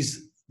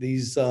 these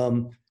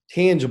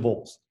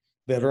tangibles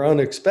that are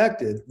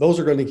unexpected, those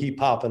are going to keep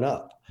popping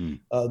up.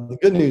 The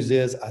good news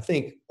is, I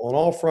think on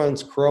all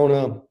fronts,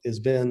 Corona has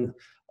been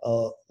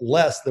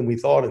less than we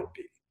thought it would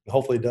be.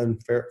 Hopefully it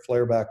doesn't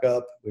flare back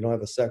up. We don't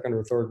have a second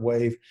or third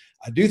wave.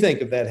 I do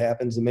think if that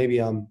happens, and maybe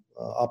I'm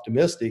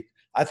optimistic,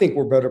 I think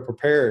we're better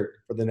prepared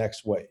for the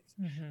next wave.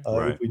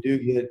 Right. If we do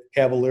get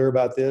cavalier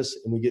about this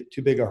and we get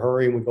too big a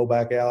hurry and we go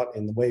back out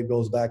and the wave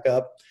goes back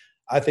up,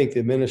 I think the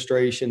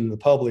administration and the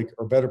public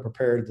are better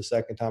prepared the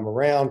second time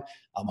around.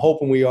 I'm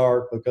hoping we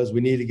are, because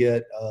we need to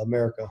get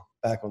America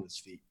back on its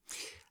feet.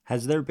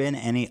 Has there been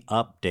any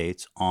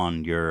updates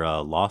on your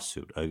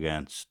lawsuit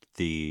against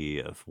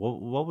the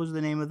what was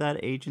the name of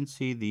that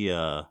agency?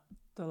 The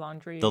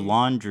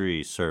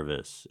laundry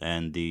service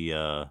and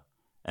the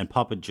and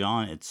Papa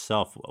John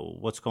itself.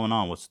 What's going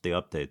on? What's the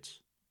updates?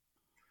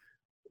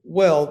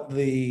 Well,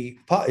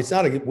 it's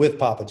not with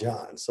Papa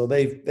John, so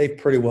they've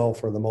pretty well,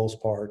 for the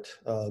most part,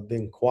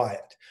 been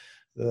quiet.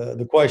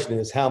 The question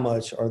is, how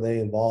much are they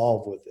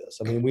involved with this?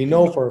 I mean, we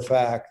know for a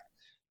fact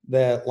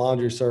that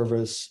laundry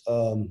service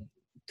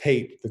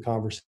taped the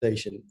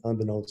conversation,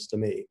 unbeknownst to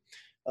me.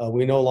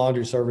 We know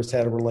laundry service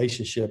had a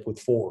relationship with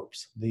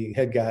Forbes. The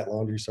head guy at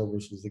laundry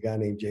service was the guy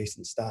named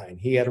Jason Stein.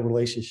 He had a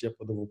relationship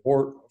with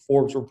the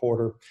Forbes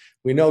reporter.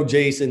 We know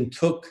Jason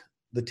took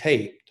the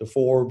tape to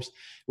Forbes.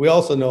 We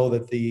also know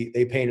that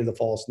they painted a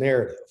false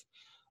narrative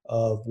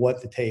of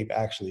what the tape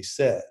actually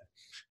said.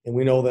 And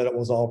we know that it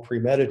was all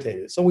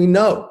premeditated. So we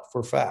know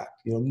for a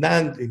fact,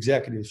 9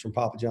 executives from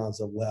Papa John's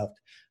have left.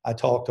 I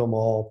talked to them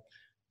all.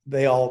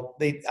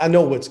 I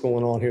know what's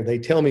going on here. They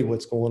tell me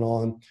what's going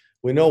on.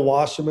 We know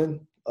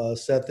Wasserman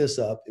set this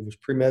up. It was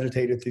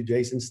premeditated through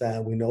Jason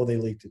Stein. We know they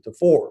leaked it to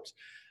Forbes.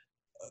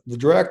 The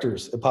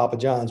directors at Papa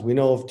John's, we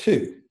know of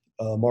 2,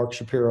 Mark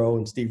Shapiro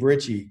and Steve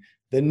Ritchie,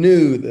 that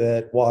knew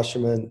that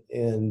Wasserman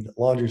and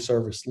laundry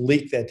service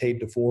leaked that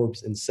tape to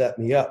Forbes and set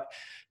me up.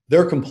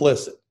 They're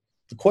complicit.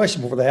 The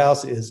question before the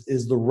House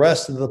is the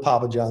rest of the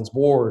Papa John's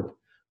board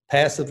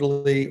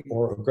passively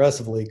or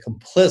aggressively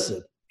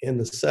complicit in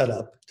the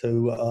setup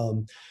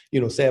to,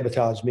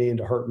 sabotage me and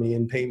to hurt me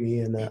and paint me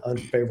in an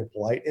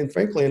unfavorable light and,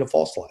 frankly, in a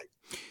false light.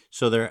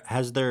 So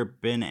has there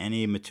been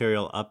any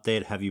material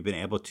update? Have you been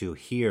able to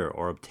hear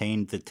or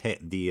obtain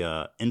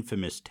the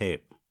infamous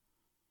tape?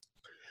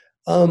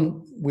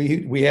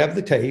 We have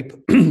the tape.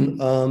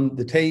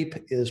 The tape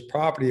is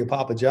property of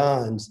Papa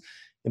John's,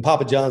 and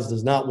Papa John's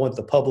does not want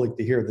the public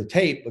to hear the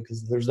tape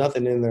because there's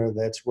nothing in there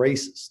that's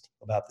racist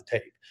about the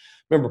tape.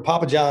 Remember,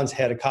 Papa John's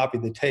had a copy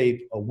of the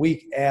tape a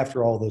week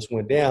after all this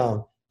went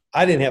down.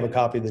 I didn't have a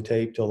copy of the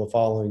tape till the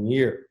following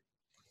year.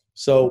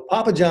 So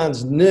Papa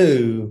John's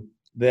knew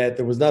that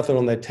there was nothing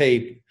on that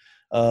tape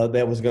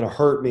that was going to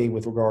hurt me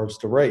with regards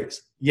to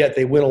race. Yet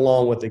they went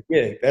along with the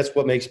gig. That's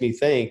what makes me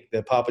think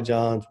that Papa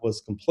John's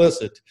was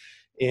complicit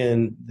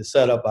in the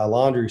setup by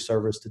laundry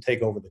service to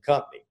take over the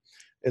company.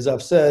 As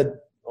I've said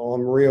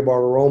on Maria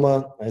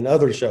Bartiromo and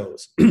other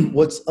shows,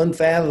 what's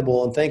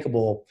unfathomable,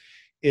 unthinkable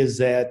is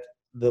that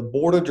the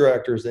board of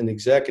directors and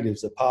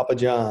executives at Papa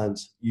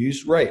John's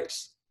used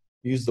race,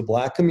 used the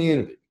black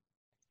community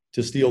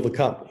to steal the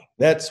company.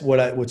 That's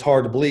what's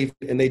hard to believe,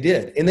 and they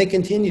did, and they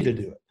continue to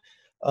do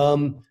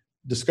it.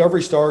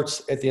 Discovery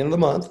starts at the end of the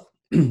month.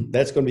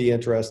 That's going to be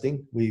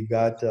interesting. We've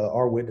got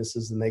our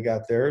witnesses, and they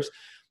got theirs,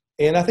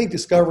 and I think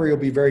Discovery will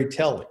be very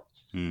telling.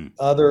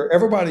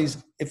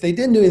 If they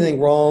didn't do anything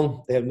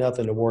wrong, they have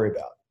nothing to worry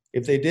about.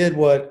 If they did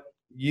what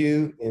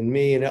you and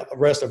me and the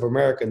rest of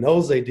America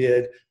knows they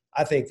did,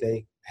 I think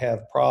they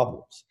have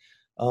problems.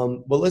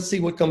 But let's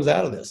see what comes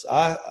out of this.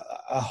 I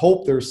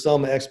hope there's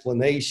some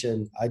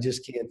explanation. I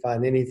just can't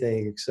find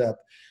anything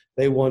except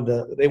they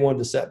wanted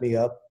to set me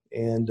up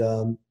and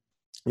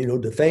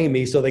defame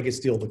me so they could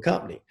steal the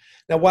company.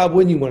 Now, why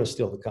wouldn't you want to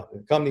steal the company?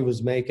 The company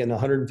was making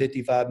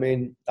 $155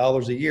 million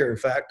a year. In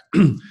fact,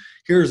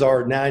 here's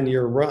our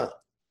 9-year run,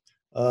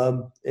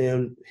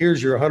 and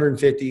here's your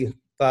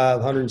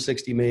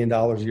 $160 million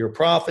a year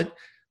profit.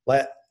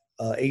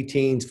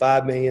 18's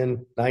 $5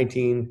 million,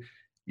 19.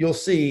 You'll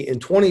see in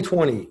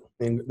 2020,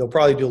 and they'll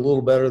probably do a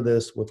little better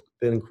this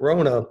than in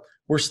Corona,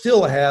 we're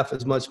still half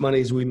as much money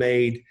as we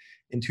made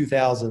in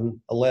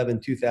 2011,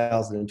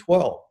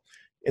 2012.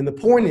 And the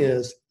point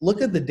is,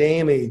 look at the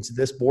damage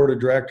this board of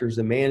directors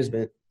and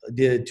management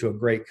did to a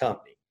great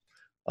company.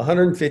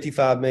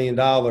 $155 million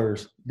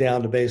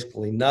down to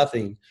basically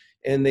nothing.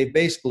 And they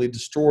basically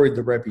destroyed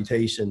the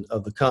reputation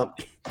of the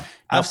company.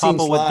 Now,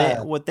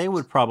 Papa, what they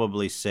would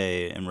probably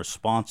say in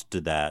response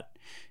to that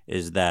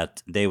is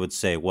that they would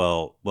say,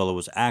 well, it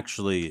was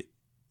actually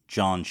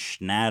John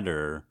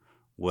Schnatter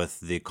with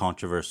the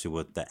controversy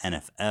with the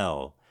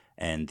NFL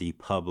and the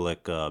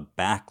public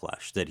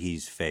backlash that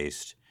he's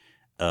faced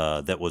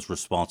that was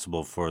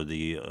responsible for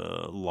the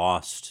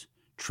lost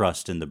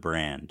trust in the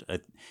brand.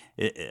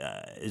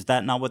 Is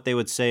that not what they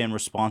would say in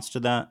response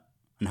to that?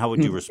 And how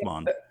would you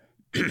respond?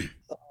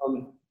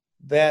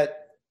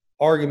 That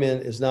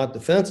argument is not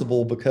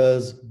defensible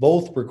because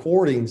both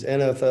recordings,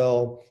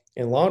 NFL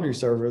and laundry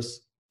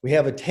service, we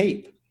have a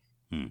tape.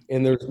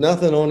 And there's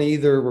nothing on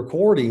either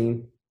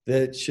recording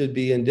that should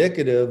be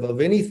indicative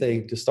of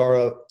anything to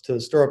stir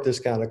up this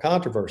kind of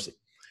controversy.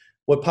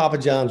 What Papa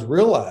John's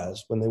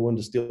realized when they wanted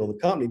to steal the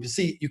company, you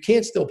see, you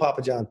can't steal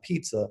Papa John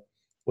pizza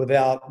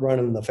without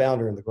running the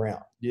founder in the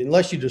ground.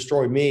 Unless you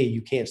destroy me,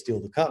 you can't steal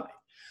the company.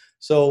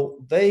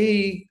 So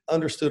they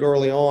understood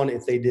early on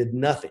if they did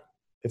nothing,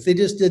 If they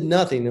just did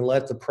nothing and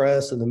let the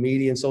press and the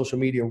media and social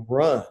media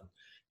run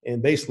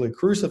and basically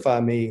crucify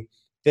me,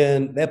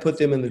 then that put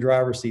them in the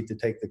driver's seat to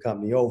take the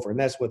company over. And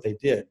that's what they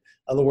did. In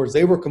other words,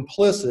 they were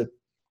complicit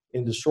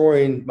in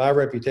destroying my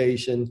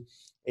reputation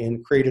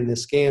and creating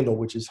this scandal,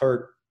 which has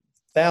hurt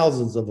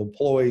thousands of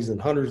employees and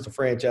hundreds of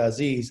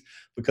franchisees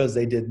because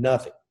they did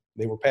nothing.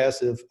 They were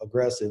passive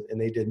aggressive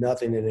and they did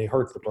nothing, and they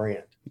hurt the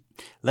brand.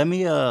 Let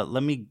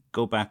me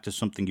go back to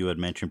something you had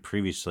mentioned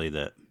previously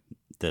that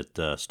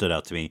stood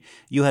out to me.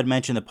 You had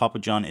mentioned that Papa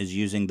John is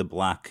using the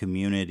Black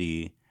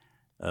community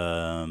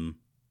in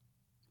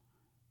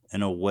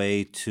a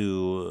way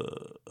to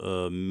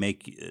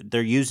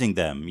they're using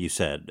them, you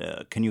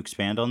said. Can you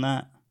expand on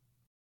that?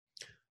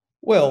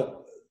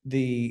 Well,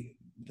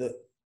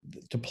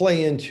 to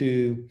play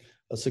into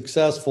a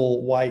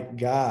successful white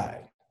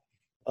guy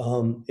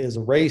is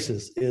a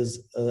racist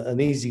is an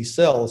easy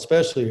sell,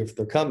 especially if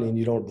they're company and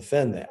you don't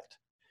defend that.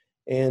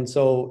 And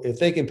so if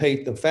they can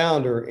paint the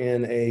founder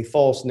in a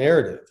false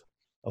narrative,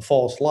 a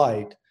false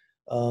light,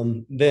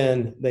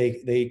 then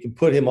they can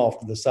put him off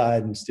to the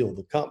side and steal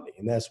the company.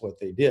 And that's what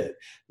they did.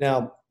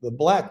 Now, the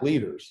Black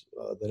leaders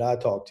that I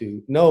talk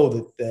to know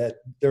that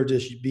they're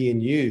just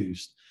being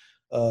used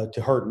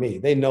to hurt me.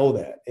 They know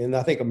that. And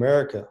I think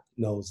America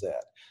knows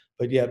that.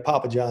 But yet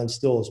Papa John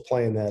still is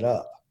playing that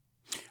up.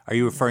 Are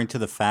you referring to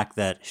the fact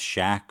that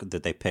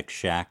they picked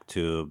Shaq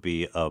to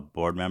be a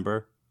board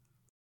member?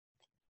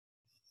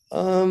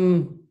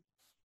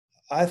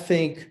 I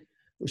think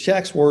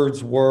Shaq's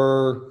words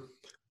were,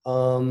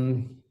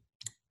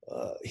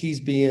 he's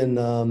being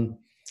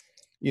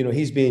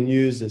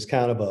used as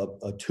kind of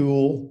a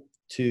tool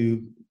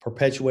to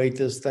perpetuate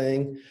this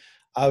thing.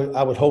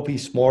 I would hope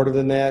he's smarter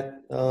than that,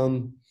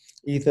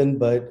 Ethan,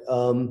 but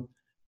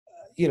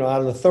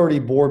out of the 30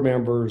 board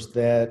members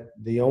that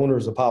the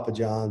owners of Papa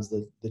John's,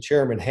 the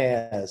chairman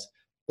has,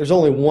 there's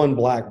only one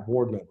Black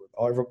board member.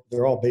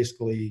 They're all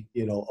basically,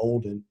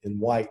 old and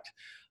white.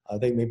 I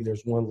think maybe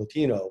there's one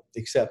Latino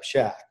except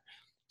Shaq.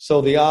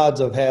 So the odds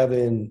of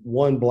having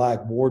one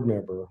Black board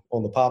member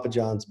on the Papa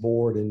John's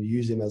board and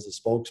use him as a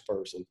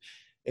spokesperson,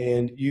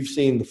 and you've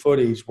seen the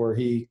footage where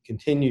he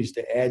continues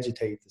to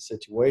agitate the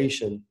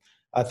situation,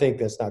 I think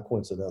that's not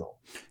coincidental.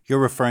 You're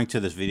referring to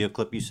this video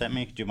clip you sent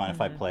me? Do you mind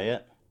if I play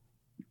it?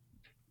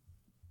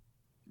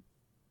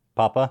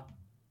 Papa?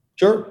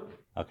 Sure.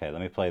 Okay,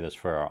 let me play this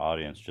for our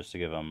audience just to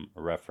give them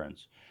a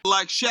reference.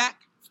 Like Shaq,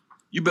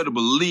 you better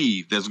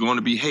believe there's going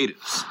to be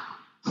haters.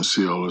 I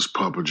see all this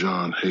Papa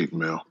John hate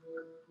mail.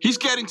 He's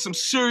getting some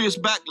serious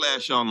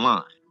backlash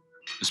online,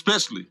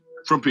 especially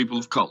from people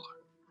of color.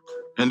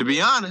 And to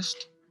be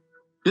honest,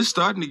 it's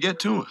starting to get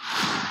to him.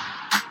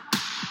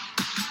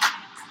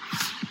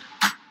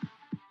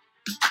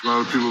 A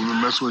lot of people have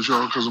been messing with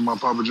y'all because of my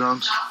Papa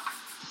John's.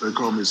 They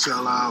call me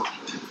sellout.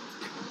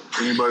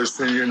 Anybody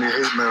send you any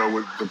hate mail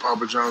with the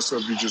Papa John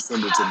stuff, you just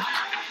send it to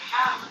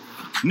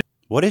me.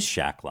 What is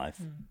Shaq Life?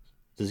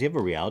 Does he have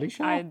a reality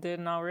show? I did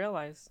not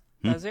realize.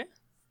 Does he?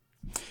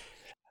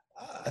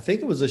 I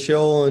think it was a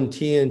show on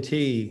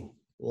TNT,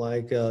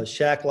 like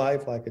Shaq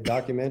Life, like a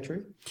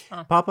documentary.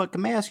 Papa,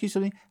 can I ask you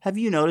something? Have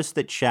you noticed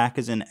that Shaq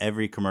is in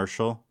every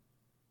commercial?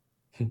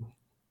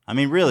 I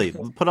mean, really,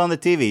 put on the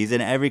TV. He's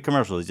in every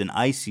commercial. He's in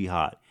Icy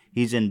Hot.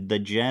 He's in The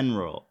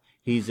General.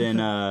 He's in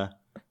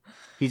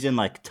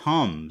like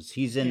Tums.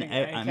 He's in.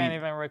 I can't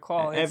even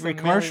recall every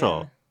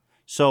commercial.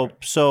 So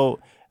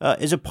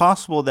is it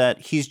possible that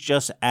he's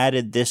just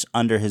added this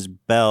under his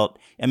belt?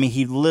 I mean,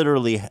 he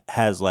literally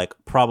has like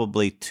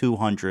probably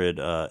 200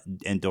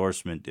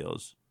 endorsement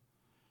deals.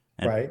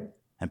 Right.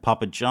 And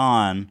Papa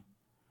John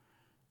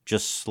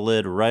just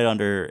slid right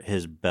under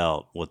his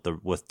belt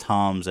with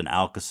Tums and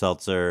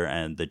Alka-Seltzer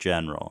and The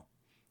General.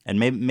 And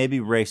maybe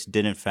race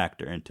didn't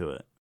factor into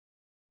it.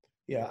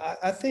 Yeah,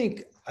 I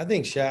think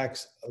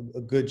Shaq's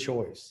a good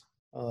choice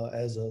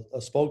as a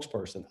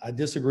spokesperson. I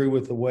disagree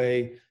with the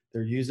way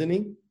they're using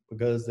him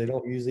because they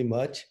don't use him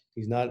much.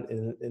 He's not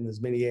in as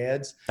many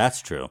ads.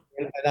 That's true.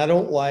 And I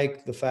don't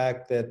like the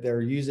fact that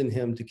they're using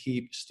him to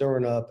keep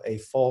stirring up a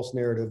false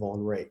narrative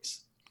on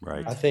race.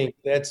 Right. I think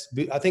that's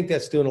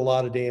doing a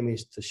lot of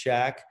damage to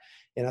Shaq.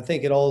 And I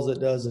think all it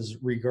does is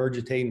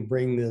regurgitate and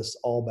bring this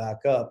all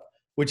back up,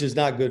 which is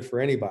not good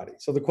for anybody.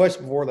 So the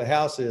question before the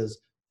House is,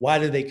 why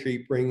do they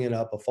keep bringing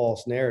up a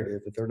false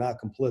narrative if they're not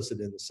complicit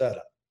in the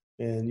setup?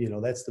 And,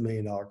 that's the $1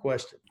 million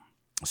question.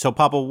 So,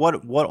 Papa,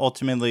 what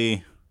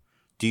ultimately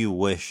do you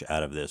wish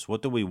out of this?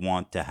 What do we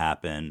want to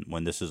happen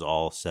when this is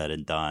all said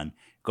and done?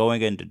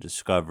 Going into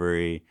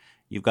Discovery,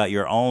 you've got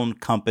your own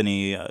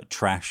company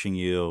trashing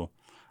you.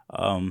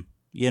 What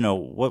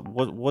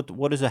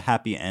is a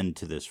happy end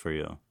to this for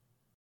you?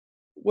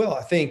 Well,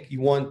 I think you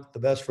want the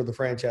best for the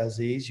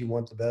franchisees. You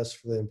want the best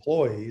for the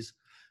employees.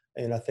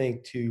 And I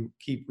think to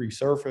keep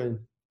resurfacing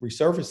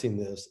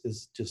this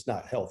is just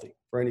not healthy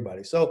for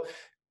anybody. So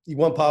you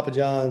want Papa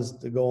John's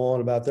to go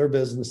on about their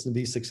business and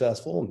be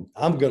successful. And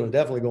I'm going to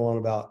definitely go on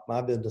about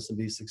my business and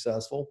be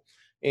successful.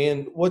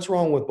 And what's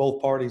wrong with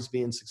both parties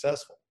being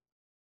successful?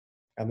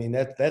 I mean,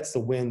 that's the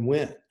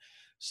win-win.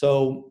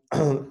 So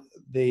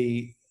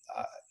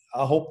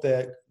I hope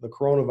that the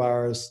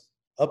coronavirus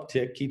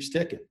uptick keeps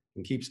ticking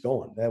and keeps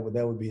going. That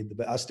would be the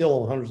best. I still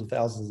own hundreds of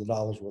thousands of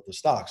dollars worth of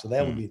stock, so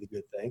that would be the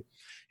good thing.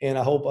 And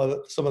I hope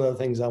some of the other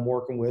things I'm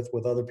working with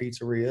other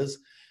pizzerias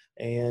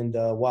and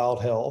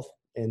Wild Health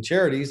and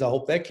charities, I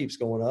hope that keeps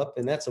going up,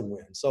 and that's a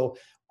win. So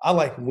I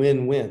like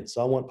win-win.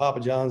 So I want Papa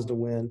John's to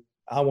win.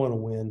 I want to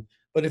win.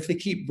 But if they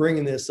keep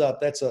bringing this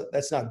up, that's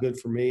not good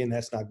for me, and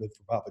that's not good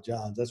for Papa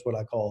John's. That's what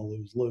I call a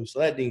lose-lose. So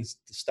that needs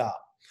to stop.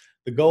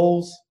 The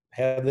goals,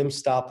 have them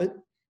stop it,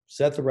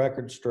 set the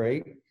record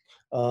straight.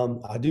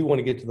 I do want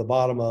to get to the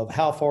bottom of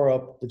how far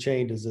up the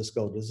chain does this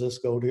go? Does this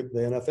go to the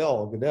NFL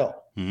or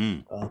Goodell?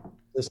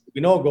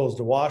 We know it goes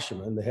to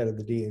Washington, the head of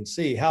the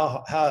DNC.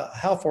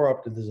 How far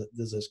up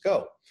does this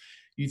go?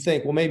 You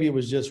think, well, maybe it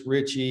was just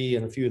Richie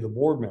and a few of the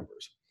board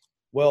members.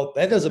 Well,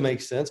 that doesn't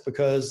make sense,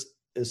 because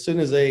as soon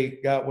as they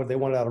got what they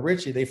wanted out of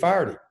Richie, they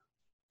fired him.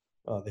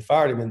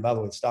 And by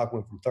the way, the stock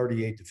went from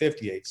 38 to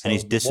 58. So and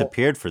he's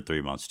disappeared for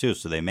 3 months too,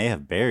 so they may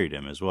have buried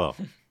him as well.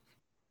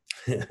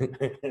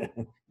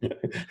 That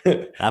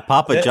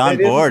Papa John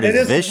board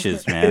is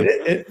vicious, man.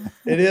 It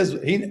is.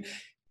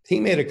 He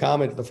made a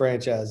comment to the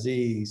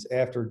franchisees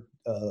after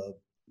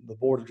the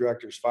board of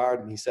directors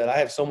fired him. He said, "I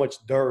have so much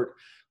dirt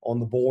on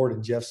the board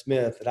and Jeff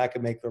Smith that I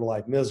could make their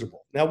life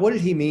miserable." Now, what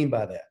did he mean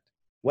by that?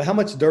 Well, how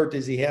much dirt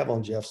does he have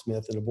on Jeff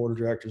Smith and the board of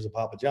directors of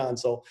Papa John?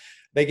 So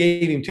they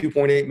gave him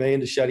 $2.8 million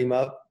to shut him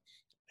up.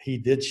 He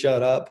did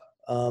shut up,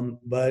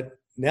 but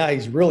now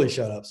he's really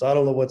shut up. So I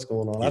don't know what's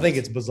going on. I think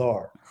it's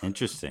bizarre.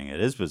 Interesting.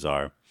 It is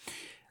bizarre.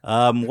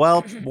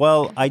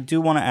 Well, I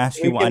do want to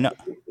ask you. I know.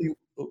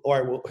 All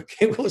right. Well,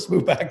 let's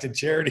move back to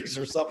charities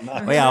or something.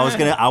 Oh, yeah, I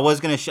was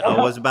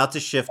about to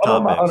shift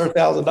topics.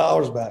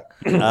 $100,000 back.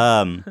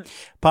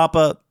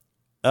 Papa,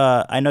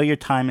 I know your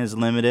time is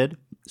limited,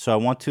 so I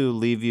want to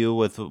leave you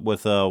with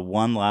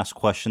one last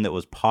question that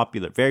was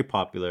very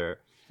popular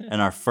in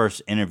our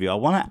first interview. I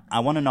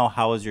want to know,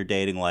 how is your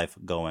dating life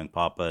going,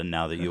 Papa,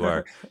 now that you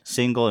are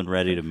single and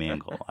ready to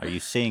mingle? Are you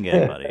seeing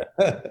anybody?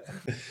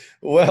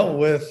 Well,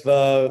 with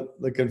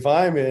the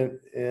confinement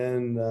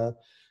and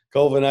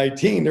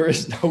COVID-19, there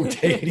is no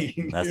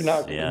dating.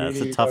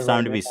 It's a tough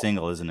time to be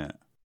single, isn't it?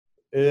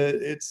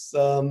 It's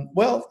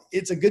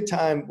a good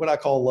time, what I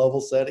call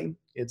level setting.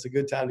 It's a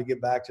good time to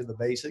get back to the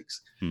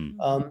basics.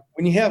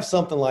 When you have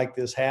something like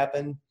this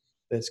happen,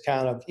 that's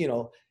kind of,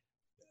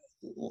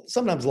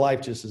 sometimes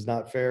life just is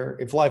not fair.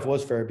 If life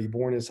was fair, it'd be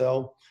boring as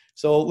hell.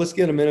 So let's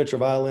get a miniature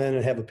violin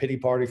and have a pity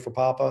party for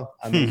Papa.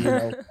 I mean,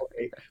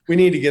 okay, we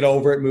need to get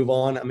over it, move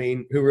on. I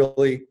mean, who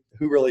really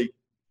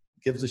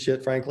gives a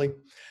shit, frankly?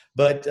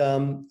 But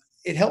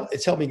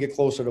it's helped me get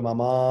closer to my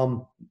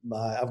mom.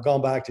 I've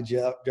gone back to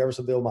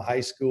Jeffersonville, my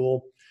high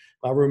school,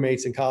 my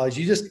roommates in college.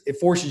 It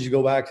forces you to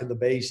go back to the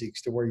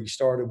basics, to where you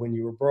started when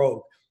you were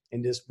broke,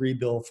 and just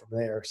rebuild from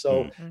there.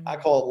 So I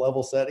call it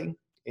level setting,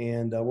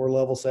 and we're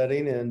level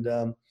setting,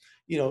 and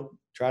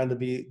trying to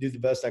do the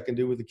best I can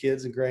do with the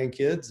kids and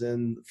grandkids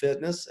and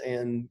fitness,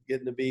 and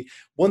getting to be.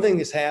 One thing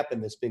that's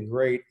happened that's been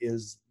great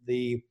is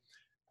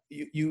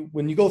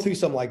when you go through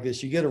something like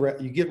this, you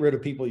get rid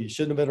of people you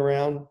shouldn't have been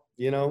around,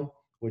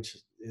 which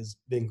has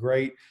been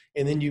great.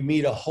 And then you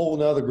meet a whole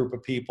nother group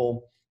of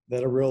people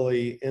that are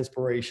really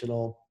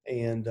inspirational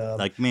and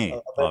like me,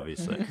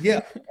 obviously.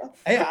 Yeah.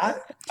 Hey, I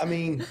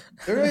mean,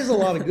 there is a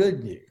lot of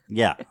good news.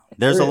 Yeah.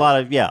 There's a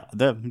lot of,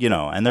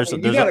 and there's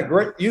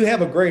you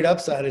have a great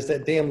upside. It's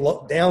that damn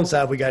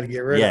downside we got to get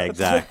rid of. Yeah,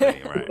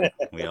 exactly. Right.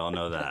 We all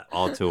know that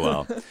all too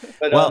well.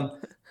 But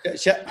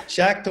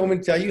Shaq told me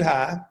to tell you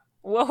hi.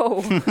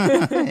 Whoa.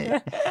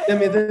 Send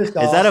me this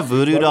doll. Is that a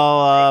voodoo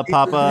doll,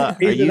 Papa?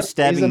 Are you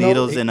stabbing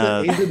needles in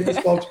a... He's a new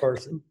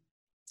spokesperson.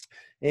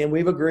 And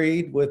we've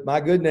agreed with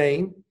my good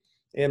name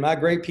and my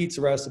great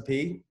pizza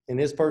recipe and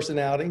his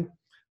personality.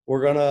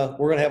 We're gonna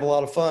have a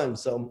lot of fun.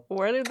 So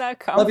where did that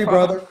come from? Love you,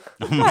 brother.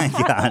 Oh my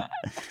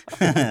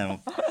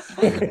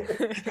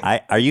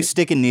God. Are you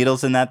sticking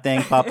needles in that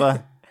thing,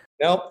 Papa?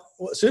 Now,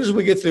 as soon as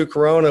we get through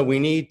Corona, we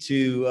need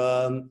to,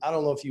 I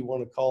don't know if you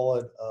want to call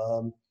it,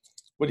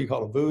 what do you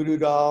call it, a voodoo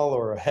doll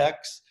or a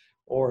hex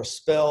or a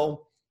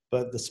spell,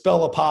 but the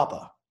spell of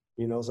Papa,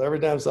 so every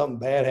time something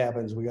bad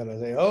happens, we got to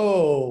say,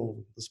 oh,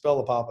 the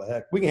spell of Papa.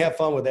 Heck, we can have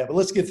fun with that, but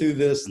let's get through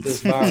this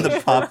virus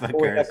the Papa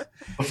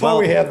before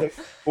we have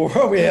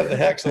the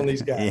hex on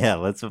these guys. Yeah,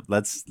 let's.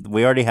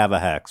 We already have a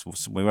hex.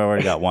 We've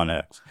already got one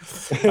hex.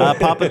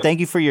 Papa, thank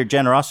you for your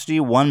generosity.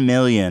 $1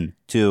 million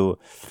to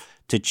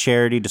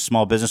charity, to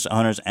small business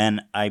owners,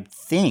 and I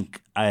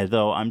think,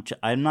 though I'm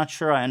not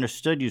sure I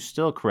understood you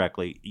still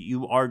correctly,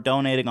 you are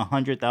donating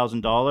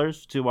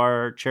 $100,000 to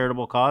our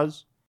charitable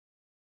cause.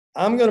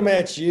 I'm going to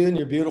match you and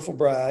your beautiful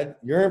bride.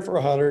 You're in for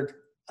 100.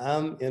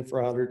 I'm in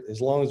for 100. As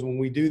long as when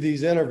we do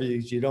these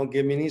interviews, you don't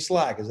give me any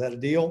slack. Is that a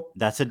deal?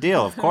 That's a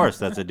deal. Of course,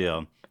 that's a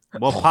deal.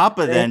 Well,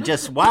 Papa, then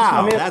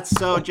wow, that's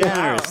so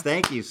generous.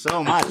 Thank you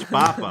so much,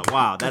 Papa.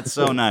 Wow, that's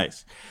so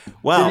nice.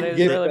 Well, that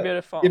is really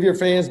beautiful. Give your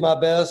fans my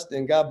best,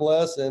 and God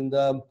bless. And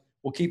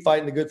we'll keep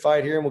fighting the good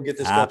fight here, and we'll get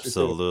this.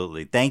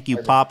 Absolutely. Thank you,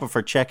 Papa,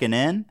 for checking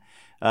in.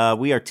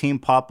 We are Team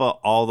Papa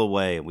all the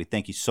way. We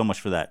thank you so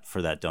much for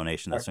that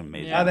donation. That's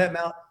amazing.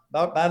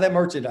 Buy that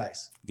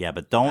merchandise. Yeah,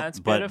 but don't. That's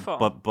beautiful.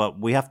 But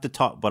we have to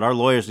talk. But our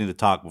lawyers need to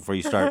talk before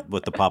you start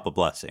with the Papa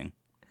blessing.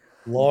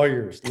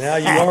 Lawyers. Now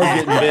you are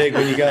getting big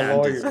when you got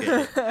lawyers.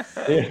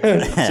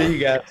 See you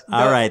guys.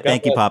 All right.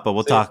 Thank you, Papa.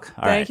 We'll talk.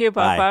 All right. Thank you,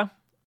 Papa. Bye.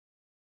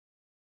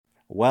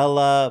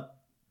 Well,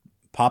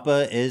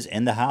 Papa is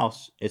in the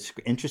house. It's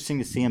interesting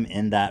to see him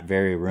in that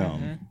very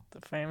room. Mm-hmm.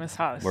 The famous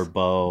house. Where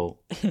Bo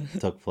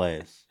took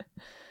place.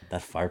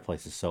 That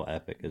fireplace is so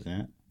epic, isn't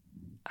it?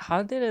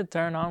 How did it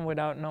turn on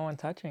without no one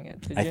touching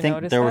it? Did I you think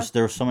notice there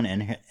that? was someone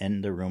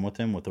in the room with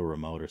him with a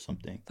remote or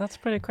something. That's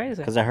pretty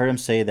crazy. Because I heard him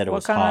say that it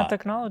was hot. What kind of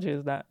technology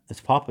is that? It's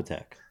Papa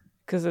Tech.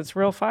 Because it's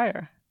real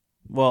fire.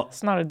 Well,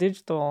 it's not a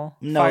digital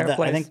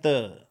fireplace.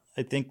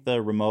 I think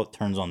the remote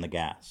turns on the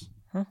gas.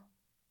 Huh?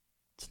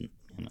 It's,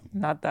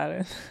 not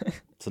that.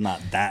 It's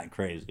not that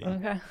crazy.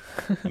 Okay.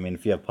 I mean,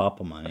 if you have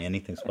Papa money,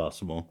 anything's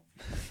possible.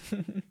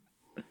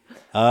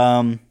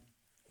 Wow,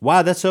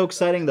 that's so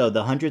exciting though.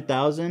 The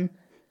 100,000.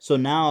 So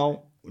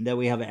now that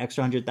we have an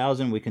extra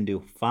 100,000, we can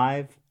do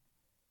five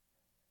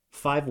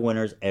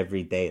winners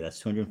every day. That's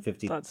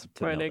 250. That's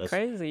pretty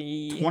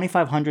crazy.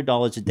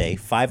 $2,500 a day,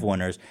 5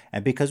 winners,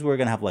 and because we're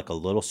gonna have like a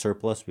little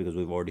surplus because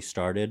we've already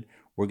started,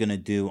 we're gonna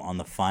do on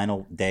the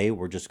final day.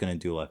 We're just gonna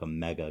do like a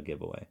mega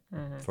giveaway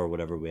for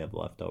whatever we have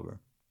left over.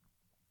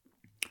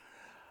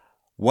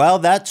 Well,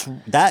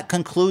 that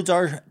concludes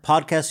our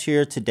podcast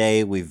here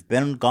today. We've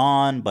been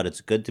gone, but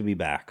it's good to be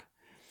back.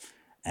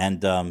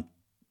 And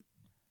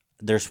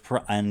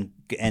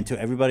and to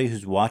everybody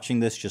who's watching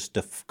this, just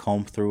to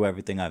comb through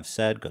everything I've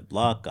said, good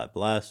luck, God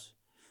bless.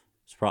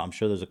 I'm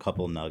sure there's a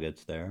couple of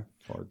nuggets there.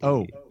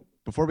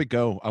 Before we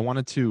go, I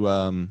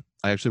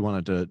actually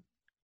wanted to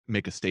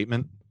make a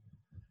statement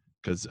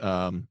because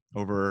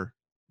over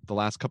the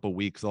last couple of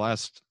weeks,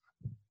 just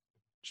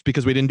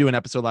because we didn't do an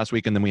episode last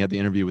week and then we had the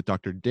interview with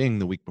Dr. Ding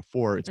the week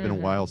before, it's been a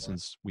while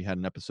since we had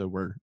an episode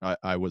where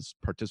I was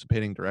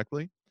participating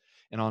directly.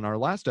 And on our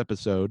last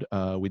episode,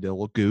 we did a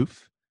little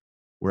goof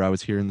where I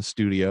was here in the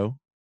studio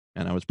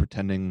and I was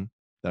pretending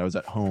that I was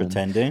at home.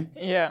 Pretending?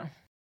 Yeah.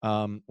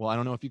 Well, I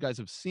don't know if you guys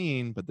have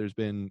seen, but there's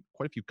been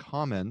quite a few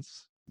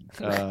comments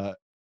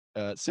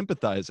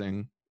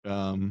sympathizing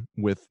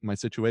with my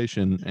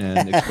situation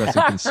and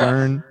expressing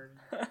concern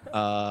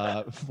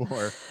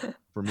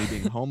for me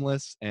being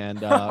homeless. And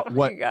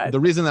the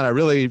reason that I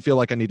really feel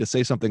like I need to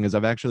say something is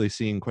I've actually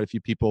seen quite a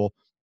few people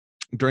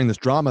during this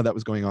drama that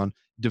was going on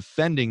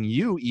defending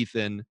you,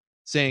 Ethan,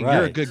 saying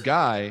you're a good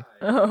guy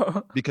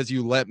because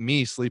you let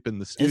me sleep in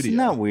the studio. Isn't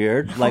that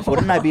weird? Like,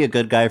 wouldn't I be a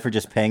good guy for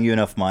just paying you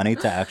enough money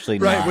to actually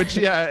not? Which,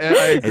 yeah, I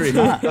agree. It's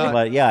not,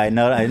 but yeah, I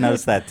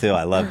noticed that too.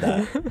 I love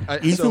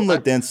that. Ethan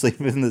let Dan sleep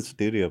in the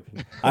studio.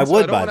 I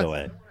would, by the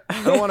way.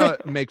 I don't want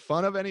to make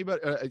fun of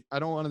anybody. I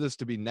don't want this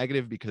to be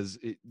negative because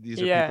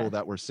these are people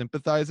that were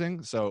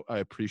sympathizing. So I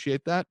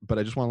appreciate that. But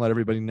I just want to let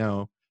everybody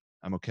know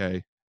I'm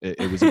okay.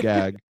 It was a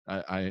gag.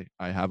 I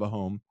have a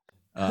home.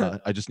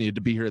 I just needed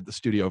to be here at the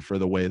studio for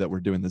the way that we're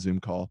doing the Zoom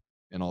call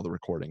and all the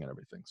recording and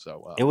everything.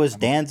 So it was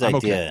Dan's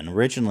idea, and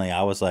originally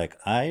I was like,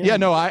 I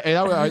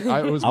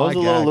was a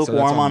little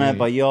lukewarm on it,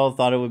 but you all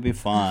thought it would be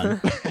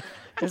fun.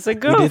 It's a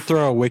goof. We did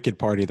throw a wicked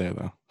party there,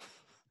 though.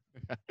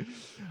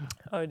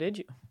 Oh, did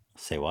you?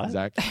 Say what?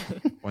 Zach,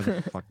 why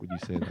the fuck would you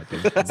say that,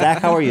 dude?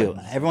 Zach, how are you?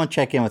 Everyone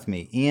check in with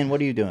me. Ian,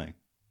 what are you doing?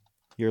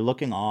 You're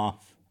looking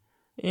off.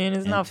 Ian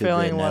is not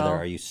feeling well.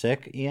 Are you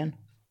sick, Ian?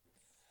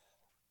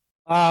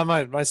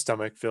 My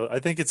stomach feels. I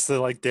think it's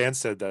like Dan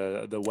said,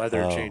 the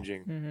weather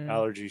changing,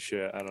 allergy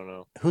shit. I don't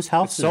know. Whose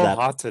house is that? that?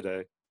 Hot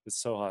today. It's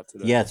so hot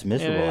today. Yeah, it's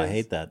miserable. I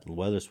hate that. The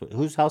weather's.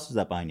 Whose house is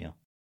that behind you?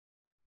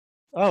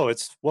 Oh,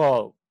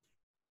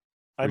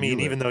 I mean,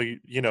 even though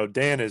you know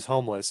Dan is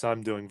homeless,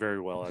 I'm doing very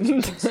well, as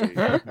you can see.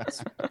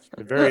 It's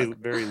very,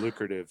 very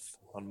lucrative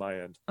on my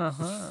end.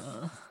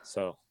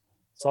 So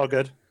it's all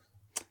good.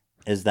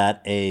 Is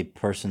that a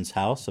person's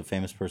house, a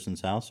famous person's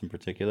house in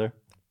particular?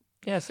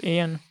 Yes,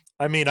 Ian.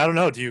 I mean, I don't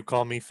know. Do you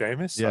call me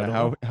famous?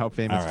 Yeah, how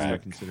famous do I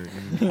consider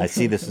you? I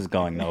see this is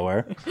going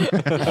nowhere.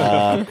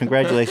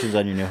 Congratulations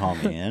on your new home,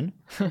 Ian.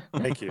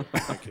 Thank you.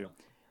 Thank you.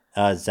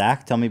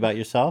 Zach, tell me about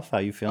yourself. How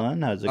you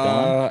feeling? How's it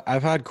going?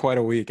 I've had quite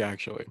a week,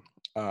 actually.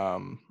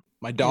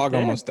 My dog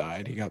almost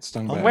died. He got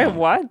stung by a Wait, bee.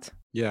 what?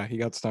 Yeah, he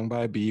got stung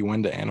by a bee,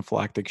 went to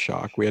anaphylactic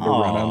shock. We had to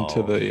run him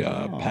to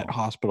the pet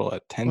hospital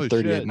at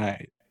 10:30 at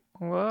night.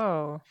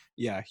 Whoa.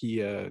 Yeah,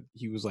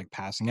 he was like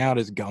passing out.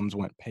 His gums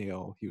went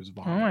pale. He was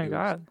vomiting. Oh my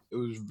God. It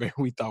was very.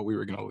 We thought we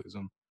were gonna lose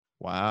him.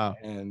 Wow.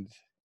 And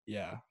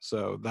yeah,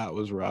 so that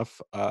was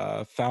rough.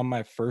 Found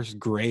my first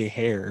gray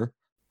hair.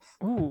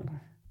 Ooh.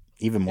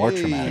 Even more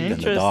traumatic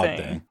than the dog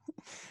thing.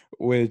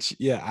 Which,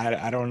 yeah,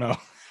 I don't know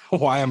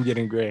why I'm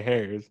getting gray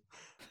hairs.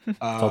 It's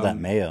all that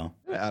mayo.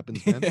 It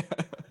happens, man.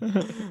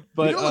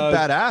 But you look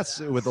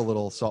badass with a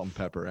little salt and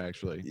pepper,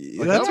 actually.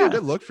 Like, that's a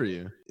good look for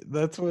you.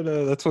 That's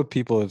what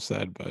people have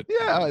said, but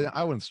yeah,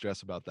 I wouldn't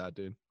stress about that,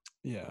 dude.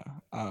 Yeah,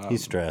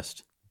 he's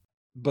stressed.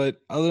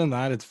 But other than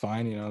that, it's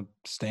fine. You know,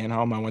 staying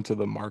home. I went to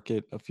the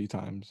market a few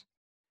times,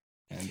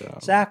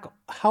 And Zach,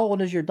 how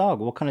old is your dog?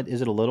 What kind of,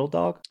 is it a little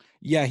dog?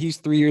 yeah, he's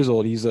 3 years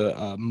old. He's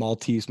a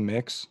Maltese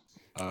mix.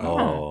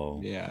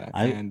 Yeah.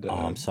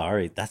 I'm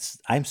sorry.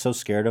 I'm so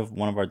scared of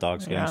one of our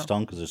dogs getting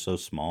stung because they're so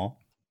small.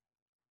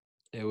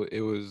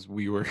 It was,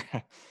 we were,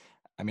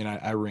 I mean,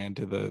 I ran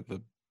to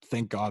the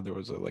thank God there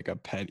was a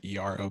pet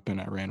ER open.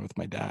 I ran with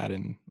my dad,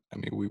 and I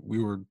mean,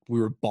 we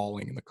were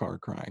bawling in the car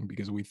crying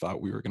because we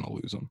thought we were going to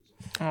lose him.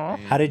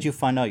 How did you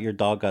find out your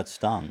dog got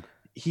stung?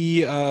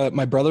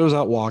 My brother was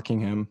out walking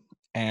him,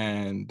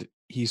 and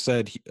he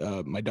said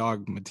my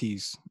dog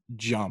Matisse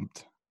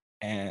jumped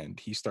and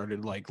he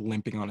started like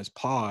limping on his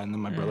paw, and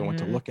then my brother went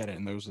to look at it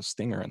and there was a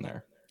stinger in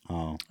there.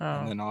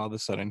 And then all of a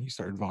sudden he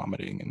started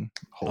vomiting and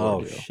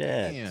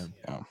shit. Damn.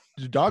 Yeah.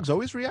 Do dogs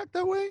always react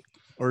that way,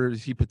 or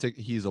is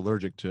he's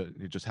allergic to?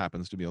 It just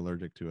happens to be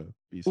allergic to a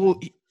bee sting? Well,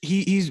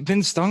 he's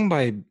been stung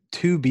by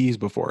 2 bees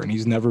before, and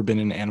he's never been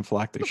in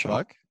anaphylactic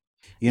shock.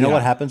 You know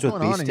what happens with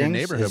What's bee going on in your stings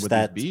neighborhood is with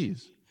that these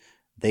bees?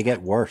 they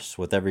get worse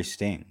with every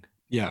sting.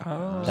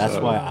 Yeah. That's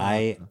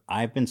why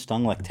I've been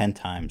stung like 10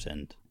 times,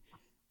 and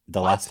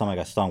the last time I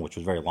got stung, which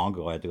was very long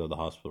ago, I had to go to the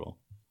hospital.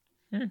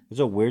 It's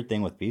a weird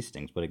thing with bee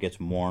stings, but it gets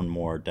more and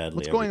more deadly.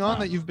 What's going on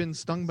that you've been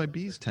stung by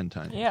bees 10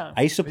 times? Yeah.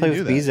 I used to play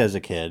with bees as a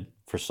kid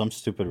for some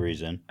stupid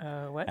reason.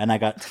 What? And I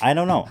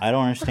don't know. I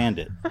don't understand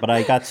it. But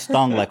I got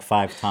stung like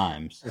 5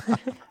 times.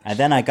 And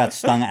then I got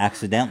stung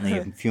accidentally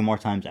a few more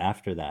times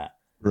after that.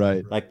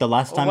 Right. Like the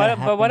last time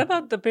But what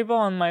about the people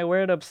on My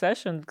Weird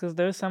Obsession? Because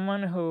there's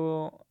someone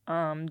who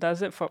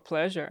does it for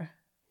pleasure.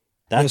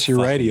 Yes, you're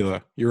right,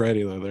 Ela. You're right,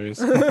 Ela. There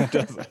is.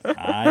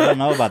 I don't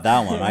know about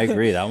that one. I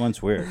agree. That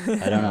one's weird.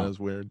 I don't know. That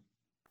was weird.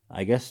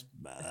 I guess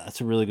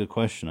that's a really good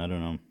question. I don't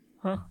know.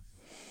 Huh.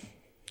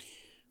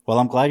 Well,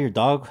 I'm glad your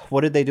dog.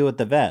 What did they do at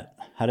the vet?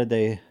 How did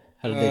they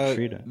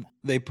treat him?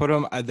 They put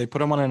him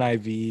on an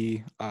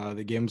IV.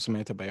 They gave him some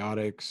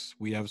antibiotics.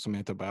 We have some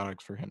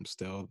antibiotics for him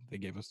still. They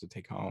gave us to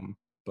take home.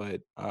 But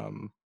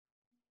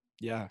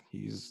yeah,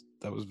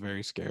 that was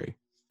very scary.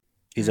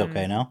 He's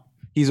okay now?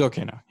 He's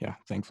okay now. Yeah,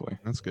 thankfully.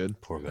 That's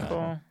good. Poor guy.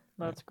 Cool.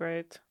 That's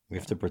great. We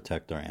have to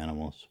protect our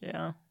animals.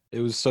 Yeah. It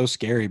was so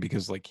scary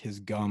because like his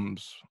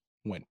gums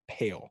went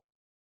pale,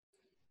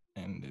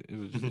 and it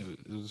was.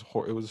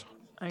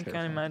 I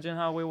can't imagine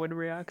how we would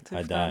react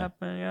if that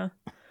happened. Yeah.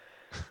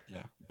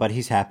 Yeah. But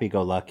he's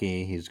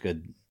happy-go-lucky. He's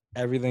good.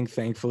 Everything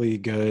thankfully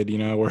good. You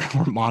know, we're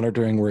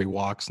monitoring where he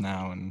walks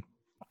now, and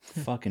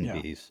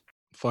fucking bees.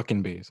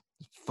 Fucking bees.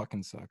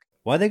 Fucking suck.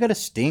 Why they gotta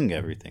sting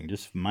everything?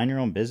 Just mind your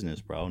own business,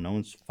 bro. No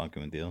one's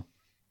fucking with you.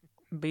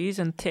 Bees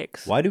and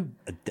ticks. Why do?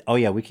 Oh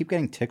yeah, we keep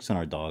getting ticks on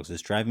our dogs.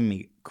 It's driving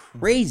me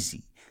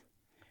crazy.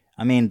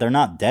 I mean, they're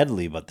not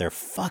deadly, but they're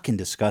fucking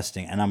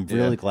disgusting. And I'm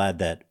really glad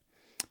that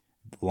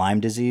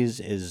Lyme disease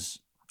is.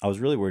 I was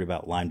really worried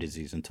about Lyme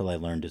disease until I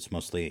learned it's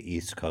mostly an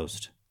East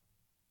Coast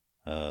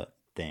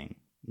thing.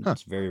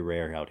 It's very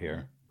rare out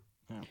here,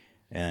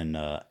 and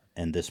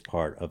in this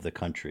part of the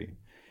country.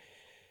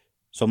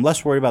 So I'm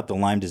less worried about the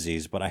Lyme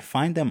disease, but I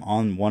find them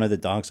on one of the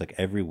dogs like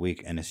every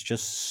week, and it's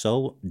just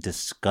so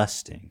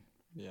disgusting.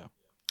 Yeah.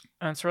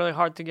 And it's really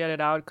hard to get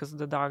it out because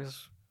the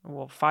dogs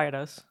will fight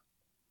us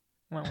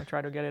when we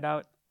try to get it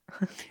out.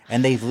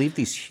 And they leave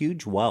these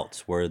huge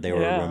welts where they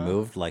were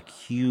removed, like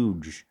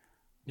huge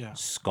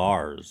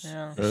scars.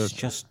 Yeah.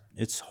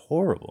 It's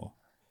horrible.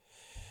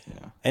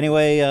 Yeah.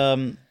 Anyway,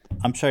 I'm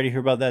sorry to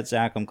hear about that,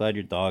 Zach. I'm glad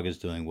your dog is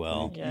doing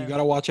well. You got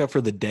to watch out for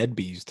the dead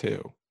bees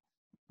too,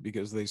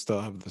 because they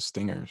still have the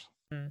stingers.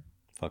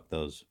 Fuck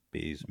those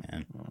bees,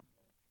 man.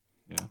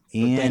 Yeah.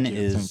 Ian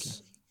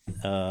is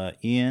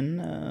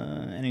Ian,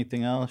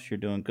 anything else? You're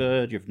doing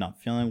good. You're not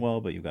feeling well,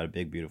 but you've got a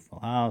big, beautiful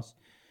house.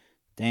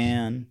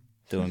 Dan,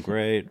 doing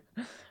great.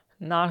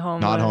 Not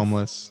homeless. Not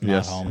homeless. Not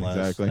Yes, homeless.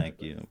 exactly.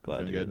 Thank you.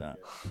 Glad to hear that.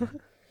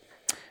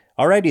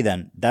 Alrighty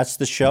then. That's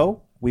the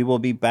show. We will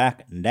be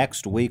back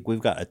next week.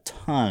 We've got a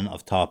ton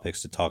of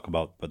topics to talk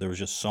about, but there was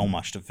just so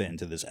much to fit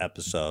into this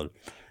episode.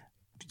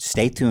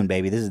 Stay tuned,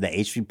 baby. This is the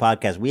HV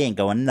Podcast. We ain't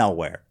going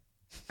nowhere.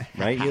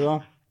 Right,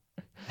 Elo?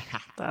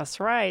 That's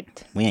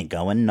right. We ain't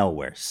going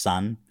nowhere,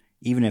 son.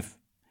 Even if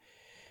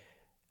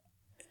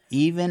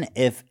you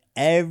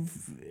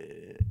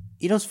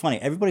know, it's funny.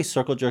 Everybody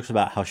circle jerks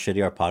about how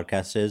shitty our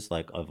podcast is,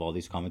 like of all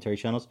these commentary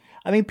channels.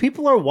 I mean,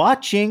 people are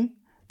watching.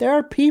 There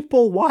are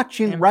people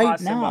watching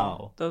right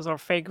now. Those are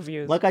fake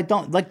views.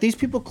 These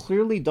people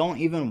clearly don't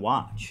even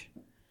watch.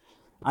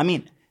 I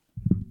mean,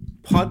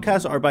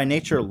 podcasts are by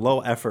nature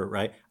low effort,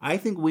 right? I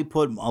think we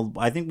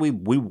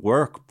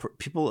work.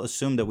 People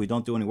assume that we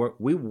don't do any work.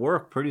 We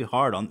work pretty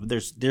hard on.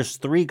 There's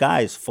 3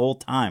 guys full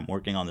time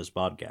working on this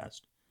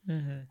podcast.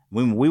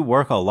 Mm-hmm. We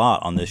work a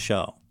lot on this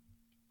show.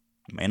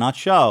 May not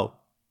show,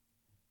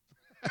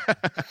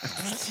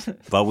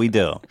 but we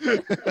do.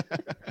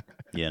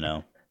 You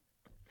know.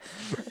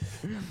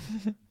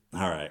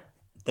 All right.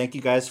 Thank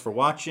you guys for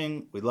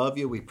watching. We love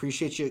you. We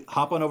appreciate you.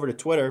 Hop on over to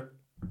Twitter.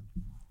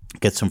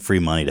 Get some free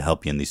money to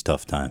help you in these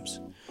tough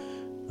times.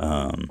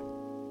 I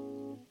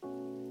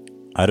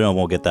don't know.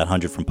 We'll get that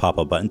 100 from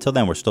Papa, but until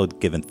then, we're still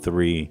giving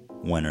 3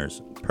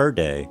 winners per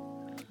day.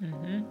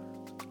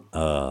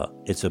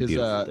 it's a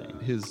beautiful thing.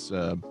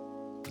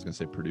 I was gonna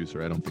say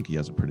producer. I don't think he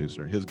has a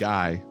producer. His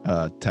guy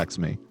texted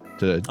me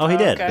to. Oh, he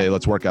did. Hey,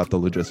 let's work out the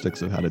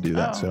logistics of how to do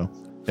that. So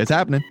it's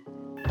happening.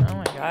 Oh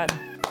my God,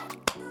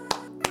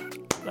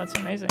 that's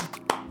amazing.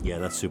 Yeah,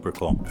 that's super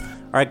cool.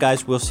 All right,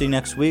 guys, we'll see you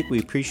next week. We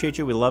appreciate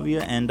you. We love you,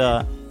 and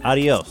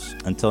adios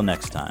until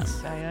next time.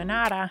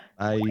 Sayonara.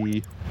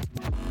 Bye.